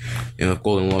faction, and with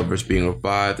Golden Lovers being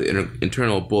revived, the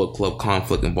internal Bullet Club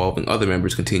conflict involving other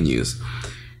members continues.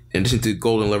 In addition to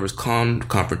Golden Lovers'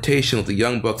 confrontation with the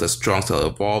Young Bucks at Strong Style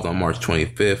Evolved on March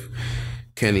 25th,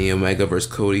 Kenny Omega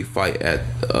vs. Cody fight at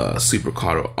Super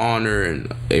Card of Honor on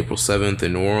April 7th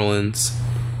in New Orleans.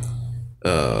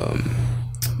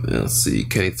 Let's see.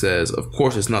 Kenny says, of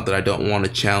course, it's not that I don't want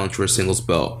to challenge for a singles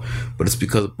belt, but it's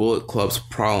because Bullet Club's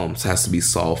problems has to be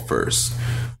solved first.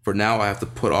 For now, I have to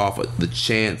put off the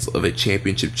chance of a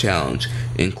championship challenge,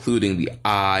 including the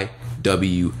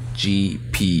IWGP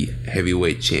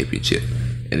Heavyweight Championship,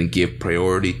 and give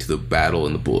priority to the battle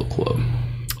in the Bullet Club.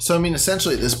 So, I mean,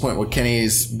 essentially at this point, what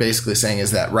Kenny's basically saying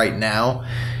is that right now,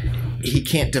 he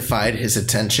can't divide his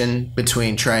attention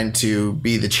between trying to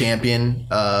be the champion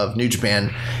of New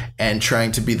Japan and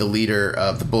trying to be the leader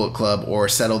of the Bullet Club or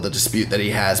settle the dispute that he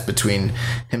has between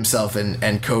himself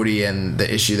and Cody, and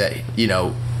the issue that, you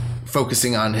know,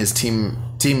 focusing on his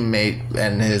teammate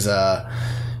and his,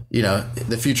 you know,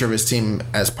 the future of his team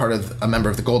as part of a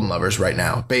member of the Golden Lovers right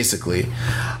now, basically.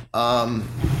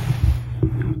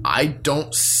 I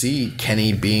don't see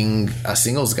Kenny being a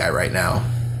singles guy right now.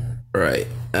 Right.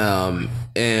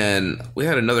 And we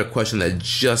had another question that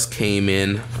just came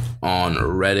in on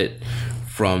Reddit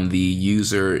from the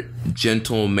user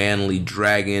Gentlemanly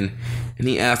Dragon, and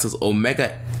he asks, does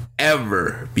Omega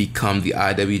ever become the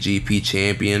IWGP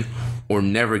champion, or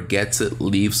never gets it,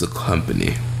 leaves the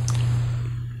company?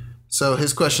 So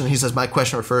his question, he says, my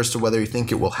question refers to whether you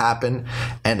think it will happen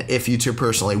and if you two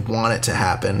personally want it to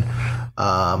happen.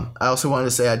 I also wanted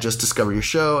to say I just discovered your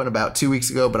show and about 2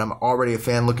 weeks ago, but I'm already a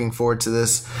fan, looking forward to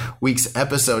this week's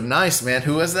episode. Nice, man.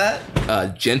 Who was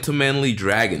that? Gentlemanly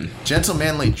Dragon.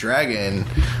 Gentlemanly Dragon.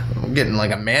 I'm getting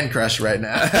like a man crush right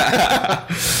now.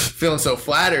 Feeling so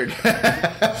flattered.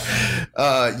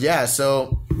 Yeah,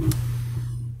 so...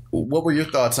 what were your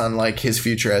thoughts on like his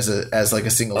future as like a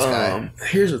singles guy?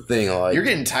 Here's the thing, like, you're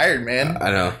getting tired, man.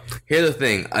 I know. Here's the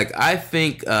thing, like, I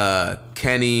think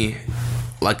Kenny,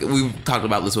 like we've talked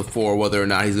about this before, whether or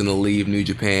not he's gonna leave New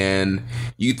Japan.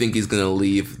 You think he's gonna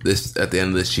leave this at the end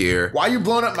of this year? Why are you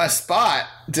blowing up my spot?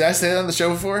 Did I say that on the show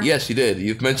before? Yes, you did.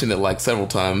 You've mentioned it like several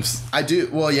times. I do.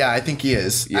 Well, yeah, I think he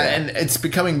is. Yeah. And it's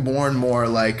becoming more and more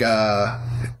like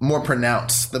more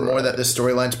pronounced. The more that this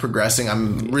storyline's progressing,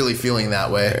 I'm really feeling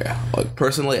that way. Yeah. Like,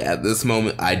 personally, at this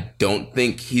moment, I don't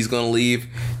think he's gonna leave.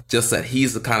 Just that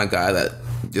he's the kind of guy that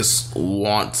just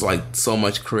wants like so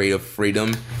much creative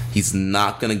freedom. He's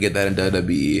not gonna get that in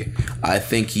WWE. I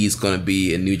think he's gonna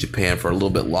be in New Japan for a little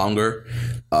bit longer.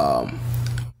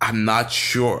 I'm not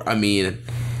sure. I mean,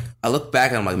 I look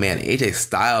back and I'm like, man, AJ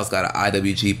Styles got an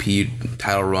IWGP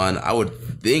title run. I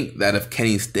would think that if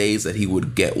Kenny stays, that he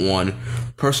would get one.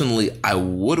 Personally, I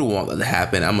would want that to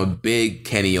happen. I'm a big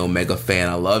Kenny Omega fan.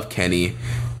 I love Kenny.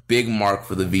 Big mark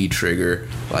for the V-Trigger.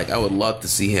 Like, I would love to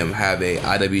see him have a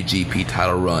IWGP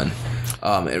title run.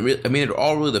 It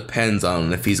all really depends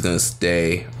on if he's going to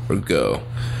stay or go.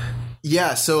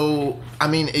 Yeah, so, I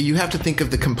mean, you have to think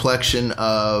of the complexion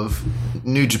of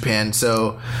New Japan.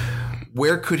 So,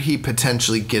 where could he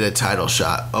potentially get a title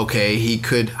shot? Okay, he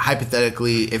could,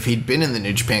 hypothetically, if he'd been in the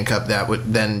New Japan Cup,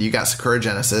 then you got Sakura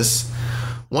Genesis.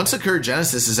 once Okura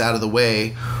Genesis is out of the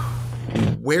way,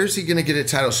 where's he going to get a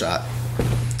title shot?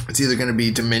 It's either going to be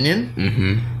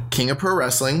Dominion, King of Pro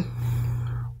Wrestling,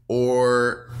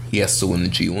 or he has to win the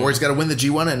G1. Or he's got to win the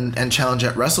G1 and challenge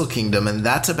at Wrestle Kingdom, and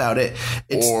that's about it.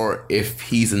 Or if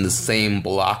he's in the same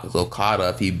block as Okada,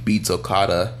 if he beats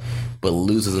Okada but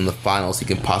loses in the finals, he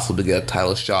can possibly get a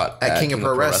title shot at King of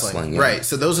Pro Wrestling. Yeah. Right.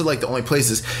 So those are like the only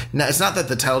places. Now, it's not that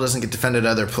the title doesn't get defended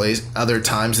other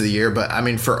times of the year, but I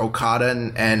mean, for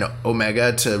Okada and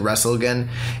Omega to wrestle again,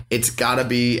 it's got to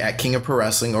be at King of Pro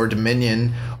Wrestling or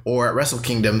Dominion or at Wrestle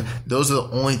Kingdom. Those are the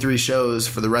only 3 shows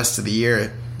for the rest of the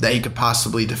year that he could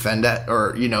possibly defend at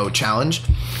or, challenge.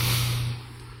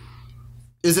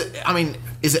 Is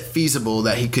it feasible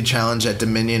that he could challenge at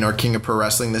Dominion or King of Pro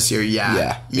Wrestling this year?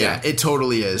 Yeah, it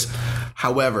totally is.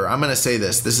 However, I'm going to say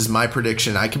this. This is my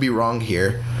prediction. I could be wrong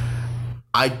here.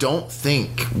 I don't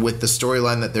think with the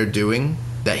storyline that they're doing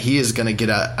that he is going to get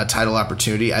a title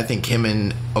opportunity. I think him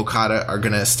and Okada are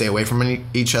going to stay away from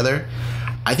each other.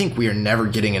 I think we are never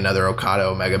getting another Okada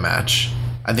Omega match.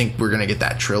 I think we're going to get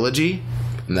that trilogy.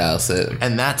 And that's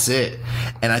it.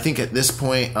 And I think at this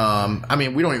point, we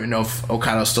don't even know if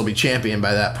Okada will still be champion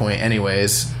by that point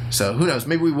anyways. So who knows?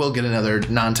 Maybe we will get another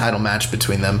non-title match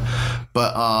between them.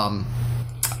 But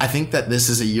I think that this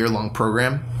is a year-long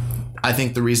program. I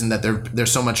think the reason that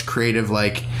there's so much creative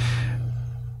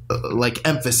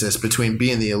emphasis between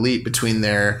being the elite, between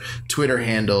their Twitter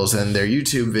handles and their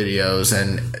YouTube videos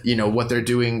and what they're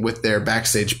doing with their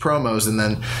backstage promos and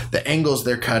then the angles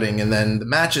they're cutting and then the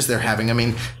matches they're having. I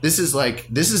mean, this is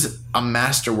a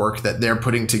masterwork that they're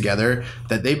putting together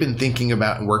that they've been thinking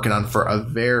about and working on for a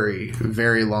very,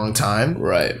 very long time.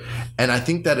 Right. And I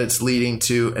think that it's leading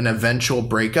to an eventual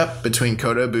breakup between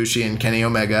Kota Ibushi and Kenny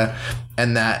Omega,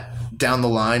 and that down the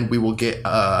line we will get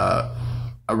a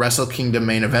Wrestle Kingdom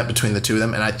main event between the two of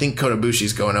them, and I think Kota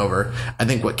Ibushi's going over. I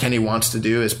think what Kenny wants to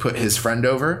do is put his friend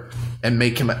over and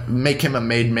make him a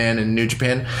made man in New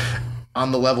Japan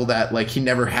on the level that he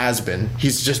never has been.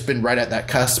 He's just been right at that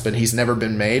cusp, and he's never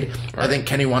been made. Right. I think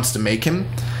Kenny wants to make him,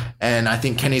 and I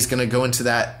think Kenny's going to go into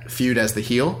that feud as the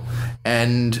heel.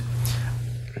 And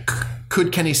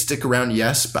could Kenny stick around?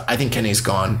 Yes, but I think Kenny's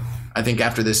gone. I think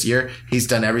after this year, he's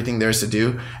done everything there is to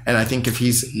do. And I think if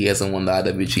he hasn't won the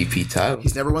IWGP title.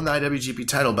 He's never won the IWGP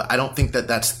title, but I don't think that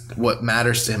that's what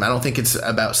matters to him. I don't think it's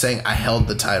about saying I held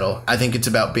the title. I think it's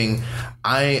about being,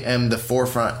 I am the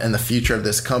forefront and the future of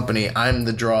this company. I'm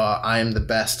the draw. I am the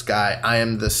best guy. I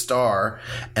am the star.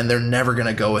 And they're never going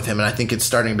to go with him. And I think it's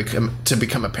starting to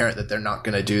become apparent that they're not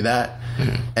going to do that.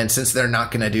 Mm-hmm. And since they're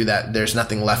not going to do that, there's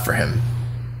nothing left for him.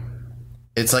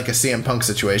 It's like a CM Punk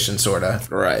situation, sort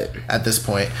of. Right. At this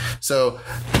point. So,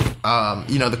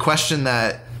 the question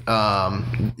that,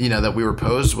 that we were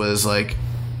posed was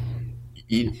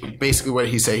basically what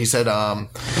he said. He said,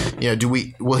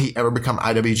 will he ever become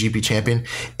IWGP champion?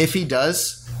 If he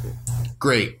does,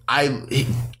 great.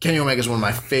 Kenny Omega is one of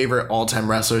my favorite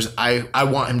all-time wrestlers. I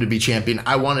want him to be champion.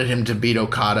 I wanted him to beat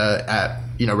Okada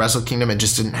at, Wrestle Kingdom. It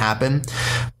just didn't happen.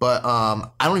 But I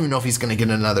don't even know if he's going to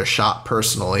get another shot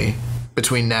personally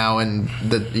between now and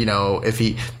if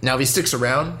he sticks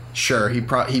around, sure, he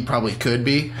probably could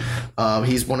be.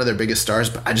 He's one of their biggest stars,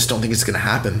 but I just don't think it's going to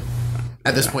happen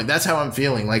at this point. That's how I'm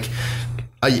feeling.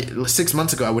 6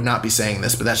 months ago, I would not be saying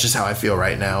this, but that's just how I feel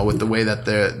right now with the way that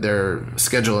their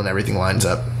schedule and everything lines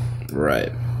up.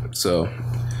 Right. So,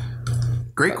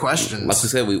 great questions. Like I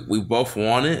said, we both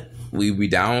want it. We be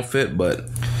down with it, but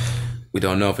we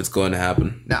don't know if it's going to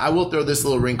happen. Now, I will throw this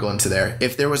little wrinkle into there.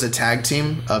 If there was a tag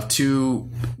team of 2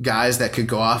 guys that could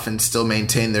go off and still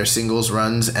maintain their singles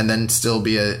runs and then still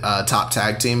be a top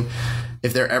tag team,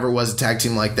 if there ever was a tag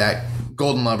team like that,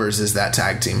 Golden Lovers is that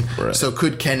tag team. Right. So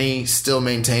could Kenny still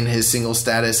maintain his single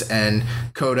status and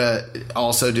Kota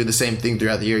also do the same thing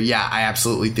throughout the year? Yeah, I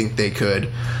absolutely think they could.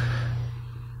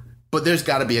 But there's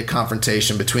got to be a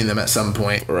confrontation between them at some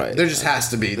point. Right. There just has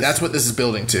to be. That's what this is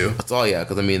building to. That's all, yeah.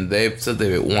 Because, they've said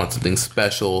they want something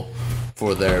special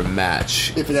for their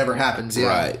match. If it ever happens, yeah.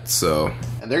 Right, so.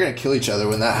 And they're going to kill each other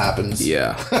when that happens.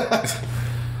 Yeah.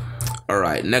 All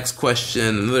right, next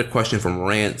question. Another question from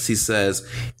Rance. He says,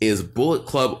 is Bullet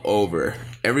Club over?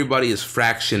 Everybody is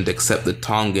fractioned except the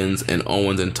Tongans and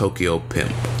Owens and Tokyo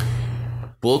Pimp.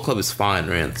 Bullet Club is fine,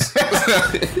 Rance.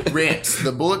 Rance,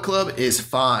 the Bullet Club is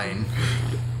fine.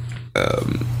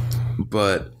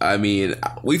 But,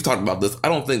 we've talked about this. I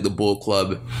don't think the Bullet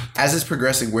Club... As it's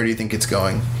progressing, where do you think it's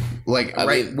going?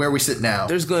 Where we sit now.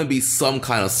 There's going to be some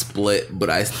kind of split,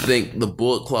 but I think the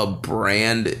Bullet Club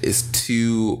brand is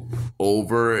too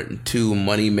over and too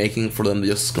money-making for them to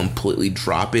just completely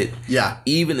drop it. Yeah.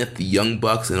 Even if the Young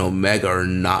Bucks and Omega are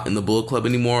not in the Bullet Club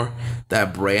anymore,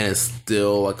 that brand is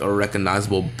still like a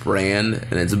recognizable brand,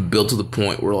 and it's built to the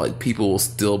point where like people will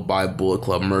still buy Bullet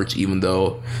Club merch even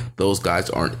though those guys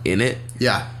aren't in it.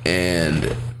 Yeah.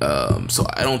 And so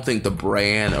I don't think the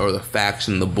brand or the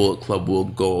faction, the Bullet Club, will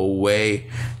go away.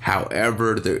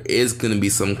 However, there is going to be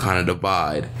some kind of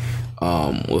divide.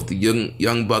 With the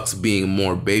young Bucks being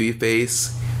more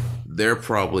babyface, they're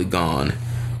probably gone.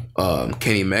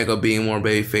 Kenny Omega being more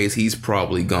babyface, he's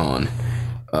probably gone.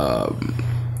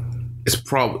 It's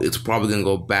probably gonna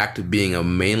go back to being a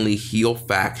mainly heel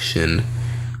faction,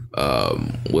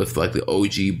 with like the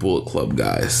OG Bullet Club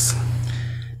guys.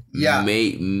 Yeah,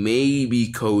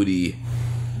 maybe Cody,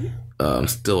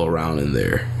 still around in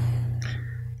there.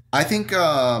 I think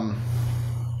that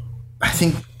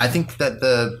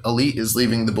the Elite is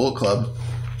leaving the Bullet Club.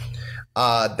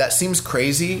 That seems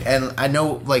crazy, and I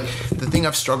know like the thing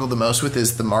I've struggled the most with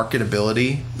is the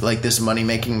marketability, like this money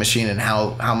making machine, and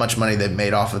how much money they've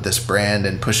made off of this brand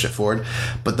and pushed it forward.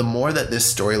 But the more that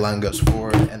this storyline goes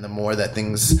forward, and the more that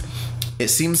it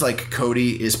seems like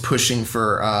Cody is pushing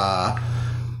for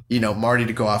Marty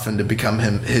to go off and to become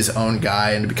his own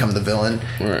guy and to become the villain.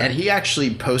 Right. And he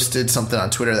actually posted something on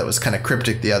Twitter that was kind of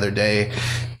cryptic the other day.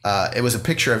 It was a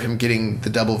picture of him getting the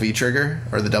double V trigger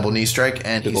or the double knee strike,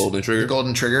 and the golden trigger. The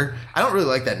golden trigger. I don't really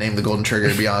like that name, the golden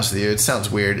trigger. To be honest with you, it sounds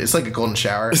weird. It's like a golden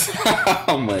shower.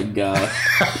 Oh my god.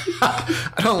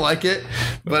 I don't like it,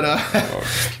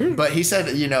 but he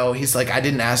said, he's like, I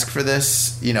didn't ask for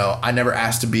this. I never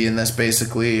asked to be in this,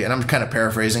 basically. And I'm kind of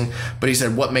paraphrasing, but he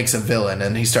said, "What makes a villain?"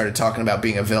 And he started talking about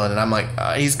being a villain, and I'm like,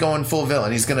 he's going full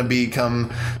villain. He's going to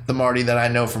become the Marty that I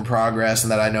know from Progress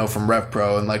and that I know from Rev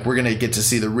Pro, and like we're going to get to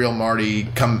see the real Marty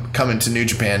come into New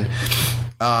Japan.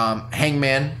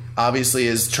 Hangman obviously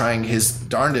is trying his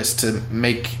darndest to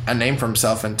make a name for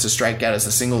himself and to strike out as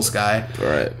a singles guy.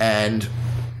 Right. And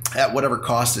at whatever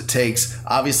cost it takes.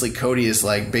 Obviously, Cody is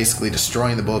like basically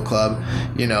destroying the Bullet Club.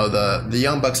 The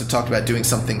Young Bucks have talked about doing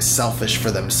something selfish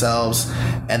for themselves,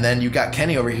 and then you got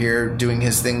Kenny over here doing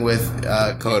his thing with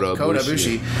Kota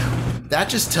Ibushi. That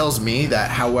just tells me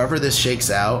that however this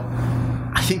shakes out,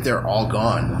 I think they're all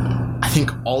gone. I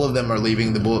think all of them are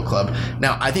leaving the Bullet Club.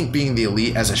 Now, I think being the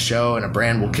Elite as a show and a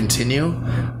brand will continue.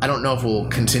 I don't know if we'll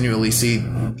continually see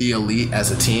the Elite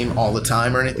as a team all the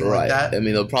time or anything like that. I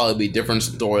mean, there'll probably be different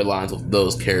storylines with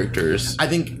those characters. I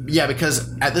think, yeah,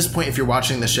 because at this point, if you're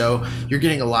watching the show, you're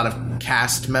getting a lot of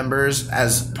cast members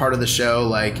as part of the show,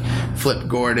 like Flip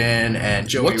Gordon and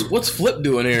Joey. What's Flip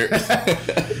doing here?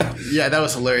 Yeah, that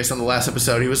was hilarious on the last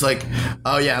episode. He was like,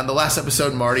 oh yeah, on the last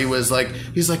episode, Marty was like,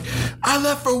 he's like, I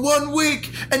left for 1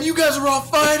 week and you guys are all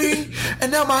fighting,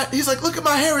 and now he's like, look at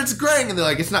my hair, it's graying. And they're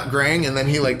like, it's not graying. And then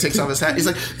he like takes off his hat. He's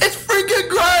like, it's freaking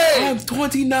gray. I'm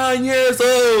 29 years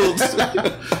old.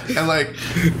 And like,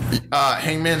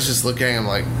 Hangman's just looking at him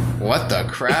like, what the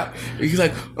crap? He's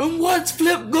like, and what's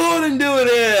Flip Gordon doing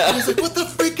here? He's like, what the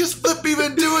freak is Flip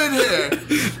even doing here?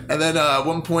 And then at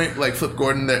one point, like Flip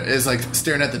Gordon is like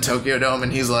staring at the Tokyo Dome,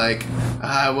 and he's like,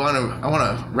 I want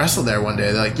to wrestle there one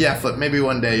day. They're like, yeah, Flip, maybe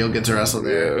one day you'll get to wrestle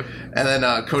there. Yeah. And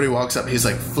then Cody walks up. He's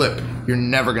like, Flip, you're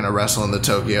never gonna wrestle in the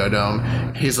Tokyo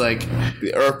Dome. He's like,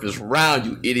 the Earth is round,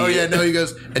 you idiot. Oh yeah, no, he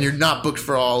goes, and you're not booked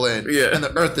for All In. Yeah. And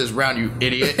the Earth is round, you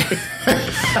idiot.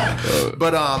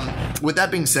 But with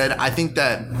that being said, I think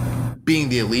that being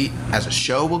the Elite as a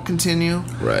show will continue.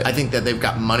 Right. I think that they've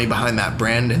got money behind that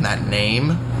brand and that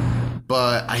name.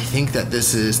 But I think that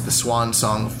this is the swan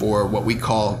song for what we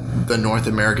call the North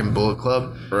American Bullet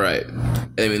Club. Right.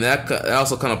 I mean, that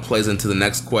also kind of plays into the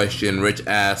next question. Rich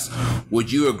asks, would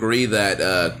you agree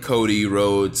that Cody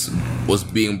Rhodes was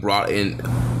brought in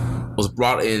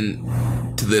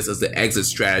to this as the exit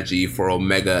strategy for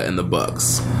Omega and the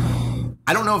Bucks?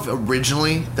 I don't know if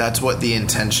originally that's what the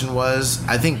intention was.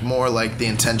 I think more like the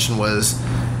intention was,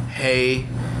 hey,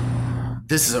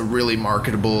 this is a really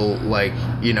marketable,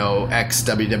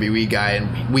 ex-WWE guy,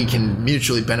 and we can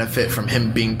mutually benefit from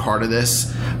him being part of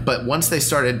this. But once they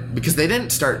started, because they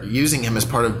didn't start using him as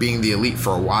part of being the Elite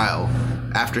for a while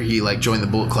after he joined the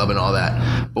Bullet Club and all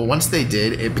that. But once they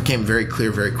did, it became very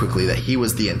clear very quickly that he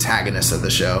was the antagonist of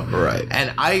the show. Right.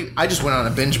 And I just went on a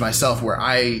binge myself where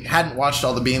I hadn't watched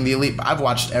all the Being the Elite, but I've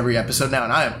watched every episode now,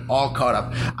 and I am all caught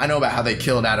up. I know about how they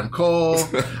killed Adam Cole.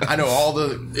 I know all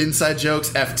the inside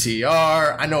jokes,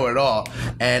 FTR. I know it all.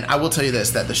 And I will tell you this,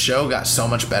 that the show got so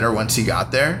much better once he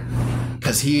got there,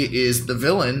 because he is the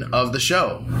villain of the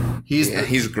show.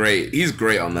 He's great. He's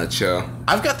great on that show.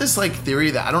 I've got this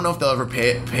theory that I don't know if they'll ever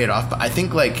pay it off, but I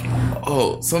think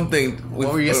something.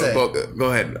 What were you gonna say?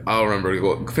 Go ahead. I'll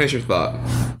remember. Finish your thought.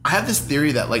 I have this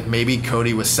theory that maybe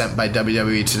Cody was sent by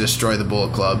WWE to destroy the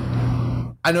Bullet Club,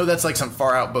 I know that's like some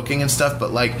far out booking and stuff,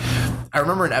 but like I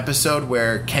remember an episode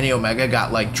where Kenny Omega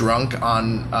got like drunk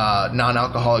on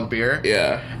non-alcoholic beer.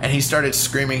 Yeah. And he started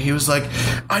screaming. He was like,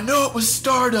 I know it was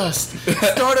Stardust.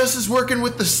 Stardust is working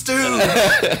with the Stooge.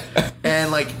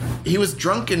 And like he was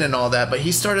drunken and all that, but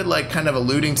he started like kind of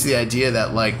alluding to the idea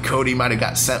that like Cody might have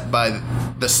got sent by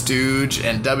the Stooge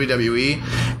and WWE.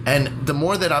 And the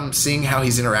more that I'm seeing how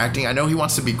he's interacting, I know he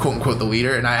wants to be quote unquote the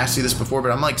leader. And I asked you this before,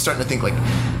 but I'm like starting to think like,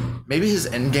 maybe his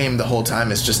end game the whole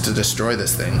time is just to destroy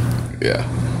this thing. Yeah,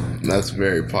 that's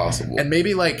very possible. And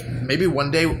maybe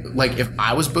one day, like if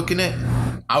I was booking it,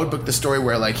 I would book the story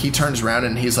where like he turns around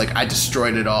and he's like, I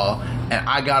destroyed it all, and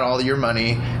I got all your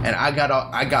money, and I got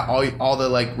all the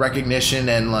like recognition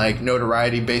and like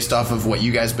notoriety based off of what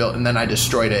you guys built, and then I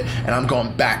destroyed it, and I'm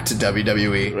going back to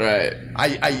WWE. Right.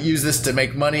 I use this to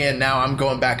make money, and now I'm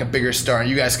going back a bigger star, and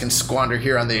you guys can squander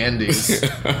here on the indies.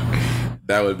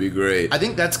 That would be great. I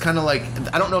think that's kind of like,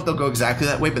 I don't know if they'll go exactly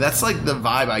that way, but that's like the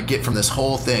vibe I get from this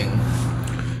whole thing.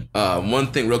 One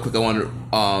thing real quick I wonder,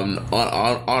 on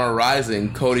a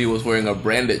Rising, Cody was wearing a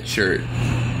branded shirt.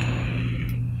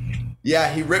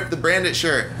 Yeah, he ripped the branded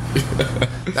shirt.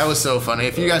 That was so funny.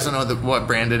 If you guys don't know what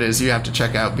brand it is, you have to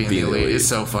check out Being the Elite. It's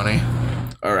so funny.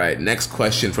 All right, next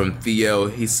question from Theo.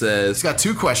 He says... He's got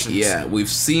 2 questions. Yeah, we've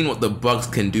seen what the Bucks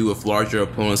can do with larger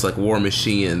opponents like War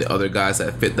Machine and the other guys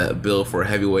that fit that bill for a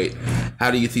heavyweight.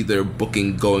 How do you think they're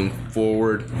booking going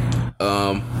forward?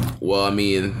 Well, I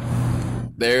mean,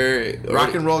 they're...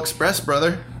 Rock and Roll Express,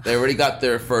 brother. They already got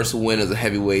their first win as a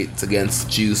heavyweight against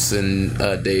Juice and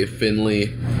Dave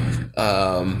Finlay.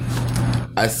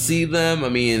 I see them. I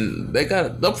mean, I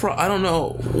don't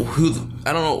know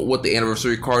what the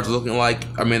anniversary cards are looking like.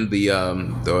 I mean, the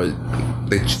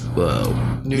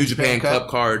New Japan Cup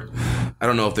card. I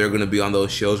don't know if they're going to be on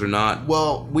those shows or not.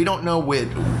 Well, we don't know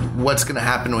what's going to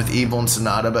happen with Evil and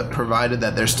Sonata, but provided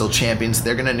that they're still champions,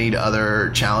 they're going to need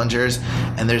other challengers.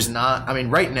 And there's not. I mean,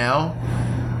 right now,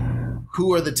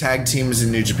 who are the tag teams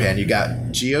in New Japan? You got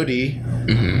God.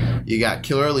 Mm-hmm. You got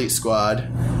Killer Elite Squad.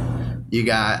 You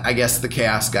got, I guess, the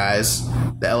Chaos guys,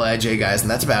 the LIJ guys,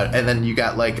 and that's about it. And then you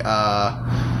got, like,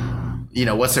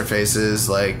 what's their faces?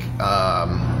 Like,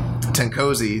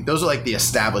 Tenkozy. Those are, like, the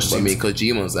established teams. I mean,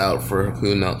 Kojima's out for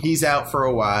who knows? He's out for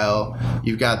a while.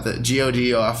 You've got the God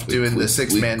off doing the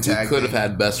 6-man tag. We could have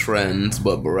had Best Friends,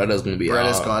 but Beretta's going to be out.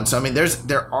 Beretta's gone. So, I mean,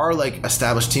 there are, like,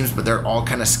 established teams, but they're all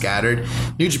kind of scattered.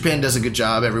 New Japan does a good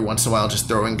job every once in a while just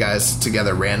throwing guys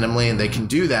together randomly, and they can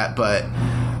do that, but...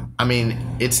 I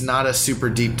mean, it's not a super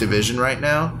deep division right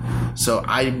now, so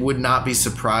I would not be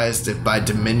surprised if by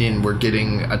Dominion we're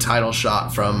getting a title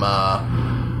shot from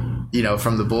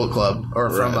the Bullet Club or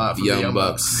from the Young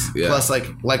Bucks. Yeah. Plus,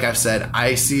 like I've said,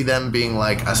 I see them being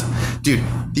like, dude,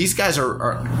 these guys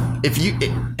are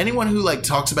anyone who like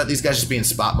talks about these guys just being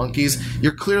spot monkeys,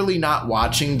 you're clearly not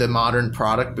watching the modern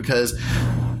product because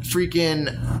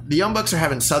freaking the Young Bucks are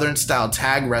having Southern style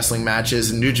tag wrestling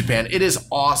matches in New Japan. It is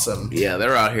awesome. Yeah,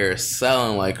 they're out here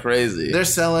selling like crazy.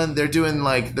 They're doing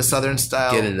like the Southern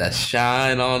style, getting that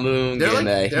shine on them,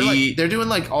 they're doing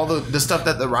like all the stuff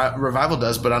that the Revival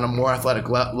does, but on a more athletic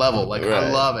level. Like, right.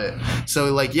 I love it.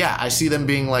 So like, yeah, I see them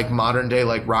being like modern day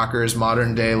like Rockers,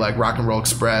 modern day like Rock and Roll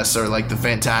Express, or like the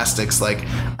Fantastics. Like,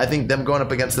 I think them going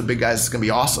up against the big guys is gonna be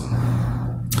awesome.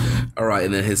 All right,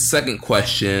 and then his second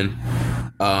question.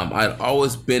 I'd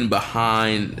always been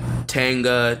behind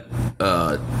Tanga.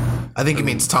 I think it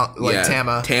means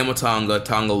Tama. Tama Tonga,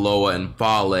 Tonga Loa, and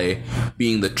Fale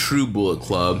being the true Bullet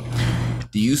Club.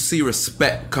 Do you see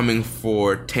respect coming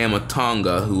for Tama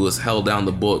Tonga, who has held down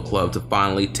the Bullet Club, to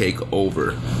finally take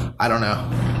over? I don't know.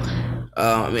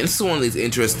 I mean, this is one of these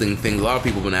interesting things. A lot of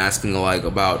people have been asking, like,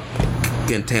 about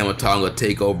can Tama Tonga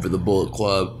take over the Bullet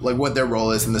Club? Like, what their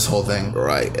role is in this whole thing.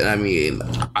 Right. And I mean,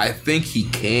 I think he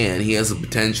can. He has the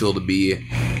potential to be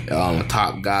a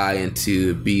top guy and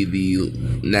to be the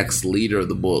next leader of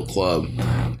the Bullet Club.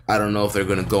 I don't know if they're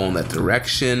going to go in that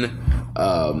direction.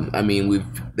 I mean,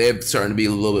 they're starting to be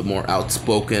a little bit more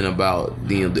outspoken about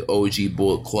the OG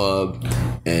Bullet Club,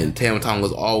 and Tama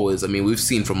Tonga's always. I mean, we've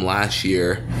seen from last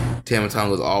year, Tama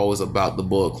Tonga's always about the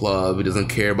Bullet Club. He doesn't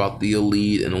care about the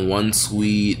Elite and One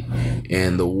Sweet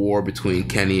and the war between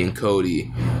Kenny and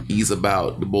Cody. He's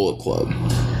about the Bullet Club.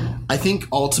 I think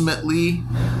ultimately,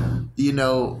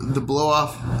 the blow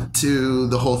off to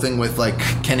the whole thing with like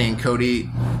Kenny and Cody,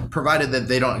 provided that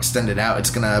they don't extend it out, it's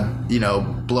gonna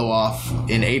blow off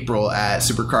in April at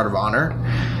Supercard of Honor.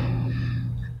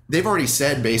 they've already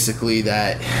said basically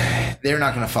that they're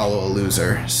not going to follow a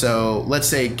loser. So let's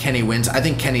say Kenny wins. I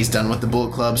think Kenny's done with the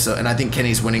Bullet Club. And I think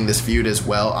Kenny's winning this feud as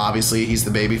well. Obviously, he's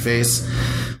the babyface.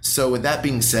 So with that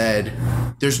being said,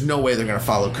 there's no way they're going to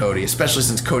follow Cody, especially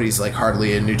since Cody's like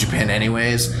hardly in New Japan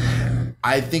anyways.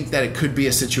 I think that it could be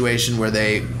a situation where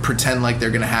they pretend like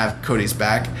they're going to have Cody's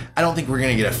back. I don't think we're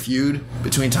going to get a feud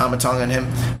between Tama Tonga and him,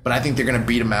 but I think they're going to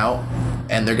beat him out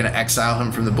and they're going to exile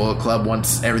him from the Bullet Club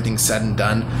once everything's said and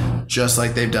done, just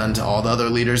like they've done to all the other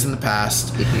leaders in the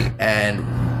past. And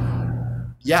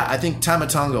yeah, I think Tama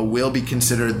Tonga will be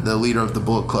considered the leader of the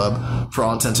Bullet Club for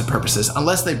all intents and purposes,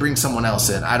 unless they bring someone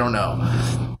else in. I don't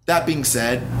know. That being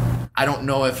said, I don't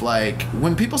know if like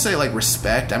when people say like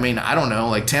respect, I mean, I don't know,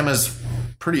 like Tama's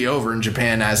pretty over in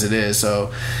Japan as it is,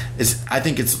 so I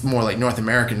think it's more like North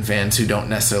American fans who don't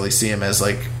necessarily see him as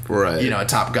like a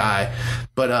top guy.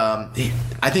 But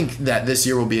I think that this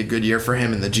year will be a good year for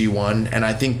him in the G1, and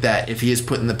I think that if he is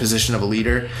put in the position of a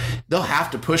leader, they'll have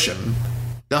to push him.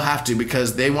 They'll have to,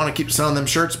 because they want to keep selling them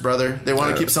shirts, brother. They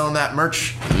want to keep selling that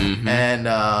merch. And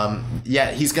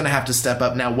he's going to have to step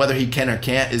up. Now, whether he can or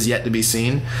can't is yet to be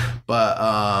seen, but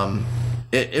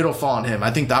it'll fall on him.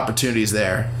 I think the opportunity is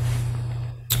there.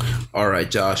 All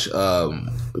right, Josh.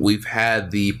 We've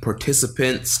had the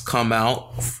participants come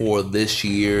out for this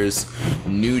year's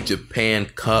New Japan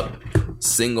Cup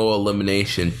single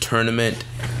elimination tournament.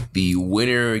 The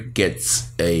winner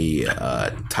gets a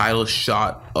title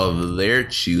shot of their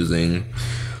choosing.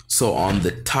 So on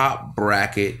the top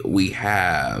bracket, we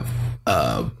have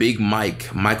Big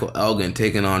Michael Elgin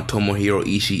taking on Tomohiro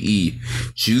Ishii,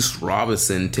 Juice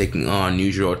Robinson taking on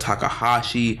Yujiro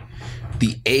Takahashi.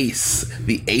 The Ace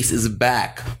is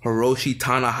back. Hiroshi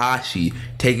Tanahashi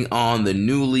taking on the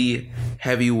newly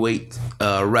heavyweight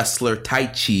wrestler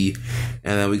Taichi.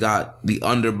 And then we got the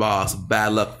underboss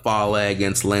Bad Luck Fale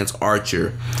against Lance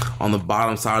Archer. On the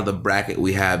bottom side of the bracket,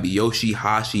 we have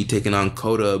Yoshihashi taking on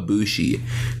Kota Ibushi.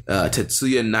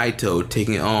 Tetsuya Naito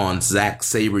taking on Zack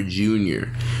Sabre Jr.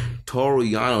 Toru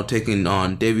Yano taking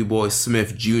on Davey Boy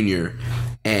Smith Jr.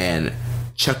 And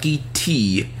Chucky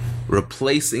T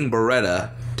replacing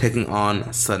Beretta, taking on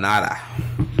Sanada.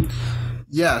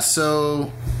 Yeah,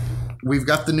 so we've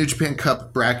got the New Japan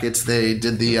Cup brackets. They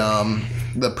did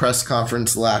the press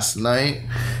conference last night,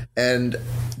 and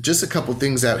just a couple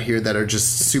things out here that are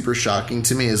just super shocking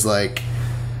to me is like,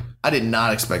 I did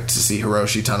not expect to see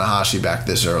Hiroshi Tanahashi back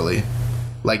this early.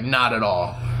 Like, not at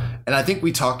all. And I think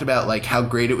we talked about like how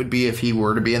great it would be if he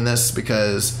were to be in this,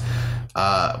 because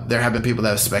there have been people that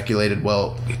have speculated,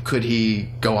 well, could he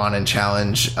go on and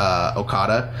challenge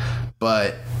Okada?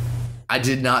 But I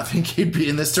did not think he'd be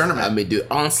in this tournament. I mean, dude,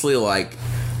 honestly, like,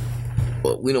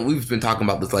 we've been talking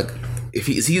about this, like,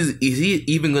 is he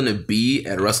even going to be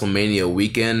at WrestleMania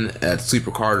weekend at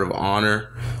Supercard of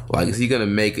Honor? Like, is he going to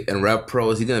make, and Rev Pro,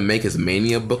 is he going to make his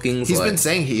Mania bookings? He's been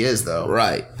saying he is, though.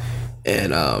 Right.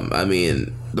 And, I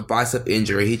mean, the bicep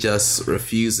injury, he just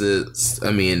refuses.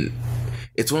 I mean,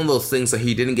 it's one of those things that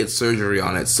he didn't get surgery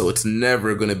on it, so it's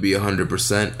never going to be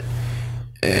 100%.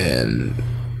 And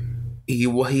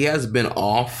he has been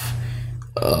off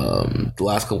the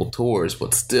last couple tours,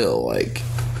 but still, like...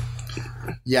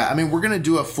 Yeah, I mean, we're going to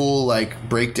do a full, like,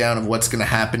 breakdown of what's going to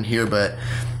happen here, but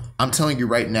I'm telling you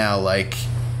right now, like,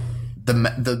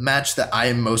 the match that I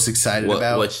am most excited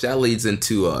about... Which that leads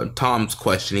into Tom's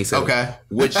question. He said, okay.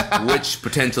 which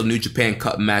potential New Japan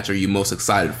Cup match are you most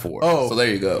excited for? Oh. So there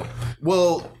you go.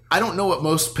 Well, I don't know what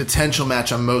most potential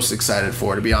match I'm most excited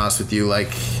for, to be honest with you. Like...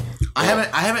 I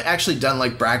haven't actually done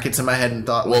like brackets in my head and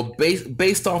thought. Well,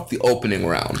 based off the opening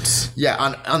rounds.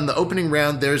 Yeah, on the opening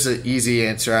round, there's an easy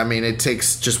answer. I mean, it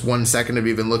takes just 1 second of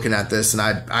even looking at this, and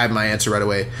I have my answer right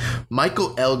away.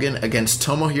 Michael Elgin against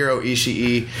Tomohiro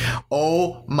Ishii.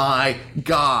 Oh my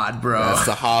God, bro! That's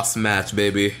the Haas match,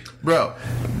 baby. Bro,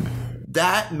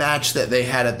 that match that they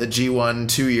had at the G1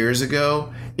 2 years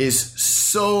ago is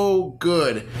so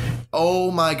good.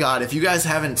 Oh my God! If you guys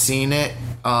haven't seen it,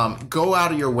 go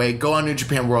out of your way, go on New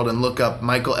Japan World and look up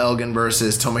Michael Elgin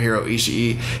versus Tomohiro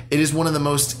Ishii. It is one of the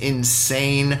most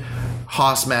insane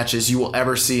Haas matches you will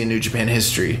ever see in New Japan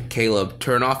history. Caleb,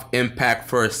 turn off Impact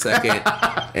for a second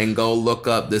and go look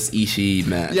up this Ishii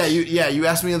match. You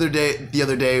asked me the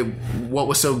other day what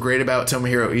was so great about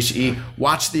Tomohiro Ishii.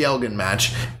 Watch the Elgin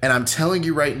match, and I'm telling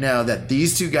you right now that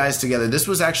these two guys together, this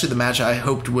was actually the match I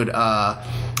hoped would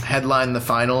headline the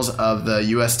finals of the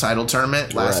U.S. title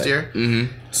tournament last year.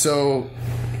 Mm-hmm. So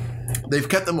they've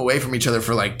kept them away from each other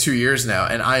for like 2 years now,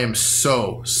 and I am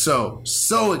so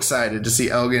excited to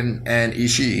see Elgin and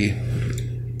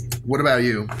Ishii. What about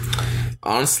you?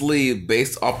 Honestly,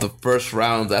 based off the first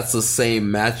round, that's the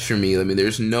same match for me. I mean,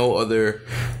 there's no other.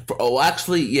 The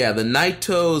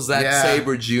Naito Zack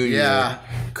Sabre Jr.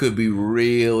 could be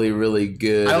really, really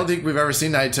good. I don't think we've ever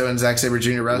seen Naito and Zack Sabre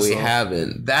Jr. wrestle. We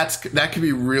haven't. That could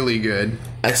be really good.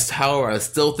 However, I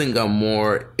still think I'm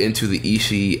more into the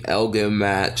Ishii Elgin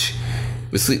match.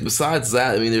 Besides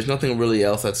that, I mean, there's nothing really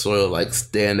else that sort of like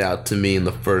stand out to me in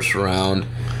the first round.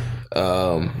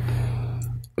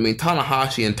 I mean,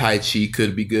 Tanahashi and Tai Chi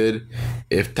could be good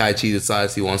if Tai Chi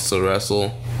decides he wants to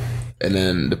wrestle. And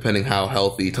then, depending how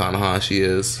healthy Tanahashi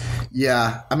is.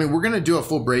 Yeah. I mean, we're going to do a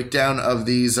full breakdown of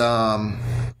these,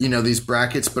 these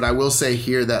brackets. But I will say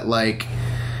here that, like,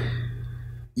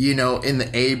 in the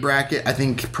A bracket, I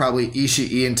think probably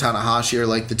Ishii and Tanahashi are,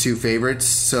 like, the two favorites.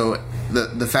 So,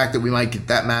 the fact that we might get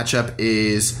that matchup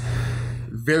is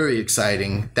very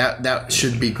exciting. That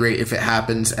should be great if it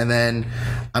happens. And then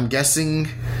I'm guessing,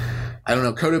 I don't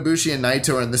know, Kota Ibushi and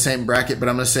Naito are in the same bracket, but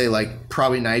I'm going to say like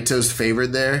probably Naito's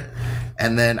favored there.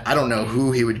 And then I don't know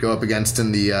who he would go up against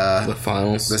in the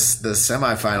finals, the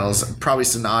semifinals. Probably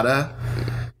Sonata.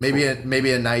 Maybe a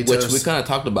Naito. Which we kind of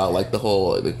talked about, like the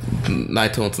whole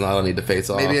Naito and Sonata need to face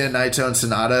off. Maybe a Naito and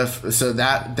Sonata. So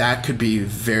that could be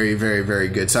very, very, very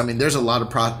good. So, I mean, there's a lot of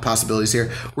possibilities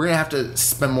here. We're going to have to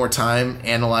spend more time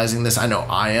analyzing this. I know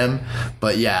I am.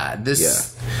 But,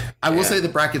 I will say the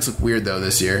brackets look weird, though,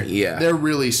 this year. Yeah. They're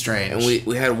really strange. And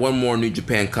we had one more New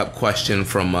Japan Cup question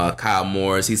from Kyle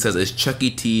Morris. He says, is Chucky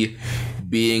T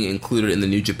being included in the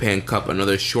New Japan Cup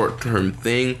another short-term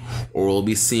thing, or we'll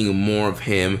be seeing more of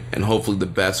him and hopefully the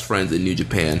best friends in New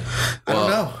Japan? I don't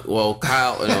know. Well,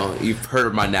 Kyle, you've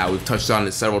heard by now. We've touched on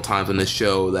it several times on this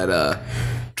show that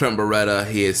Trent Beretta,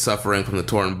 he is suffering from the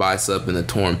torn bicep and the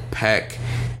torn pec.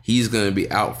 He's going to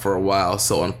be out for a while,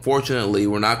 so unfortunately,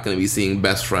 we're not going to be seeing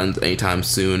best friends anytime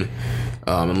soon,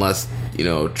 unless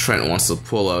Trent wants to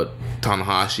pull out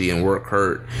Tanahashi and work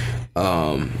hurt.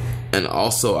 And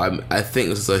also, I think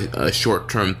this is a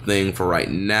short-term thing for right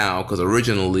now, because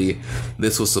originally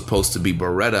this was supposed to be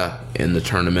Beretta in the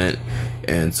tournament,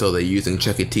 and so they're using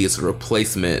Chucky T as a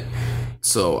replacement.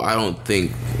 So I don't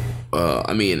think,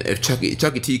 if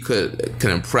Chucky T can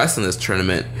impress in this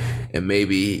tournament, and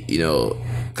maybe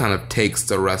kind of takes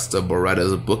the rest of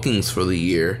Beretta's bookings for the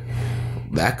year,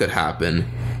 that could happen.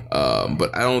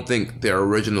 But I don't think their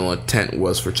original intent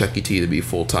was for Chucky T to be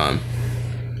full-time.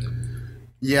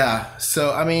 Yeah,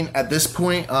 so I mean, at this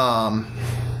point, I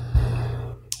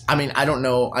don't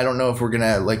know if we're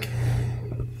gonna like.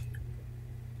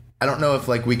 I don't know if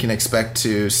like we can expect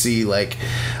to see like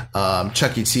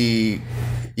Chucky T,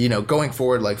 going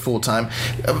forward like full time.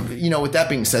 With that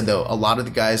being said, though, a lot of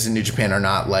the guys in New Japan are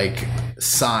not like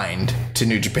signed to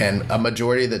New Japan. A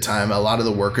majority of the time, a lot of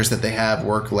the workers that they have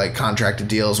work like contracted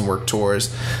deals and work tours,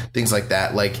 things like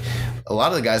that. Like, a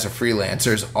lot of the guys are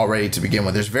freelancers already to begin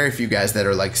with. There's very few guys that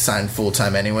are like signed full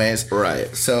time anyways.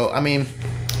 Right. So, I mean,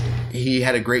 he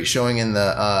had a great showing in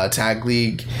the tag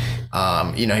league.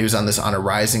 He was on this Honor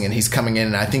Rising, and he's coming in,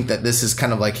 and I think that this is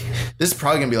kind of like, this is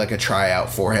probably gonna be like a tryout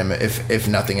for him, if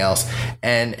nothing else.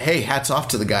 And hey, hats off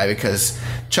to the guy, because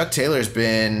Chuck Taylor's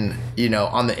been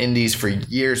on the indies for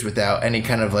years without any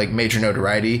kind of like major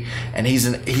notoriety, and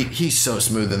he's so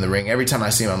smooth in the ring. Every time I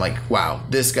see him, I'm like, wow,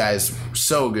 this guy's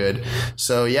so good.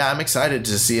 So yeah, I'm excited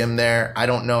to see him there. I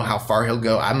don't know how far he'll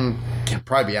go. He'll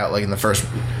probably be out like in the first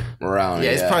round.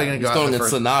 Yeah, he's probably going to go out in the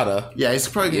first. Sonata. Yeah, he's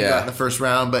probably going to go out in the first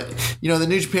round. But, the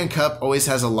New Japan Cup always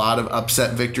has a lot of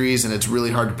upset victories, and it's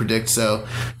really hard to predict. So,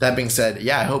 that being said,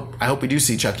 yeah, I hope we do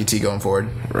see Chucky T going forward.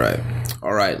 Right.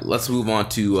 All right, let's move on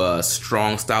to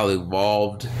Strong Style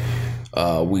Evolved.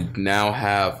 We now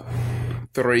have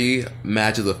 3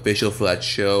 matches official for that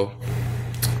show.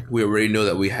 We already know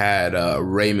that we had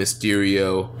Rey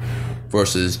Mysterio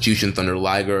versus Jushin Thunder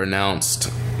Liger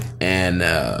announced. And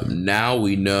now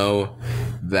we know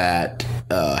that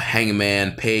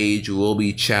Hangman Page will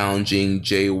be challenging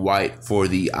Jay White for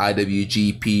the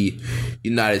IWGP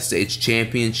United States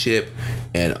Championship.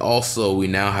 And also we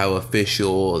now have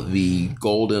official the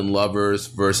Golden Lovers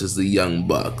versus the Young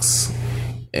Bucks.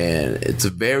 And it's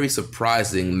very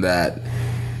surprising that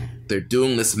they're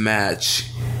doing this match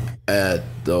at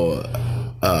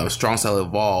the Strong Style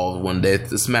Evolved when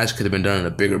this match could have been done in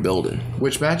a bigger building.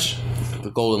 Which match? The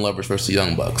Golden Lovers versus the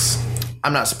Young Bucks.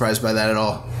 I'm not surprised by that at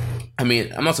all. I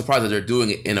mean, I'm not surprised that they're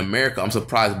doing it in America. I'm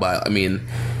surprised by,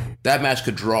 that match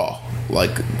could draw.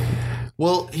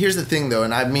 Well, here's the thing, though,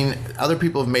 and I mean, other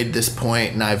people have made this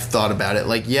point, and I've thought about it.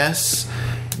 Like, yes,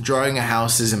 drawing a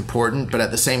house is important, but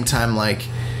at the same time,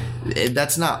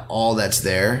 that's not all that's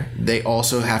there. They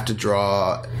also have to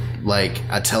draw like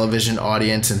a television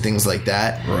audience and things like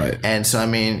that. Right. And so, I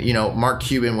mean, you know, Mark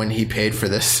Cuban, when he paid for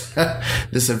this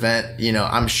this event, you know,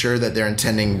 I'm sure that they're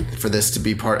intending for this to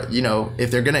be part, you know,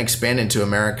 if they're going to expand into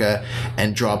America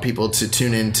and draw people to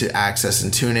tune in to Access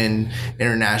and tune in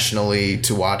internationally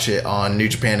to watch it on New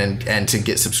Japan and to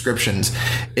get subscriptions,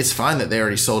 it's fine that they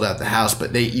already sold out the house,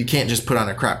 but you can't just put on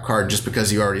a crap card just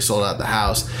because you already sold out the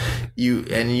house. You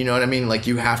know what I mean? Like,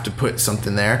 you have to put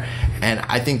something there. And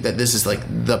I think that this is like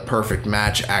the perfect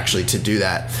match actually to do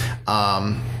that.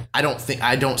 I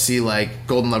don't see like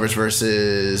Golden Lovers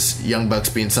versus Young Bucks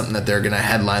being something that they're going to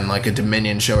headline like a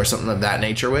Dominion show or something of that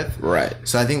nature with. Right.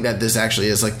 So I think that this actually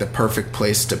is like the perfect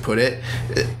place to put it,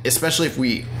 especially if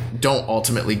we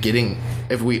ultimately don't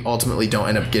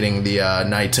end up getting the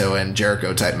Naito and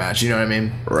Jericho type match. You know what I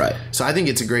mean? Right. So I think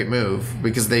it's a great move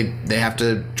because they have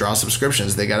to draw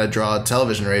subscriptions. They got to draw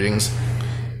television ratings.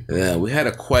 Yeah, we had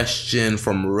a question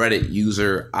from Reddit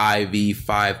user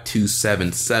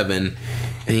IV5277,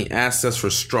 and he asked us for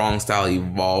Strong Style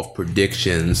Evolve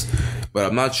predictions, but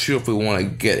I'm not sure if we want to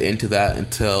get into that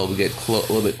until we get a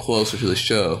little bit closer to the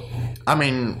show. I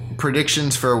mean,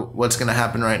 predictions for what's going to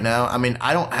happen right now. I mean,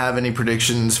 I don't have any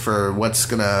predictions for what's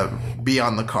going to be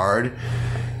on the card.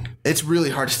 It's really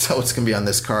hard to tell what's going to be on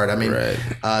this card. I mean, right.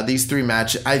 These three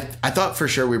matches, I thought for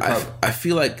sure I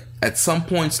feel like at some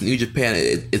points in New Japan,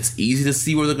 it's easy to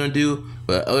see what they're going to do,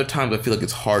 but other times I feel like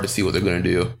it's hard to see what they're going to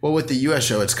do. Well, with the U.S.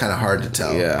 show, it's kind of hard to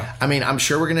tell. Yeah. I mean, I'm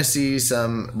sure we're going to see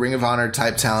some Ring of Honor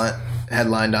type talent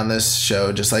headlined on this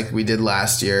show, just like we did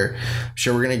last year. I'm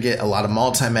sure we're going to get a lot of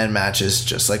multi-man matches,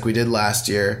 just like we did last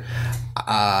year.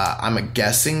 I'm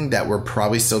guessing that we're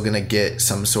probably still going to get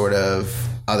some sort of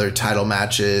other title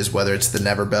matches, whether it's the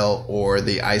Never Belt or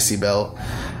the IC belt.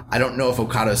 I don't know if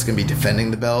Okada is going to be defending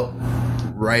the belt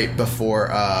right before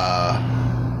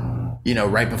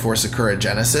Sakura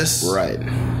Genesis. Right.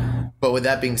 But with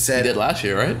that being said, he did last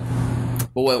year, right?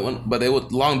 But they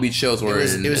would Long Beach shows were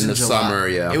in the July. summer,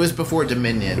 yeah. It was before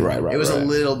Dominion. Right. It was a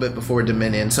little bit before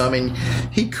Dominion. So, I mean,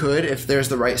 he could, if there's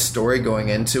the right story going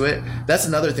into it. That's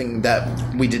another thing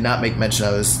that we did not make mention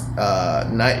of is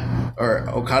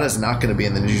Okada's not going to be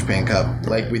in the New Japan Cup.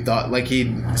 Like we thought, like he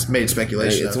made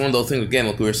speculation. It's one of those things, again,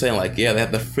 like we were saying, like, yeah, they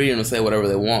have the freedom to say whatever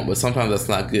they want, but sometimes that's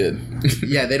not good.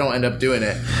 Yeah, they don't end up doing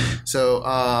it. So,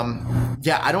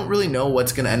 I don't really know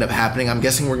what's going to end up happening. I'm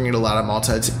guessing we're going to get a lot of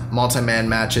multi-man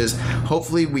matches.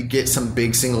 Hopefully we get some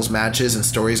big singles matches and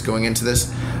stories going into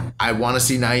this. I want to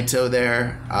see Naito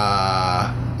there.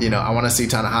 I want to see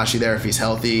Tanahashi there if he's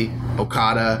healthy.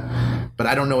 Okada. But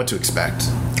I don't know what to expect.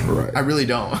 Right. I really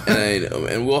don't.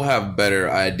 and we'll have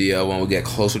better idea when we get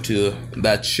closer to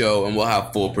that show, and we'll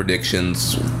have full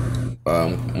predictions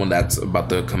when that's about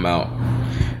to come out.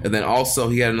 And then also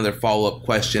he had another follow-up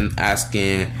question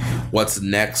asking what's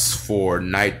next for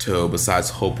Naito besides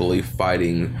hopefully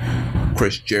fighting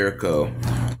Chris Jericho.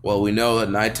 Well, we know that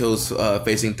Naito's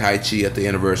facing Taichi at the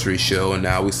anniversary show, and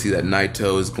now we see that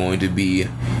Naito is going to be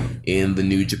in the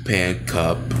New Japan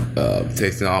Cup,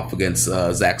 facing off against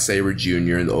Zack Sabre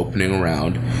Jr. in the opening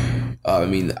round.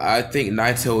 I think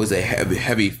Naito is a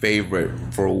heavy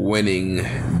favorite for winning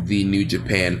the New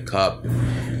Japan Cup.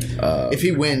 If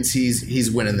he wins,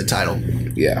 he's winning the title.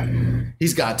 Yeah.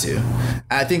 He's got to.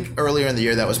 I think earlier in the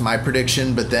year that was my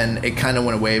prediction, but then it kind of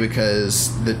went away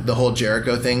because the whole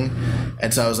Jericho thing.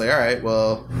 And so I was like, all right,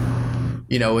 well,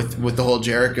 with the whole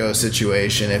Jericho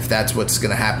situation, if that's what's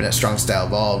going to happen at Strong Style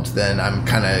Evolved, then I'm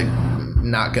kind of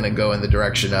not going to go in the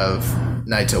direction of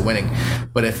Naito winning.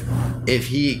 But if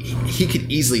he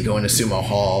could easily go into Sumo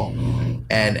Hall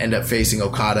and end up facing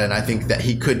Okada, and I think that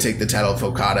he could take the title of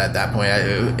Okada at that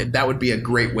point. That would be a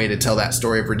great way to tell that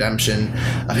story of redemption,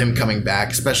 of him coming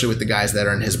back, especially with the guys that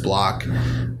are in his block.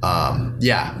 But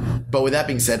with that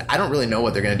being said, I don't really know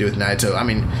what they're going to do with Naito. I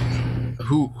mean,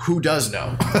 who does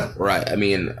know? Right. I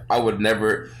mean, I would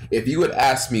never. If you would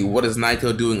ask me what is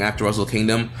Naito doing after Wrestle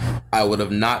Kingdom, I would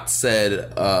have not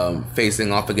said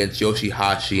facing off against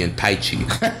Yoshihashi and Taichi.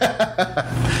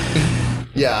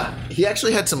 Yeah, he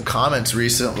actually had some comments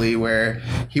recently where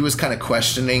he was kind of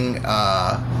questioning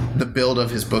the build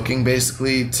of his booking,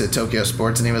 basically, to Tokyo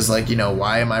Sports, and he was like,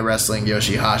 why am I wrestling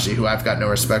Yoshihashi, who I've got no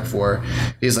respect for?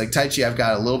 He's like, Taichi I've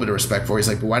got a little bit of respect for. He's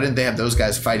like, but why didn't they have those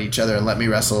guys fight each other and let me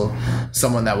wrestle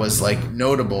someone that was, like,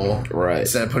 notable, right,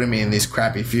 instead of putting me in these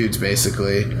crappy feuds,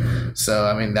 basically? So,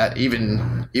 I mean, that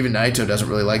even Naito doesn't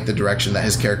really like the direction that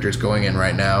his character is going in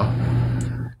right now.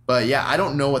 But yeah, I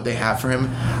don't know what they have for him.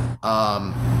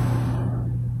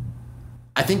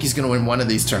 I think he's going to win one of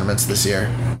these tournaments this year.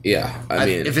 Yeah, I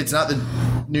mean, if it's not the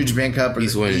New Japan Cup, or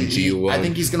he's winning G1. I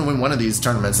think he's going to win one of these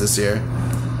tournaments this year.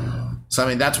 So I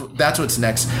mean, that's what's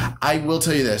next. I will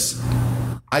tell you this.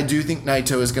 I do think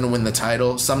Naito is going to win the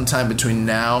title sometime between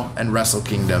now and Wrestle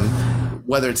Kingdom.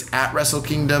 Whether it's at Wrestle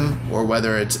Kingdom or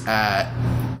whether it's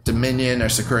at Dominion or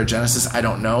Sakura Genesis, I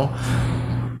don't know.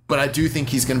 But I do think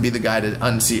he's going to be the guy to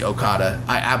unseat Okada.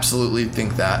 I absolutely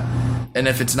think that. And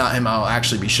if it's not him, I'll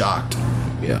actually be shocked.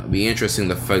 Yeah, it'll be interesting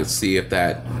to see if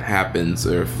that happens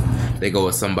or if they go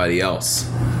with somebody else.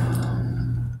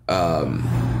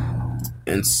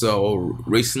 And so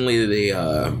recently,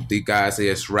 the guys, they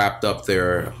just wrapped up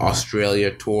their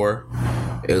Australia tour.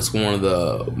 It's one of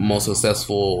the most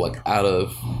successful, like, out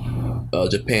of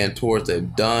Japan tours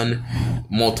they've done.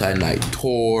 Multi-night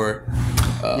tour.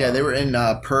 Yeah, they were in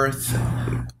Perth,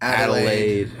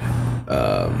 Adelaide,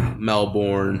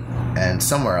 Melbourne, and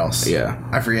somewhere else. Yeah,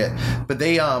 I forget. But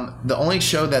they the only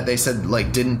show that they said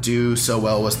like didn't do so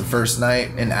well was the first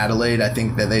night in Adelaide. I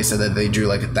think that they said that they drew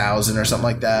like 1,000 or something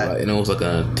like that. Right, and it was like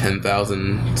a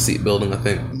 10,000 seat building, I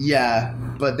think. Yeah,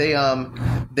 but they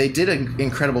did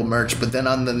incredible merch. But then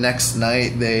on the next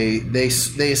night, they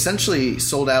essentially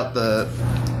sold out the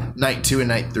night 2 and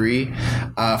night 3.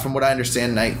 From what I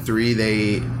understand, night 3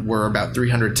 they were about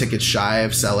 300 tickets shy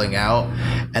of selling out,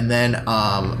 and then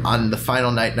on the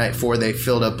final night, night 4, they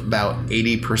filled up about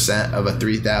 80% of a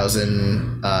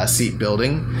 3,000 seat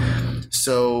building.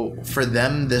 So for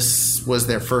them, this was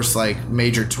their first like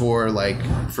major tour, like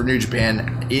for New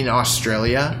Japan in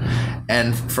Australia,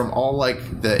 and from all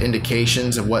like the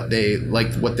indications of what they've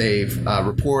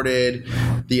reported,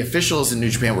 the officials in New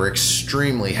Japan were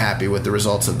extremely happy with the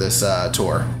results of this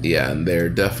tour. Yeah, and they're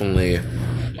definitely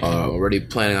already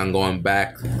planning on going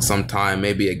back sometime,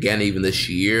 maybe again even this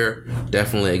year,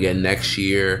 definitely again next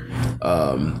year.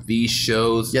 These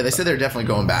shows, yeah, they said they're definitely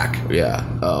going back. Yeah,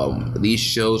 these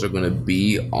shows are going to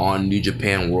be on New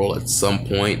Japan World at some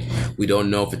point. We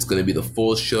don't know if it's going to be the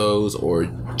full shows or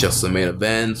just the main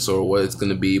events or what it's going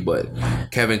to be, but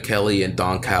Kevin Kelly and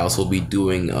Don Callis will be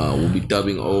dubbing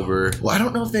over. Well, I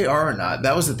don't know if they are or not.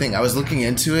 That was the thing. I was looking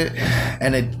into it,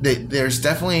 and there's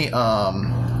definitely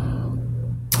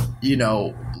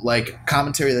like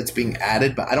commentary that's being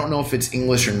added, but I don't know if it's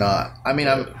English or not. I mean,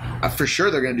 I'm for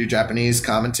sure they're going to do Japanese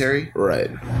commentary.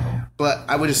 Right. But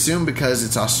I would assume because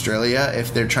it's Australia,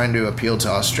 if they're trying to appeal to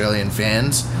Australian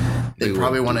fans, they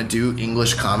probably want to do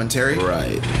English commentary.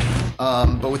 Right.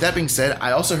 But with that being said,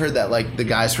 I also heard that like the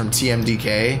guys from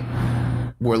TMDK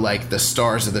were like the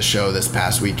stars of the show this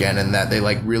past weekend, and that they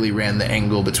like really ran the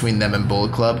angle between them and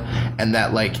Bullet Club, and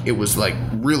that like it was like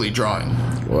really drawing.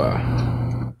 Wow.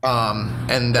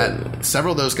 And that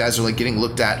several of those guys are like getting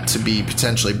looked at to be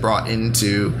potentially brought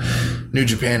into New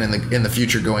Japan in the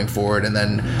future going forward, and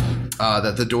then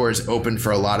that the door is open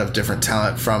for a lot of different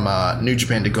talent from New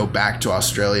Japan to go back to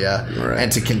Australia, right,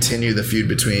 and to continue the feud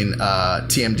between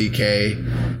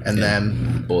TMDK and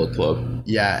then Bullet Club.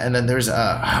 Yeah, and then there's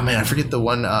I forget the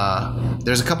one.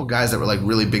 There's a couple guys that were like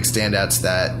really big standouts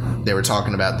that they were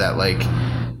talking about that like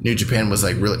New Japan was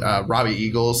like really Robbie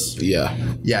Eagles.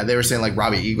 Yeah, they were saying like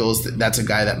Robbie Eagles. That's a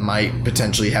guy that might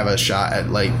potentially have a shot at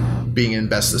like being in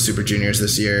Best of the Super Juniors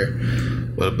this year.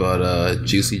 What about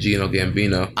Juicy Gino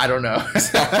Gambino? I don't know.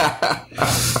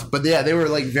 But yeah, they were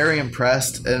like very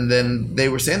impressed, and then they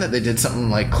were saying that they did something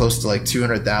like close to like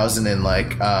 200,000 in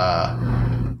like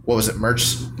what was it,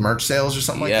 merch sales or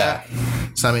something like that.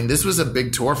 So I mean, this was a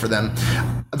big tour for them.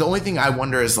 The only thing I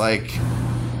wonder is like,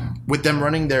 with them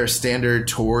running their standard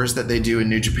tours that they do in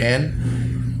New Japan,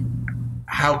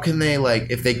 how can they, like,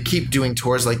 if they keep doing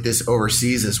tours like this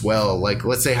overseas as well, like,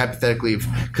 let's say hypothetically,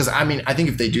 because I mean, I think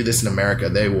if they do this in America,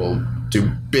 they will do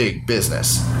big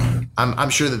business. I'm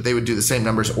sure that they would do the same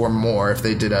numbers or more if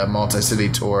they did a multi-city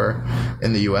tour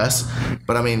in the US.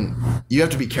 But I mean, you have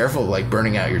to be careful, like,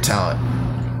 burning out your talent.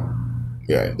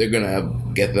 Yeah, they're going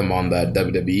to get them on that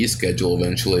WWE schedule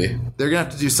eventually. They're going to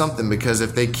have to do something, because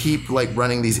if they keep like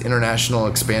running these international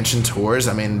expansion tours,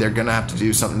 I mean, they're going to have to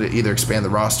do something to either expand the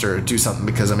roster or do something,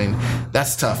 because I mean,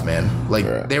 that's tough, man.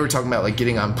 Like They were talking about like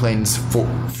getting on planes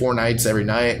four nights every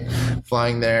night,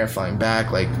 flying there, flying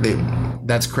back. Like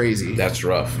that's crazy. That's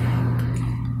rough.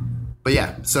 But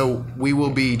yeah, so we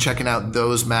will be checking out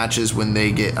those matches when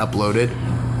they get uploaded.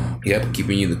 Yep,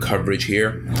 keeping you the coverage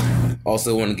here.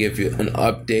 Also want to give you an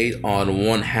update on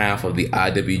one half of the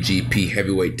IWGP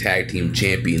Heavyweight Tag Team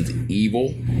Champions, Evil.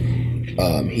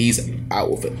 He's out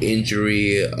with an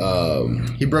injury.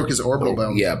 He broke his orbital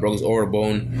bone. Yeah, broke his orbital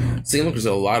bone. Seems like there's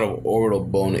a lot of orbital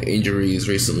bone injuries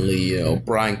recently. You know,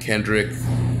 Brian Kendrick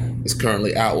is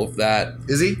currently out with that.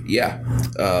 Is he? Yeah.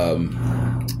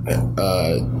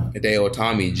 Hideo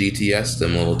Itami GTS'd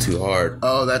him a little too hard.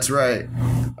 Oh, that's right.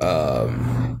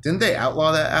 Didn't they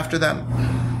outlaw that after that?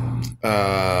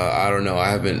 I don't know. I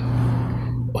haven't.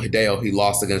 Hideo, he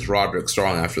lost against Roderick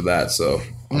Strong after that, so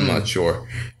I'm not sure.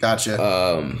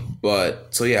 Gotcha. But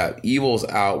so yeah, Evil's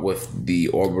out with the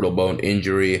orbital bone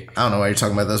injury. I don't know why you're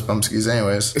talking about those bump skis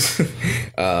anyways.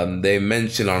 They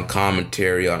mentioned on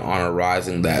commentary on Honor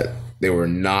Rising that they were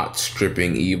not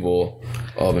stripping Evil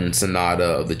and Sonata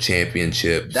of the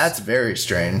championship. That's very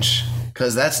strange.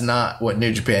 Because that's not what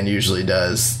New Japan usually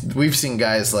does. We've seen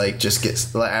guys like just get.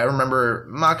 Like, I remember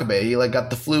Makabe. He like got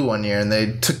the flu one year, and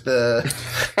they took the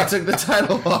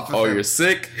title off. Of him. You're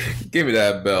sick? Give me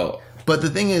that belt. But the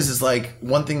thing is like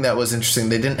one thing that was interesting.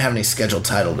 They didn't have any scheduled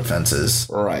title defenses.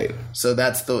 Right. So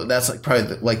that's like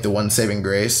probably the one saving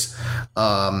grace.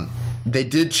 They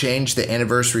did change the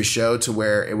anniversary show to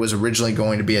where it was originally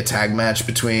going to be a tag match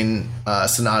between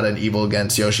Sonata and Evil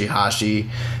against Yoshihashi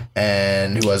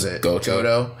and who was it?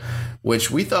 Goto. Which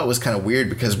we thought was kind of weird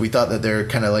because we thought that they're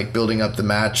kind of like building up the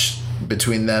match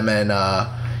between them and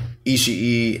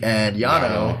Ishii and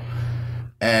Yano.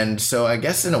 And so I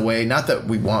guess in a way, not that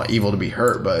we want Evil to be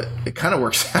hurt, but it kind of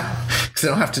works out because they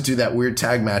don't have to do that weird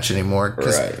tag match anymore.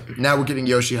 Because now we're getting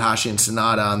Yoshihashi and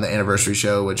Sonata on the anniversary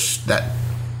show, which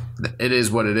it is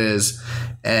what it is.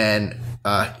 And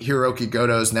Hiroki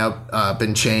Goto's now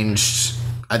been changed.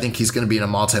 I think he's going to be in a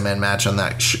multi-man match on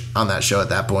that show at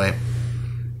that point.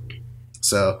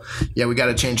 So, yeah, we got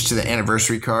to change to the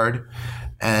anniversary card.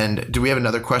 And do we have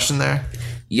another question there?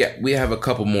 Yeah, we have a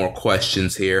couple more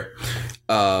questions here.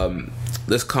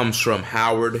 This comes from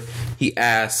Howard. He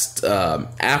asked,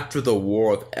 after the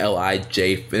war with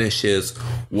LIJ finishes,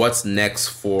 what's next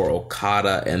for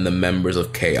Okada and the members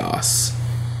of Chaos?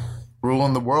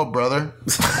 Ruling the world, brother.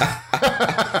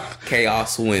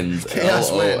 Chaos wins.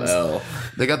 Chaos LOL. wins.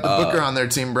 They got the Booker on their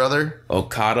team, brother.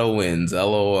 Okada wins.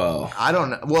 LOL. I don't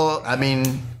know. Well, I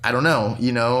mean, I don't know.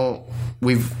 You know,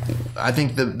 I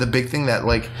think the big thing that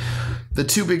like the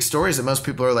two big stories that most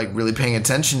people are like really paying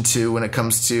attention to when it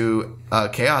comes to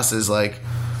Chaos is like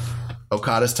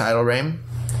Okada's title reign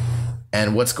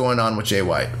and what's going on with Jay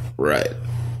White. Right.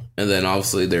 And then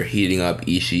obviously they're heating up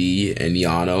Ishii and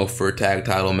Yano for a tag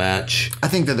title match. I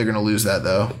think that they're going to lose that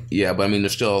though. Yeah, but I mean,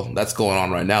 that's going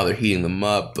on right now. They're heating them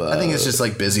up. I think it's just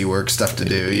like busy work stuff to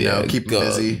do, you know, keep them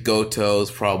busy. Goto's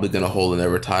probably going to hold an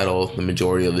ever title the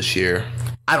majority of this year.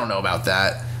 I don't know about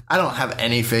that. I don't have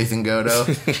any faith in Goto.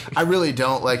 I really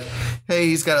don't. Like, hey,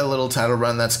 he's got a little title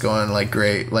run that's going like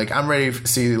great. Like, I'm ready to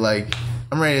see like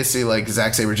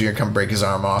Zack Sabre Jr. come break his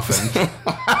arm off and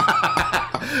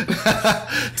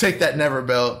take that never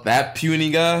belt. That puny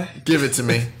guy? Give it to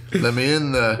me. Let me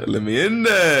in there. Let me in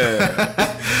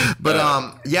there.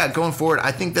 But yeah, going forward,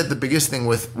 I think that the biggest thing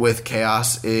with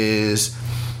Chaos is,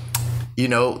 you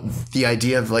know, the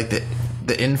idea of like the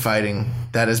infighting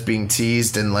that is being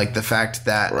teased and like the fact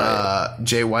that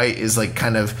Jay White is like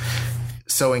kind of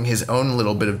sowing his own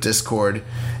little bit of discord.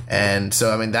 And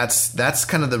so, I mean, that's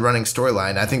kind of the running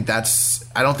storyline. I think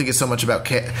I don't think it's so much about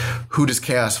who does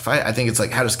Chaos fight. I think it's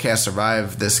like, how does Chaos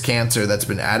survive this cancer that's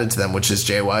been added to them, which is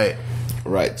Jay White.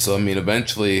 Right. So, I mean,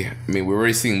 eventually, we're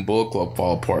already seeing Bullet Club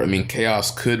fall apart. I mean, Chaos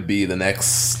could be the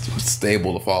next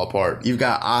stable to fall apart. You've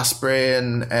got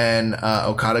Ospreay and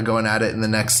Okada going at it in the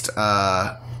next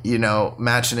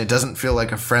match, and it doesn't feel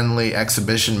like a friendly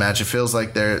exhibition match. It feels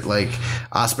like they're like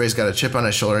Ospreay's got a chip on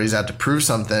his shoulder. He's out to prove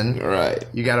something. Right.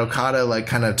 You got Okada like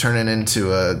kind of turning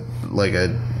into a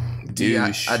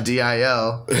douche. A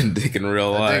DIL. Dick in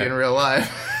real life. Dick in real life.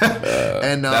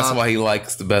 And that's why he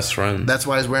likes the best friend. That's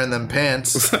why he's wearing them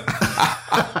pants.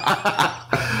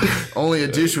 Only a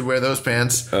douche would wear those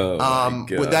pants. Oh my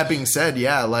God. With that being said,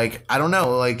 yeah, like I don't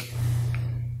know, like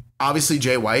obviously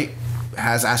Jay White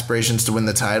has aspirations to win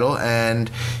the title, and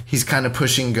he's kind of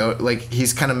pushing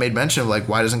he's kind of made mention of like,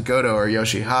 why doesn't Goto or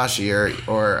Yoshihashi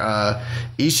or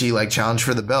Ishii like challenge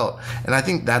for the belt? And I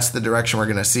think that's the direction we're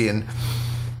gonna see. And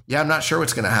yeah, I'm not sure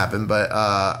what's gonna happen, but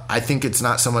I think it's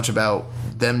not so much about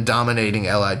them dominating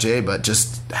LIJ, but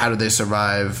just how do they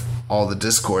survive all the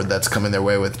discord that's coming their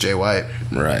way with Jay White.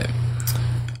 Right.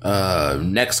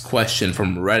 Next question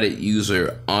from Reddit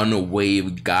user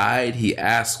Unwave Guide. He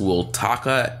asks, will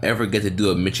Taka ever get to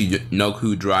do a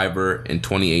Michinoku driver in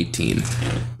 2018?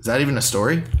 Is that even a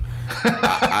story?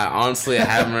 I honestly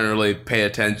haven't really paid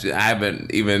attention. I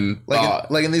haven't even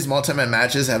thought. Like in these multi-man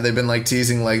matches, have they been like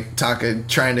teasing like Taka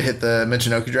trying to hit the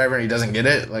Michinoku driver and he doesn't get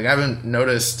it? Like I haven't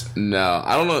noticed. No,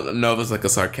 I don't know if it's like a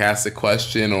sarcastic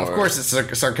question or. Of course, it's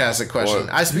a sarcastic question.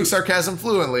 I speak sarcasm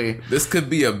fluently. This could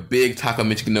be a big Taka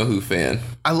Michinoku fan.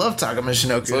 I love Taka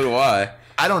Michinoku. So do I.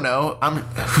 I don't know.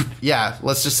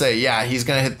 Let's just say, he's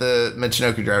going to hit the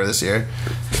Michinoku driver this year.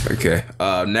 Okay.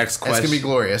 Next question. It's going to be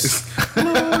glorious.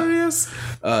 Glorious.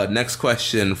 Next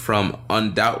question from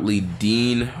Undoubtedly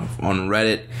Dean on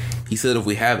Reddit. He said if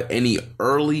we have any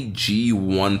early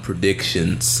G1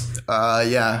 predictions.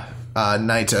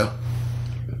 Naito.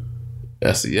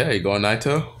 Yes, yeah, you going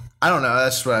Naito? I don't know.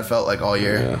 That's just what I felt like all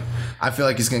year. Yeah. I feel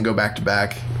like he's going to go back to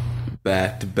back.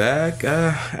 Back to back?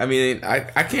 I mean, I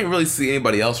can't really see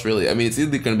anybody else, really. I mean, it's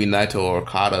either going to be Naito or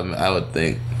Okada, I would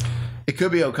think. It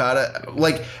could be Okada.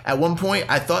 Like, at one point,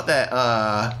 I thought that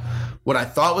what I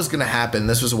thought was going to happen,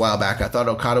 this was a while back, I thought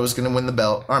Okada was going to win the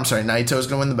belt. Or, I'm sorry, Naito was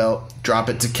going to win the belt, drop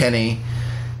it to Kenny.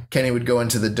 Kenny would go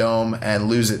into the Dome and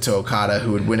lose it to Okada,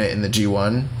 who would win it in the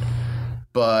G1.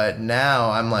 But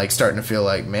now I'm like starting to feel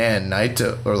like, man,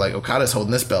 Naito or like Okada's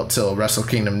holding this belt till Wrestle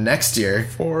Kingdom next year.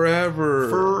 Forever.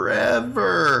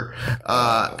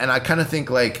 And I kind of think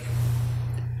like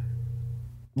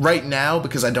right now,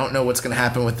 because I don't know what's going to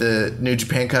happen with the New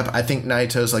Japan Cup, I think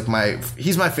Naito's like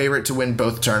he's my favorite to win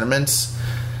both tournaments.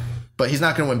 But he's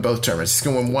not going to win both tournaments. He's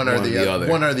going to win one or the other.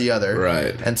 One or the other.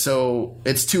 Right. And so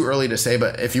it's too early to say.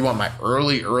 But if you want my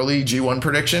early G1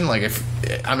 prediction, like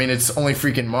it's only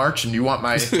freaking March, and you want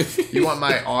my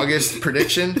August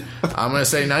prediction, I'm going to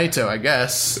say Naito, I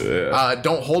guess. Yeah.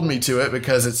 Don't hold me to it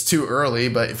because it's too early.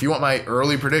 But if you want my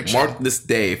early prediction, mark this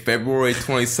day, February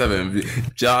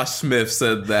 27th. Josh Smith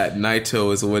said that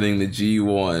Naito is winning the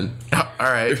G1. All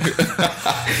right.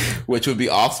 Which would be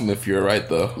awesome if you're right,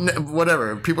 though.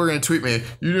 Whatever. People are going to tweet me,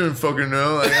 you didn't fucking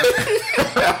know. Like,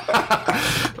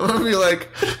 I'm going to be like,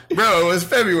 bro, it was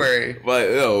February.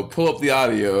 But, pull up the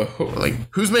audio. Like,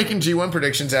 who's making G1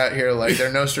 predictions out here like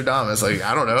they're Nostradamus? Like,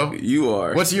 I don't know. You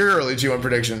are. What's your early G1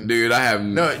 prediction? Dude, I have...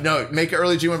 No, make an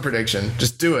early G1 prediction.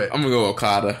 Just do it. I'm going to go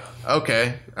Okada.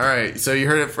 Okay. All right. So you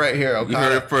heard it right here. Okada. You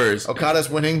heard it first.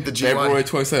 Okada's winning the G1. February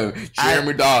 27th.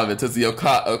 Jeremy Donovan says the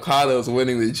Okada is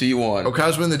winning the G1.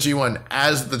 Okada's winning the G1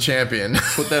 as the champion.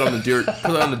 Put that on the dirt.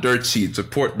 Put that on the dirt sheet.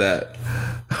 Support that.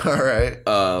 All right.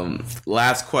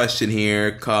 Last question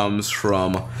here comes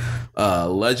from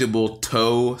Legible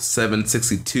Toe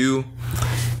 762.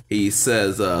 He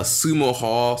says Sumo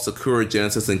Hall, Sakura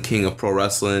Genesis, and King of Pro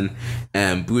Wrestling,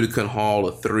 and Budokan Hall,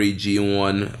 the 3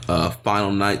 G1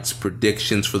 final nights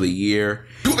predictions for the year.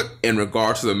 In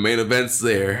regards to the main events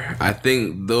there, I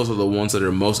think those are the ones that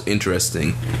are most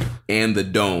interesting. And the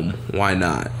Dome, why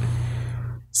not?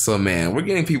 So, man, we're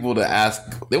getting people to ask.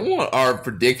 They want our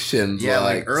predictions. Yeah,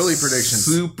 like early predictions.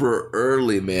 Super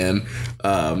early, man.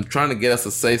 Trying to get us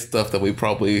to say stuff that we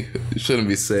probably shouldn't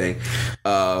be saying.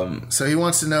 So he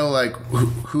wants to know, like,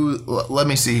 who let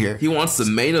me see here. He wants the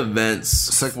main events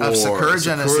of Sakura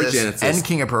Genesis and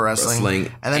King of Pro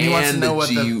Wrestling. And then he wants to know what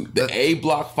the A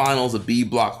block finals, the B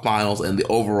block finals, and the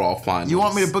overall finals. You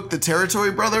want me to book the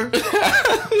territory, brother?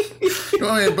 You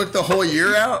want me to book the whole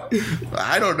year out?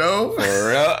 I don't know. For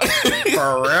real?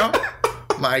 For real?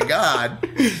 My God.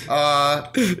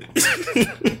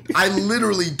 I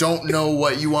literally don't know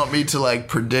what you want me to like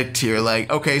predict here. Like,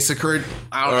 okay, Sakura.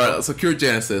 Alright, Sakura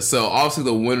Genesis. So obviously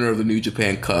the winner of the New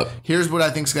Japan Cup. Here's what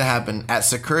I think is gonna happen. At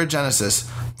Sakura Genesis,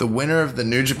 the winner of the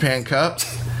New Japan Cup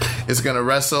is gonna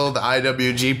wrestle the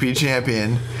IWGP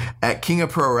champion. At King of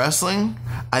Pro Wrestling,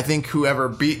 I think whoever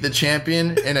beat the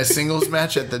champion in a singles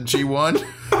match at the G1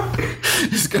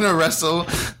 is gonna wrestle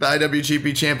the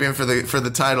IWGP champion for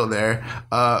the title there.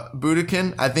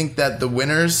 Budokan, I think that the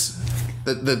winners,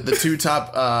 the two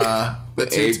top the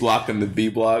A block and the B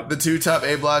block, the two top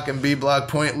A block and B block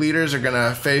point leaders are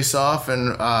gonna face off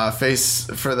and face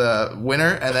for the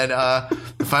winner, and then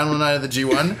the final night of the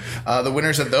G1, the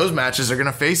winners of those matches are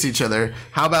gonna face each other.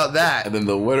 How about that? And then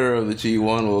the winner of the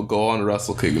G1 will go on to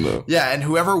Wrestle Kingdom. Yeah, and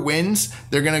whoever wins,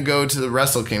 they're gonna go to the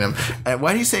Wrestle Kingdom. And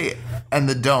why do you say and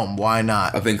the Dome? Why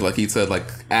not? I think like he said, like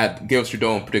give us your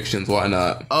Dome predictions. Why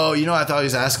not? Oh, you know, I thought he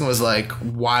was asking was like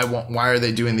why are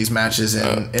they doing these matches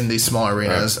in these small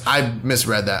arenas? I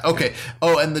misread that. Okay.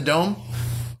 Oh, and the Dome.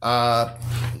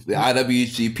 The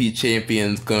IWGP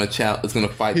champion's gonna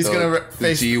fight. He's gonna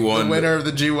face the G1, the winner of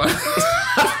the G1.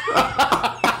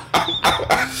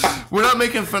 We're not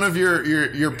making fun of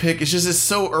your pick. It's just it's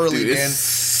so early, dude, man. It's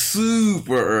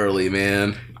super early,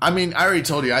 man. I mean, I already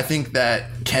told you. I think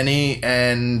that Kenny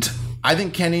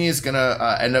is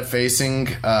gonna end up facing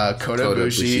Kota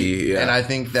Ibushi, yeah. And I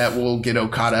think that we'll get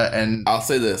Okada and I'll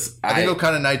say this: I think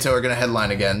Okada and Naito are gonna headline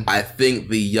again. I think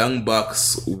the Young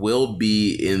Bucks will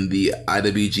be in the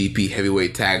IWGP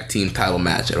Heavyweight Tag Team Title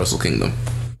match at Wrestle Kingdom.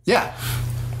 Yeah,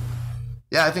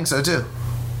 I think so too.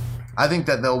 I think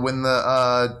that they'll win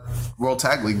the World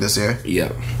Tag League this year.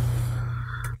 Yeah.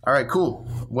 All right, cool.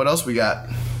 What else we got?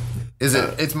 Is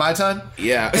it? It's my time.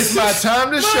 Yeah. It's my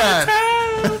time to shine.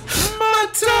 My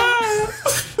time.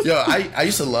 Yo, I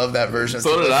used to love that version.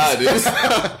 So did I, dude.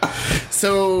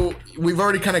 So we've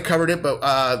already kind of covered it,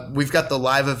 but we've got the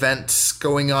live events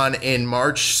going on in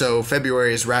March. So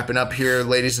February is wrapping up here,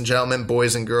 ladies and gentlemen,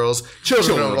 boys and girls,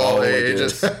 children of all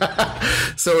ages.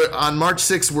 So on March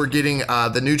 6th, we're getting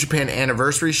the New Japan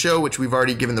Anniversary Show, which we've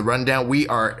already given the rundown. We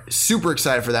are super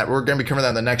excited for that. We're going to be covering that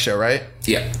on the next show, right?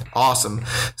 Yeah. Awesome.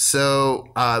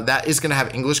 So that is going to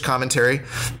have English commentary.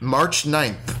 March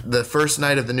 9th, the first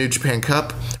night of the New Japan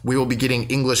Cup, we will be getting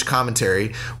English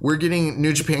commentary. We're getting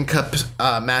New Japan Cup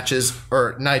matches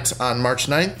or nights on March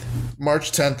 9th,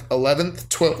 March 10th, 11th,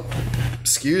 12th,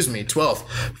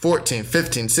 14th,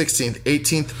 15th, 16th,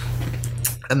 18th,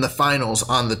 and the finals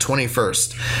on the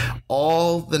 21st.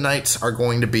 All the nights are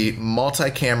going to be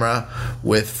multi-camera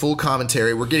with full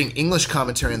commentary. We're getting English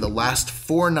commentary in the last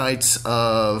 4 nights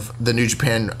of the New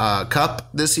Japan Cup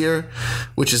this year,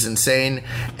 which is insane.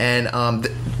 And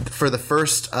for the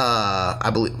first,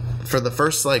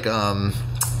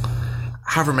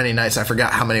 however many nights, I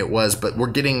forgot how many it was, but we're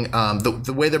getting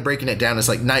the way they're breaking it down is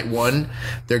like night 1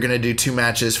 they're going to do 2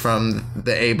 matches from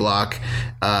the A block,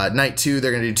 night 2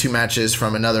 they're going to do 2 matches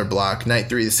from another block, night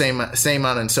 3 the same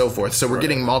on and so forth. So we're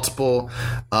getting multiple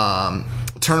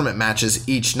tournament matches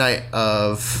each night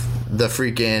of the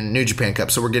freaking New Japan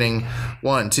Cup. So we're getting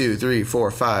 1, 2, 3,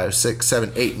 4, 5, 6,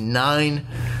 7, 8, 9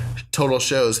 total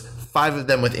shows, 5 of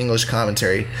them with English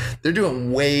commentary. They're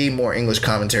doing way more English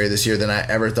commentary this year than I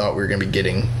ever thought we were going to be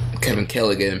getting. Kevin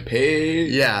Kelly getting paid.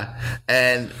 Yeah.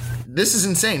 And this is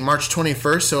insane. March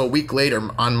 21st, so a week later,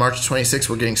 on March 26th,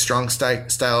 we're getting Strong Style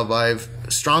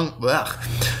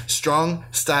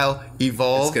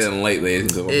Evolved. It's getting late, ladies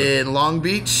and gentlemen. In Long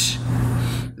Beach.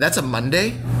 That's a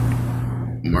Monday.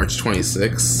 March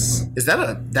 26th.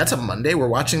 That's a Monday? We're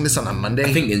watching this on a Monday?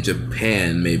 I think in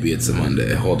Japan maybe it's a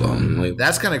Monday. Hold on.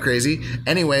 That's kind of crazy.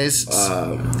 Anyways. March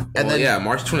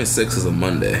 26th is a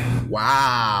Monday.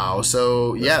 Wow.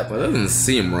 So, yeah. That doesn't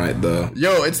seem right, though.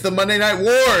 Yo, it's the Monday Night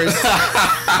Wars.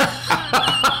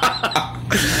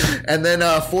 And then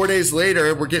 4 days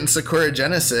later, we're getting Sakura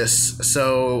Genesis.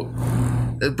 So,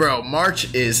 bro,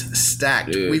 March is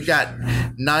stacked. Dude. We've got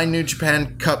 9 New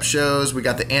Japan Cup shows. We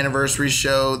got the anniversary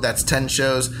show. That's 10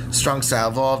 shows. Strong Style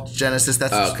Evolved, Genesis.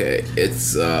 That's okay.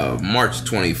 It's March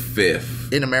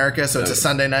 25th. In America, so it's a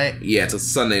Sunday night? Yeah, it's a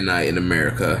Sunday night in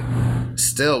America.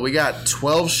 Still, we got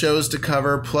 12 shows to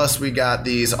cover, plus we got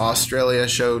these Australia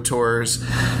show tours.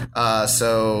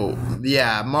 So,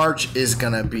 yeah, March is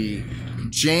going to be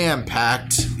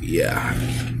jam-packed. Yeah.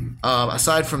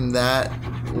 Aside from that,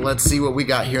 let's see what we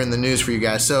got here in the news for you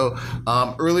guys. So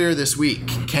earlier this week,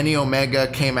 Kenny Omega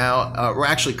came out,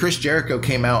 Chris Jericho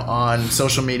came out on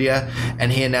social media,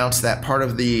 and he announced that part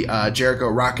of the Jericho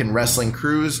Rock and Wrestling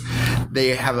Cruise,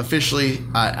 they have officially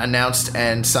announced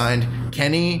and signed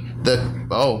Kenny,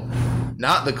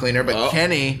 not the cleaner, but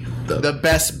Kenny, the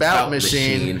best bout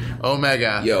machine,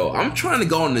 Omega. Yo, I'm trying to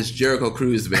go on this Jericho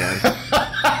cruise, man.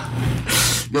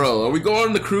 Bro, are we going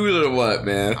on the cruise or what,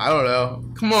 man? I don't know.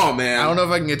 Come on, man. I don't know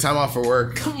if I can get time off for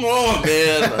work. Come on,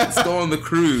 man. Let's go on the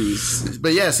cruise.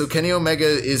 But yeah, so Kenny Omega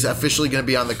is officially going to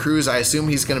be on the cruise. I assume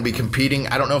he's going to be competing.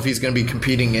 I don't know if he's going to be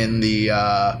competing in the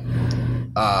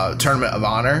Tournament of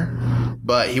Honor,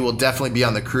 but he will definitely be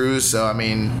on the cruise. So, I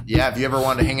mean, yeah, if you ever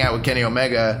want to hang out with Kenny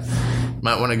Omega,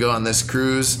 might want to go on this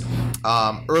cruise.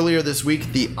 Earlier this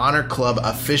week, the Honor Club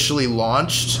officially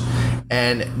launched,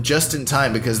 and just in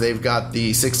time because they've got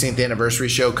the 16th anniversary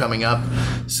show coming up.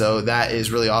 So that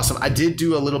is really awesome. I did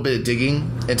do a little bit of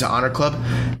digging into Honor Club,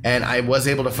 and I was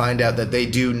able to find out that they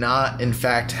do not, in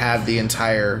fact, have the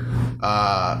entire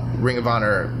Ring of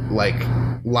Honor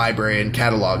library and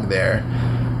catalog there.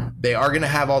 They are going to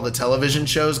have all the television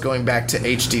shows going back to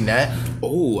HDNet.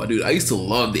 Oh, dude, I used to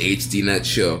love the HDNet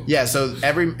show. Yeah, so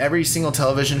every single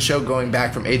television show going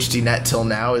back from HDNet till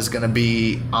now is going to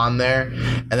be on there.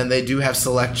 And then they do have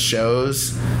select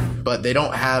shows, but they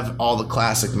don't have all the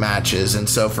classic matches. And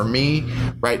so for me,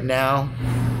 right now,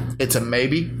 it's a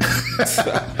maybe.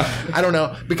 I don't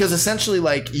know. Because essentially,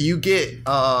 you get...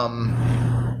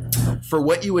 for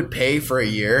what you would pay for a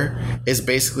year is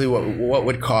basically what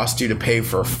would cost you to pay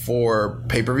for 4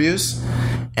 pay-per-views,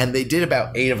 and they did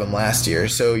about 8 of them last year.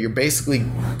 So you're basically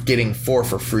getting 4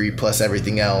 for free plus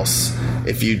everything else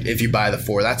if you buy the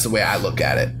 4. That's the way I look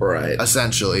at it, right?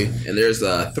 Essentially. And there's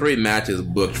 3 matches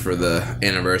booked for the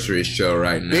anniversary show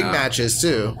right now. Big matches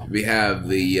too. We have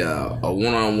the a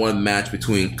one-on-one match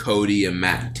between Cody and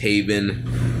Matt Taven.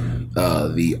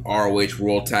 The ROH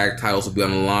World Tag Titles will be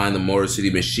on the line. The Motor City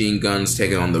Machine Guns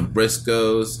taking on the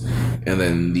Briscoes. And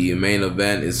then the main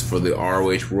event is for the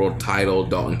ROH World Title.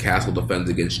 Dalton Castle defends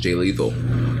against Jay Lethal.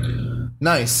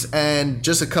 Nice. And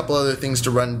just a couple other things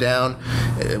to run down.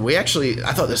 I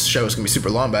thought this show was going to be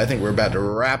super long, but I think we're about to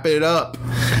wrap it up.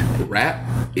 Wrap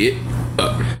it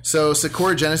up. So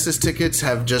Sakura Genesis tickets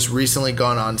have just recently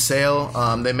gone on sale.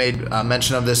 They made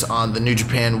mention of this on the New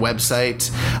Japan website.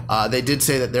 They did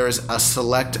say that there is a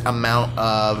select amount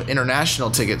of international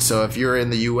tickets. So if you're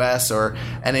in the U.S. or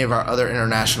any of our other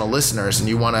international listeners and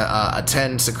you want to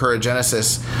attend Sakura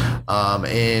Genesis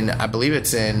I believe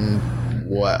it's in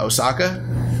Osaka?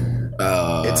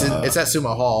 It's at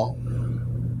Sumo Hall.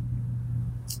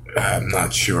 I'm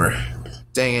not sure.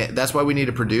 Dang it! That's why we need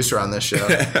a producer on this show.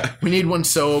 We need one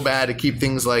so bad to keep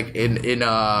things like in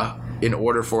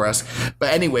order for us.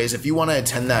 But anyways, if you want to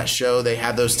attend that show, they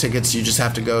have those tickets. You just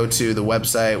have to go to the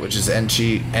website, which is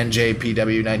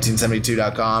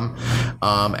njpw1972.com,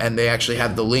 and they actually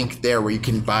have the link there where you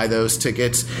can buy those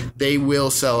tickets. They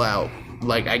will sell out.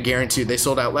 Like, I guarantee you, they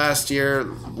sold out last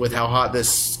year. With how hot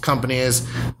this company is,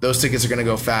 those tickets are going to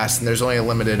go fast, and there's only a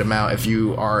limited amount if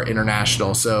you are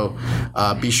international. So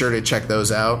be sure to check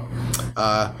those out.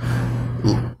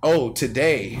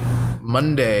 Today,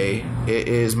 Monday, it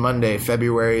is Monday,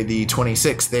 February the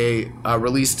 26th, they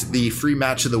released the free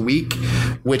match of the week,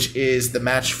 which is the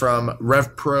match from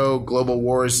Rev Pro Global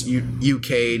Wars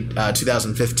UK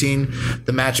 2015,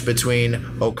 the match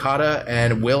between Okada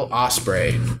and Will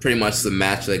Ospreay. Pretty much the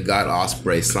match that got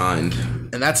Ospreay signed.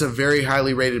 And that's a very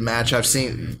highly rated match. I've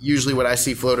seen, usually what I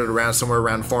see floated around somewhere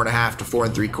around 4.5 to 4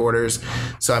 3/4.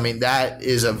 So, I mean, that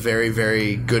is a very,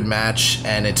 very good match,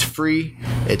 and it's free.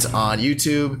 It's on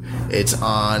YouTube. It's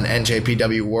on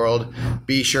NJPW World.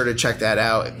 Be sure to check that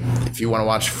out. If you want to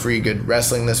watch free good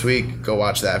wrestling this week, go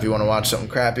watch that. If you want to watch something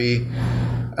crappy,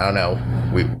 I don't know.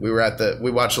 We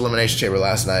watched Elimination Chamber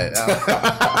last night.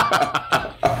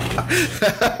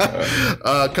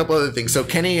 A couple other things. So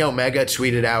Kenny Omega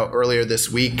tweeted out earlier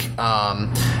this week.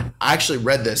 I actually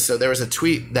read this. So there was a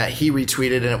tweet that he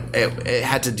retweeted, and it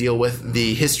had to deal with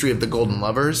the history of the Golden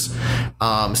Lovers.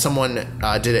 Someone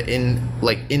did an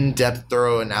in-depth,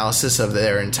 thorough analysis of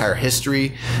their entire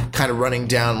history, kind of running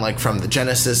down like from the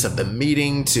genesis of the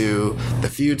meeting to the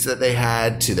feuds that they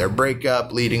had to their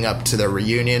breakup, leading up to their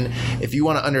reunion. If you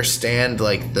want to understand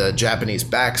like the Japanese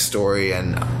backstory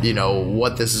and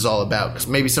what this is all about, because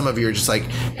maybe some of you are just like,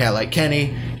 hey, I like Kenny,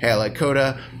 hey, I like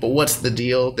Kota, but what's the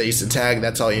deal? They used to tag,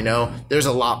 that's all you know. There's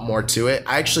a lot more to it.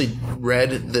 I actually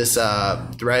read this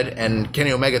thread, and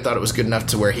Kenny Omega thought it was good enough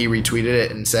to where he retweeted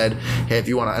it and said, hey, if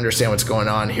you want to understand what's going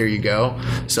on, here you go.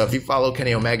 So if you follow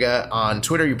Kenny Omega on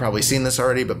Twitter, you've probably seen this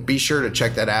already, but be sure to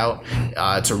check that out.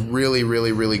 It's a really,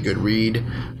 really, really good read.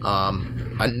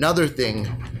 Another thing,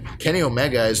 Kenny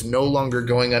Omega is no longer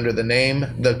going under the name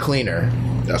The Cleaner.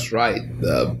 That's right,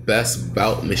 the Best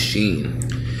Bout Machine.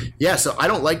 Yeah, so I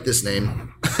don't like this name.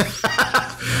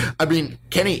 I mean,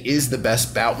 Kenny is the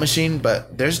Best Bout Machine,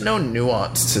 but there's no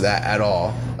nuance to that at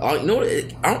all. You know what?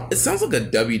 It sounds like a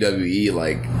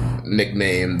WWE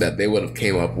nickname that they would have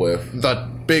came up with. The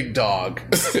Big Dog.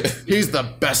 He's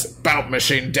the Best Bout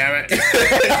Machine, damn it.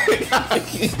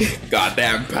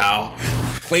 Goddamn, pal.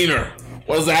 Cleaner.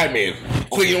 What does that mean?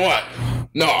 Clean what?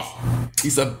 No.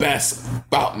 He's the Best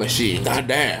Bout Machine.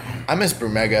 Goddamn. I miss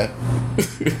Brumega.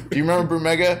 Do you remember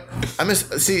Brumega?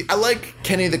 I like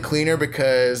Kenny the Cleaner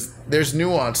because there's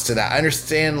nuance to that. I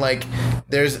understand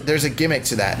there's a gimmick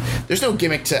to that. There's no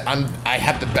gimmick to I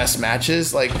have the best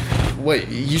matches. Like, what,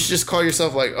 you should just call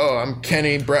yourself I'm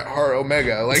Kenny Bret Hart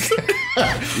Omega.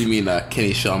 You mean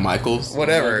Kenny Shawn Michaels?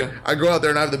 Whatever. Omega? I go out there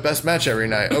and I have the best match every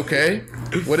night. Okay.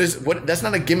 What that's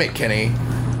not a gimmick, Kenny.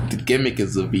 The gimmick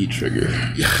is a V trigger.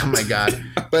 Oh my god.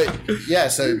 But yeah,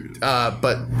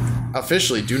 but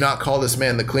officially, do not call this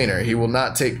man the Cleaner. He will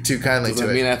not take too kindly to it. Does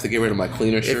that mean I have to get rid of my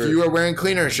Cleaner shirt? If you are wearing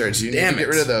Cleaner shirts, you need to get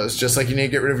rid of those. Just like you need to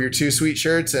get rid of your Too Sweet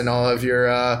shirts and all of your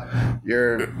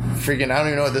freaking, I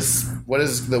don't even know what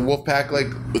is the Wolfpack like?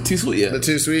 The Too Sweet, yeah. The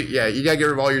Too Sweet? Yeah, you gotta get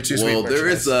rid of all your Too Sweet. Well, there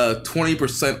is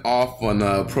 20% off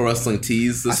on Pro Wrestling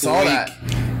Tees this week. I saw that.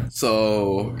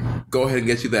 So go ahead and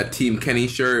get you that Team Kenny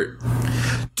shirt.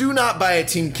 Do not buy a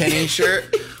Team Kenny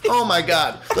shirt. Oh my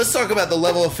god. Let's talk about the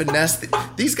level of finesse.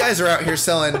 These guys are out here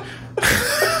selling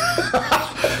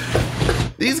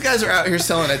These guys are out here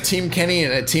selling a Team Kenny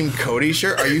and a Team Cody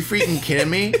shirt. Are you freaking kidding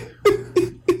me?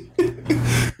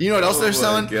 You know what else they're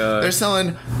selling? God. They're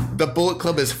selling the Bullet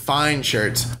Club is Fine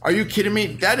shirts. Are you kidding me?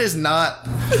 That is not...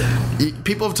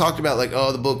 People have talked about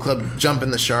the Bullet Club jumping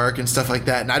the shark and stuff like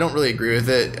that, and I don't really agree with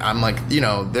it. I'm like,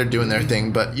 they're doing their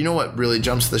thing, but you know what really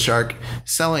jumps the shark?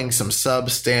 Selling some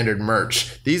substandard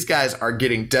merch. These guys are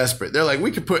getting desperate. They're like, we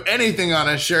could put anything on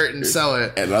a shirt and sell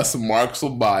it. And us marks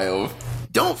will buy them.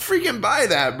 don't freaking buy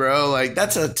that, bro. Like,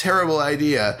 that's a terrible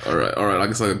idea. All right. I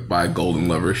guess I could buy a Golden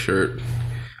Lover shirt.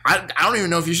 I don't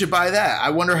even know if you should buy that. I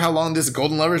wonder how long this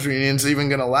Golden Lovers reunion is even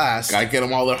going to last. Gotta get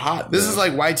them while they're hot. This is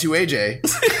like Y2AJ.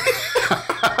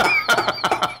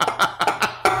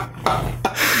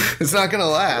 It's not going to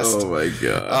last. Oh, my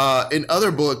God. In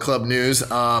other Bullet Club news,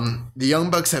 the Young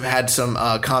Bucks have had some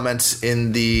comments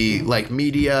in the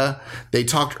media. They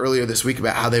talked earlier this week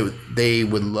about how they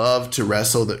would love to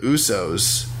wrestle the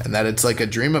Usos and that it's like a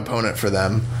dream opponent for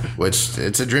them, which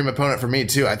it's a dream opponent for me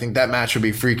too. I think that match would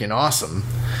be freaking awesome.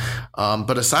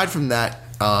 But aside from that,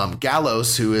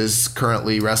 Gallows, who is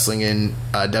currently wrestling in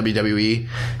WWE,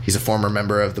 he's a former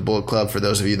member of the Bullet Club. For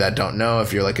those of you that don't know,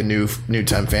 if you're like a new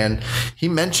time fan, he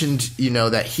mentioned,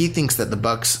 that he thinks that the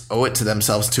Bucks owe it to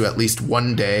themselves to at least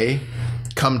one day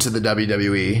come to the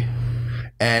WWE.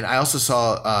 And I also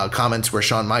saw comments where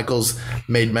Shawn Michaels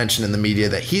made mention in the media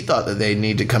that he thought that they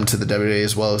need to come to the WWE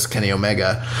as well as Kenny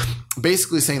Omega.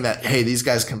 Basically saying that, hey, these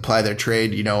guys can ply their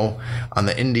trade, on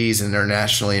the indies and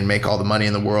internationally and make all the money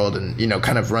in the world and,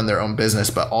 kind of run their own business.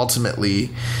 But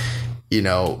ultimately,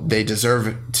 they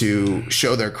deserve to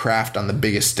show their craft on the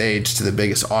biggest stage to the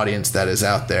biggest audience that is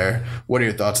out there. What are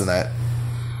your thoughts on that?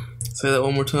 Say that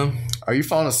one more time. Are you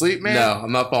falling asleep, man? No,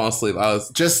 I'm not falling asleep. I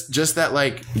was just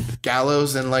that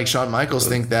Gallows and Shawn Michaels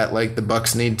think that the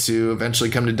Bucks need to eventually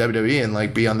come to WWE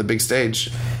and be on the big stage.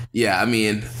 Yeah, I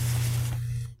mean,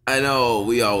 I know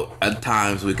we all at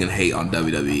times we can hate on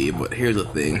WWE, but here's the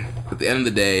thing: at the end of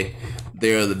the day,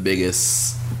 they're the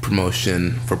biggest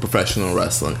promotion for professional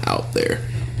wrestling out there,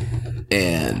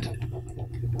 and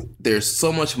there's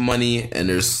so much money and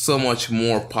there's so much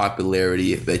more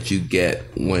popularity that you get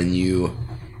when you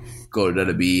go to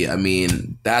WWE. I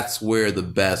mean, that's where the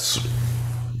best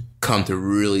come to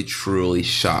really truly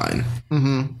shine.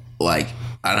 Mm-hmm.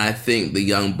 And I think the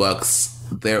Young Bucks,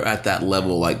 they're at that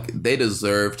level. They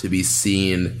deserve to be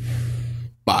seen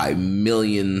by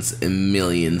millions and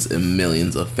millions and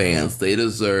millions of fans. They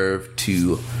deserve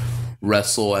to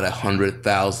wrestle at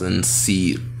 100,000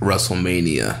 seat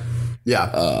WrestleMania.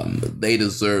 Yeah. They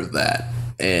deserve that.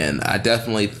 And I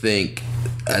definitely think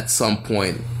at some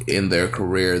point in their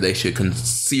career, they should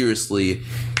seriously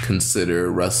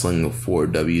consider wrestling for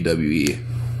WWE.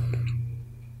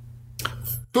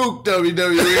 Book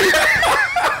WWE.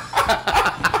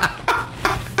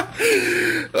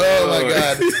 Oh my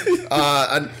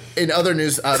God. In other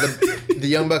news, the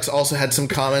Young Bucks also had some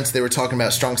comments. They were talking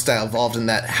about Strong Style Evolved and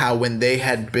that how when they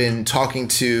had been talking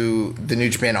to the New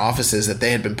Japan offices that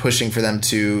they had been pushing for them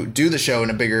to do the show in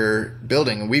a bigger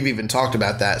building. And we've even talked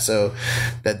about that. So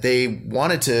that they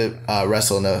wanted to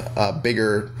wrestle in a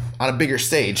bigger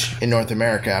stage in North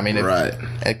America. I mean, right.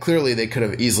 And clearly they could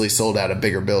have easily sold out a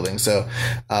bigger building. So,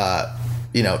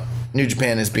 New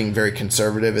Japan is being very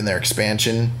conservative in their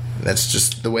expansion. That's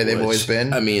just the way they've always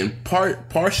been. I mean,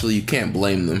 partially you can't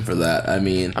blame them for that. I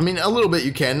mean, a little bit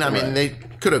you can. I mean, they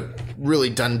could have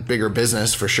really done bigger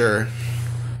business for sure.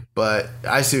 But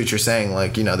I see what you're saying.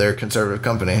 They're a conservative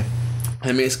company.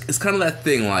 I mean, it's kind of that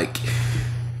thing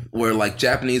where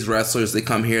Japanese wrestlers, they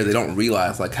come here, they don't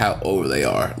realize how over they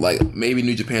are. Maybe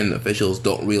New Japan officials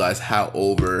don't realize how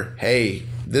over. Hey,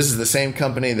 this is the same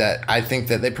company that I think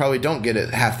that they probably don't get it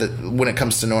when it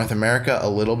comes to North America a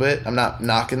little bit. I'm not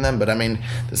knocking them, but I mean,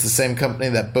 it's the same company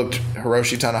that booked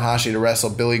Hiroshi Tanahashi to wrestle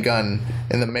Billy Gunn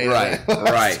in the main event.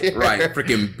 Right.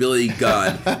 Freaking Billy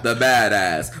Gunn, the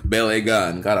badass Billy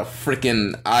Gunn, got a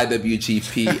freaking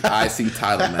IWGP IC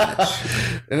title match.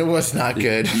 And it was not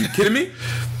good. You kidding me?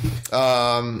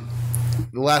 The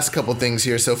last couple things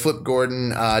here. So Flip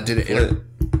Gordon did an interview.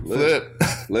 Flip.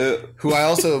 Who I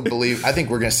also believe, I think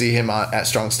we're going to see him at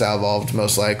Strong Style Evolved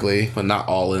most likely. But not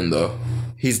All In, though.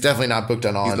 He's definitely not booked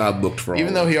on All In. He's not booked for All In.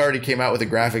 Even though he already came out with a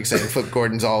graphic saying Flip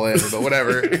Gordon's All In, but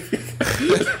whatever.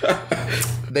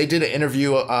 They did an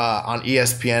interview on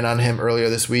ESPN on him earlier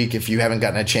this week. If you haven't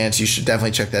gotten a chance, you should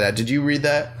definitely check that out. Did you read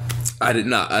that? I did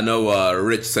not. I know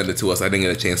Rich sent it to us. I didn't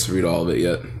get a chance to read all of it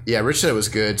yet. Yeah, Rich said it was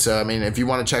good. So, I mean, if you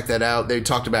want to check that out, they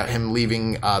talked about him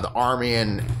leaving the Army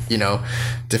and,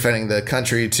 defending the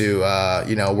country to,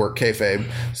 work kayfabe.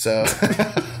 So,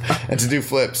 and to do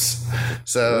flips.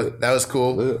 So, that was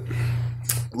cool.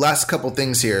 Last couple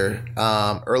things here.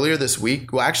 Earlier this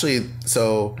week, last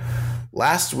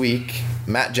week,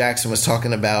 Matt Jackson was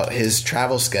talking about his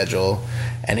travel schedule,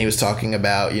 and he was talking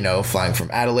about, flying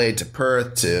from Adelaide to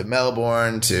Perth to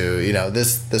Melbourne to,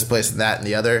 this place and that and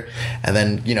the other, and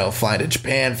then, flying to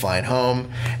Japan, flying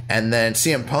home. And then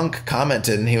CM Punk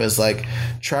commented, and he was like,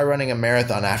 try running a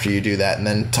marathon after you do that, and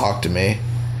then talk to me.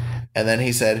 And then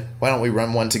he said, why don't we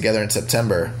run one together in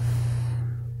September?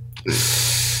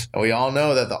 We all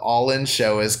know that the All In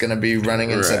show is going to be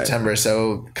running in September,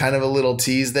 so kind of a little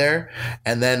tease there.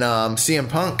 And then CM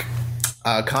Punk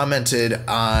commented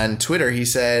on Twitter. He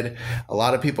said, a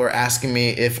lot of people are asking me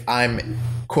if I'm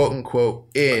quote unquote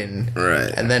in.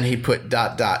 Right. And then he put ...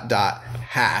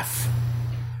 half.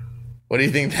 What do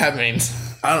you think that means?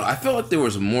 I felt like there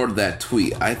was more to that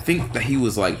tweet. I think that he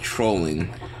was like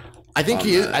trolling. I think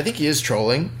he is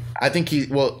trolling. I think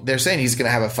they're saying he's going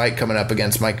to have a fight coming up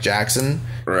against Mike Jackson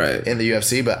in the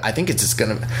UFC, but I think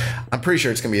I'm pretty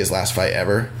sure it's going to be his last fight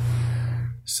ever.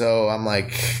 So I'm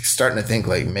like starting to think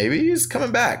like maybe he's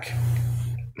coming back.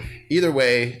 Either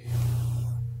way,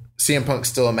 CM Punk's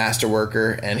still a master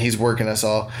worker and he's working us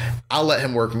all. I'll let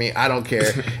him work me. I don't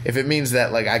care if it means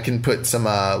that like I can put some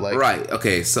right.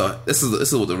 Okay, so this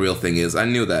is what the real thing is. I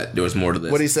knew that there was more to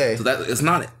this. What did he say? So that it's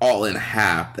not all in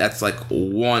half. That's like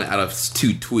 1 out of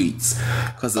 2 tweets.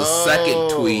 Because the second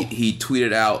tweet he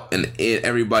tweeted out and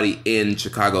everybody in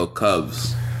Chicago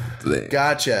Cubs. Thing.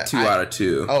 Gotcha. 2 out of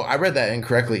 2. Oh, I read that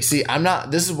incorrectly. See, I'm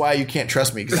not. This is why you can't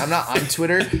trust me because I'm not on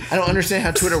Twitter. I don't understand how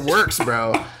Twitter works,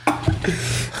 bro.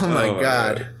 Oh my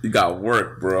god. You got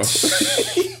work, bro.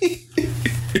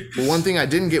 Well, one thing I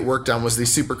didn't get worked on was these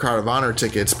Supercard of Honor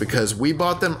tickets because we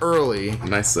bought them early.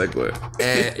 Nice segue.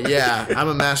 And yeah, I'm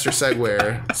a master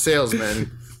segwayer,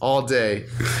 salesman all day.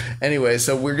 Anyway,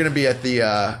 so we're gonna be at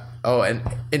the. And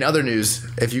in other news,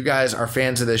 if you guys are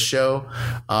fans of this show,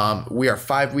 we are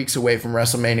 5 weeks away from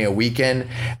WrestleMania weekend,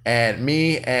 and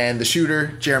me and the shooter,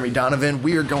 Jeremy Donovan,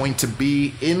 we are going to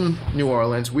be in New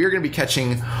Orleans. We are going to be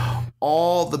catching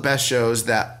all the best shows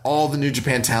that all the New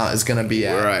Japan talent is going to be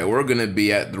at. Right, we're going to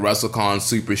be at the WrestleCon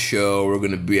Super Show. We're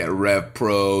going to be at Rev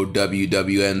Pro,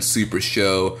 WWN Super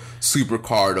Show,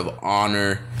 Supercard of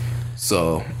Honor.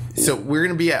 So we're going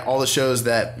to be at all the shows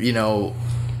that, you know,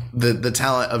 the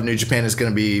talent of New Japan is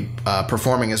going to be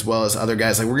performing as well as other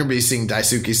guys. Like we're going to be seeing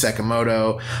Daisuke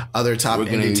Sekimoto, other top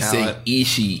indie talent.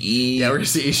 Ishii. Yeah, we're going to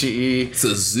see Ishii,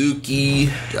 Suzuki,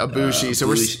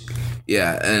 Ibushi.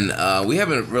 And we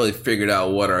haven't really figured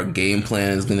out what our game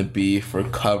plan is going to be for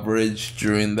coverage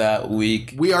during that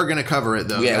week. We are going to cover it,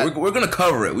 though. Yeah, we're going to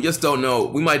cover it. We just don't know.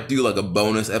 We might do like a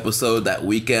bonus episode that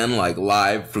weekend, like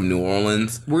live from New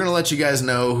Orleans. We're going to let you guys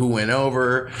know who went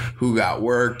over, who got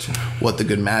worked, what the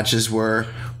good matches were.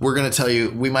 We're going to tell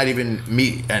you, we might even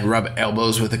meet and rub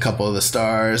elbows with a couple of the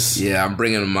stars. Yeah, I'm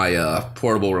bringing my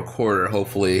portable recorder.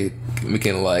 Hopefully we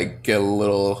can like get a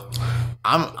little...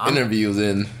 I'm interviews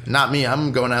in. Not me.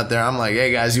 I'm going out there. I'm like,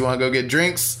 hey guys, you want to go get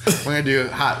drinks? We're gonna do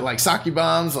hot like sake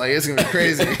bombs. Like it's gonna be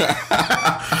crazy.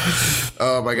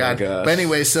 Oh my god. But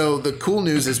anyway, so the cool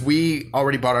news is we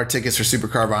already bought our tickets for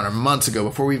Supercard of Honor months ago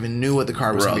before we even knew what the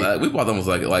card was gonna be. We bought them was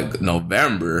like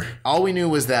November. All we knew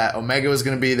was that Omega was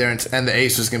gonna be there and the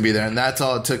Ace was gonna be there, and that's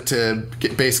all it took to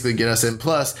basically get us in.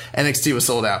 Plus, NXT was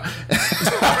sold out.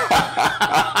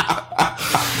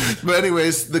 But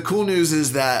anyways, the cool news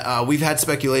is that we've had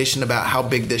speculation about how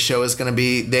big this show is going to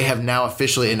be. They have now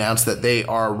officially announced that they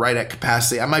are right at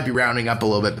capacity. I might be rounding up a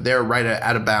little bit, but they're right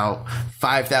at about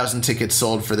 5,000 tickets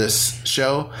sold for this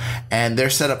show. And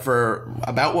they're set up for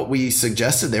about what we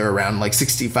suggested. They were around like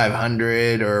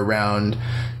 6,500 or around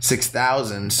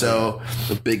 6,000. So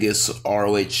the biggest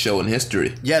ROH show in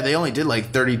history. Yeah, they only did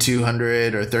like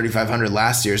 3,200 or 3,500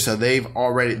 last year. So they've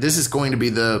already, this is going to be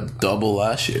the double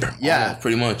last year. Yeah,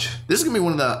 pretty much. This is going to be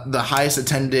one of the highest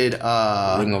attended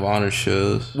Ring of Honor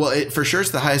shows. Well, for sure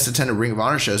it's the highest attended Ring of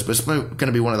Honor shows, but it's going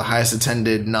to be one of the highest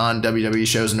attended non-WWE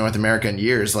shows in North America in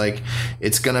years. Like,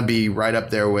 it's going to be right up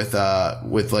there with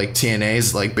like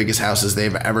TNA's like biggest houses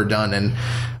they've ever done. And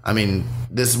I mean,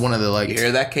 this is one of the like... You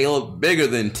hear that, Caleb? Bigger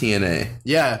than TNA.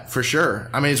 Yeah, for sure.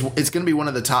 I mean, it's going to be one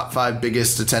of the top 5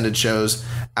 biggest attended shows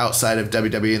outside of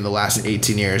WWE in the last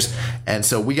 18 years. And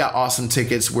so we got awesome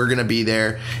tickets. We're going to be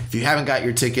there. If you haven't got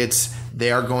your tickets,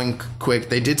 they are going quick.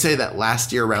 They did say that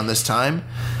last year around this time,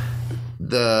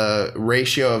 the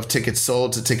ratio of tickets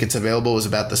sold to tickets available was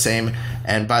about the same.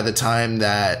 And by the time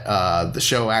that the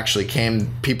show actually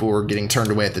came, people were getting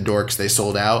turned away at the door because they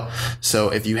sold out. So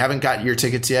if you haven't got your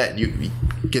tickets yet, you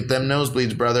get them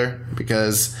nosebleeds, brother,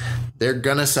 because they're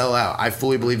going to sell out. I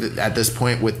fully believe that at this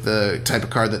point with the type of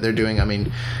card that they're doing, I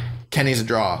mean, Kenny's a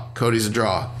draw, Cody's a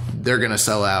draw. They're going to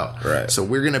sell out. Right. So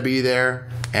we're going to be there.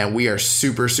 And we are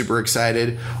super, super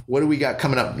excited. What do we got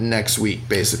coming up next week,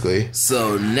 basically?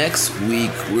 So next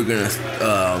week, we're going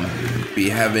to be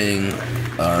having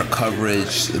our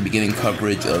coverage, the beginning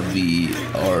coverage of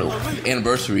our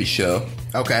anniversary show.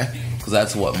 Okay. Because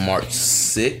that's what, March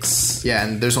 6th? Yeah,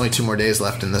 and there's only 2 more days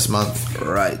left in this month.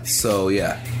 Right. So,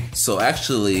 yeah. So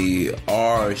actually,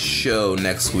 our show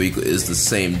next week is the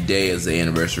same day as the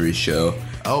anniversary show.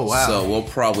 Oh, wow. So we'll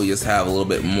probably just have a little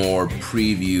bit more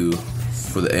preview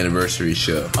for the anniversary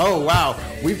show. Oh, wow.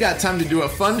 We've got time to do a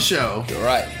fun show.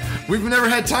 Right. We've never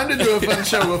had time to do a fun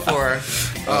show before.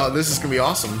 Oh, this is going to be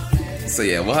awesome. So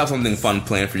yeah, we'll have something fun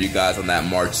planned for you guys on that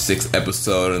March 6th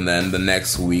episode, and then the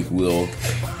next week we'll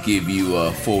give you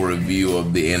a full review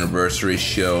of the anniversary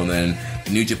show, and then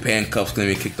the New Japan Cup's going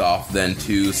to be kicked off then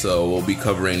too, so we'll be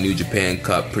covering New Japan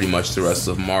Cup pretty much the rest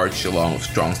of March along with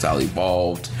Strong Style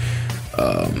Evolved.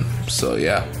 So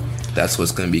yeah, that's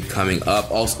what's going to be coming up.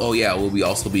 Also, we'll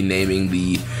also be naming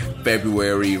the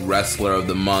February Wrestler of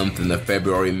the Month and the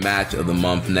February Match of the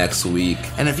Month next week.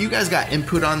 And if you guys got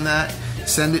input on that,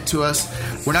 send it to us.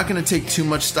 We're not going to take too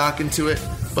much stock into it,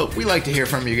 but we like to hear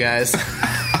from you guys.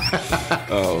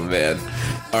 Oh, man.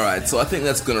 All right, so I think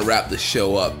that's going to wrap the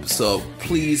show up. So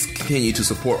please continue to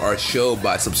support our show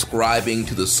by subscribing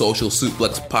to the Social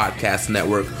Suplex Podcast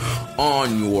Network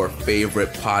on your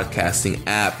favorite podcasting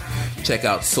app. Check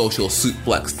out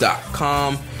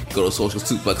socialsuplex.com. Go to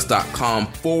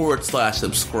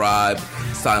socialsuplex.com/subscribe.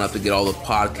 Sign up to get all the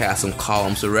podcasts and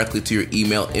columns directly to your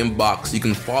email inbox. You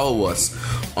can follow us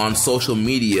on social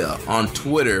media. On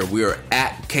Twitter, we are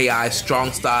at KI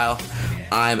Strongstyle.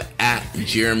 I'm at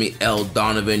Jeremy L.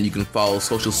 Donovan. You can follow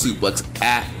Social Suplex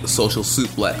at Social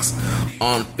Suplex.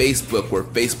 On Facebook, we're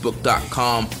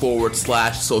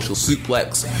facebook.com/Social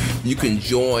Suplex. You can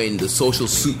join the Social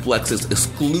Suplex's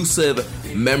exclusive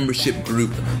membership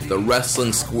group, the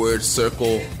Wrestling Squared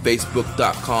Circle,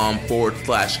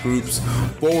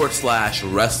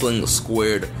 facebook.com/groups/Wrestling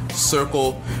Squared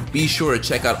Circle. Be sure to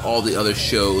check out all the other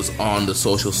shows on the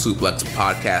Social Suplex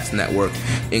Podcast Network,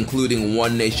 including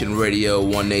One Nation Radio,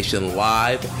 One Nation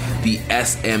Live, the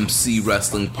SMC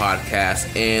Wrestling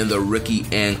Podcast, and the Ricky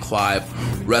and Clive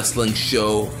Wrestling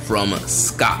Show from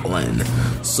Scotland.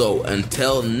 So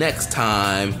until next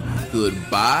time,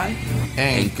 goodbye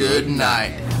and good night.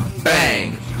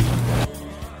 Bang!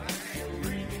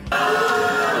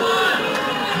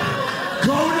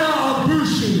 Kota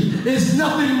Ibushi is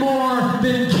nothing more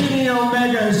than Kenny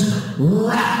Omega's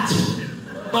rat.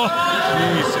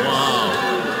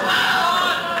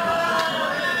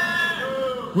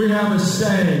 We have a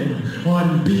say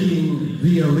on being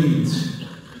the elite.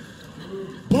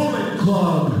 Bullet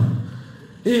Club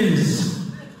is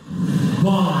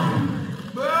fine.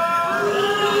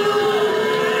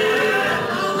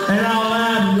 And I'll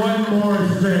add one more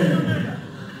thing.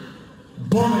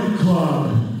 Bullet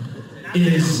Club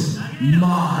is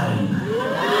mine.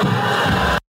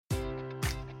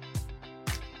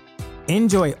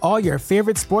 Enjoy all your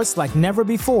favorite sports like never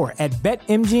before at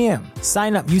BetMGM.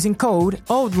 Sign up using code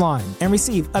OLDLINE and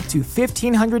receive up to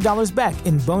 $1,500 back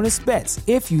in bonus bets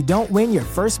if you don't win your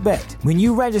first bet. When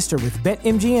you register with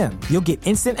BetMGM, you'll get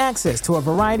instant access to a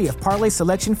variety of parlay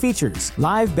selection features,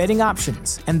 live betting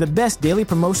options, and the best daily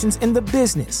promotions in the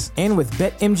business. And with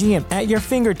BetMGM at your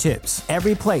fingertips,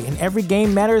 every play and every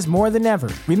game matters more than ever.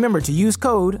 Remember to use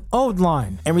code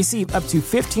OLDLINE and receive up to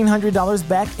 $1,500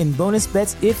 back in bonus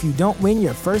bets if you don't win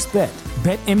your first bet.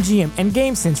 BetMGM and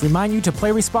GameSense remind you to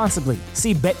play responsibly.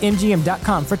 See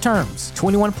BetMGM.com for terms.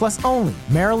 21 plus only.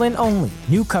 Maryland only.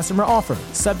 New customer offer.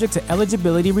 Subject to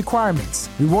eligibility requirements.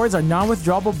 Rewards are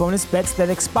non-withdrawable bonus bets that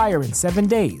expire in 7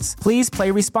 days. Please play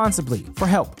responsibly. For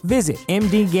help, visit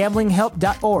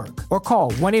mdgamblinghelp.org or call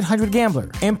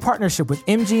 1-800-GAMBLER in partnership with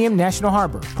MGM National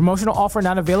Harbor. Promotional offer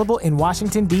not available in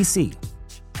Washington, D.C.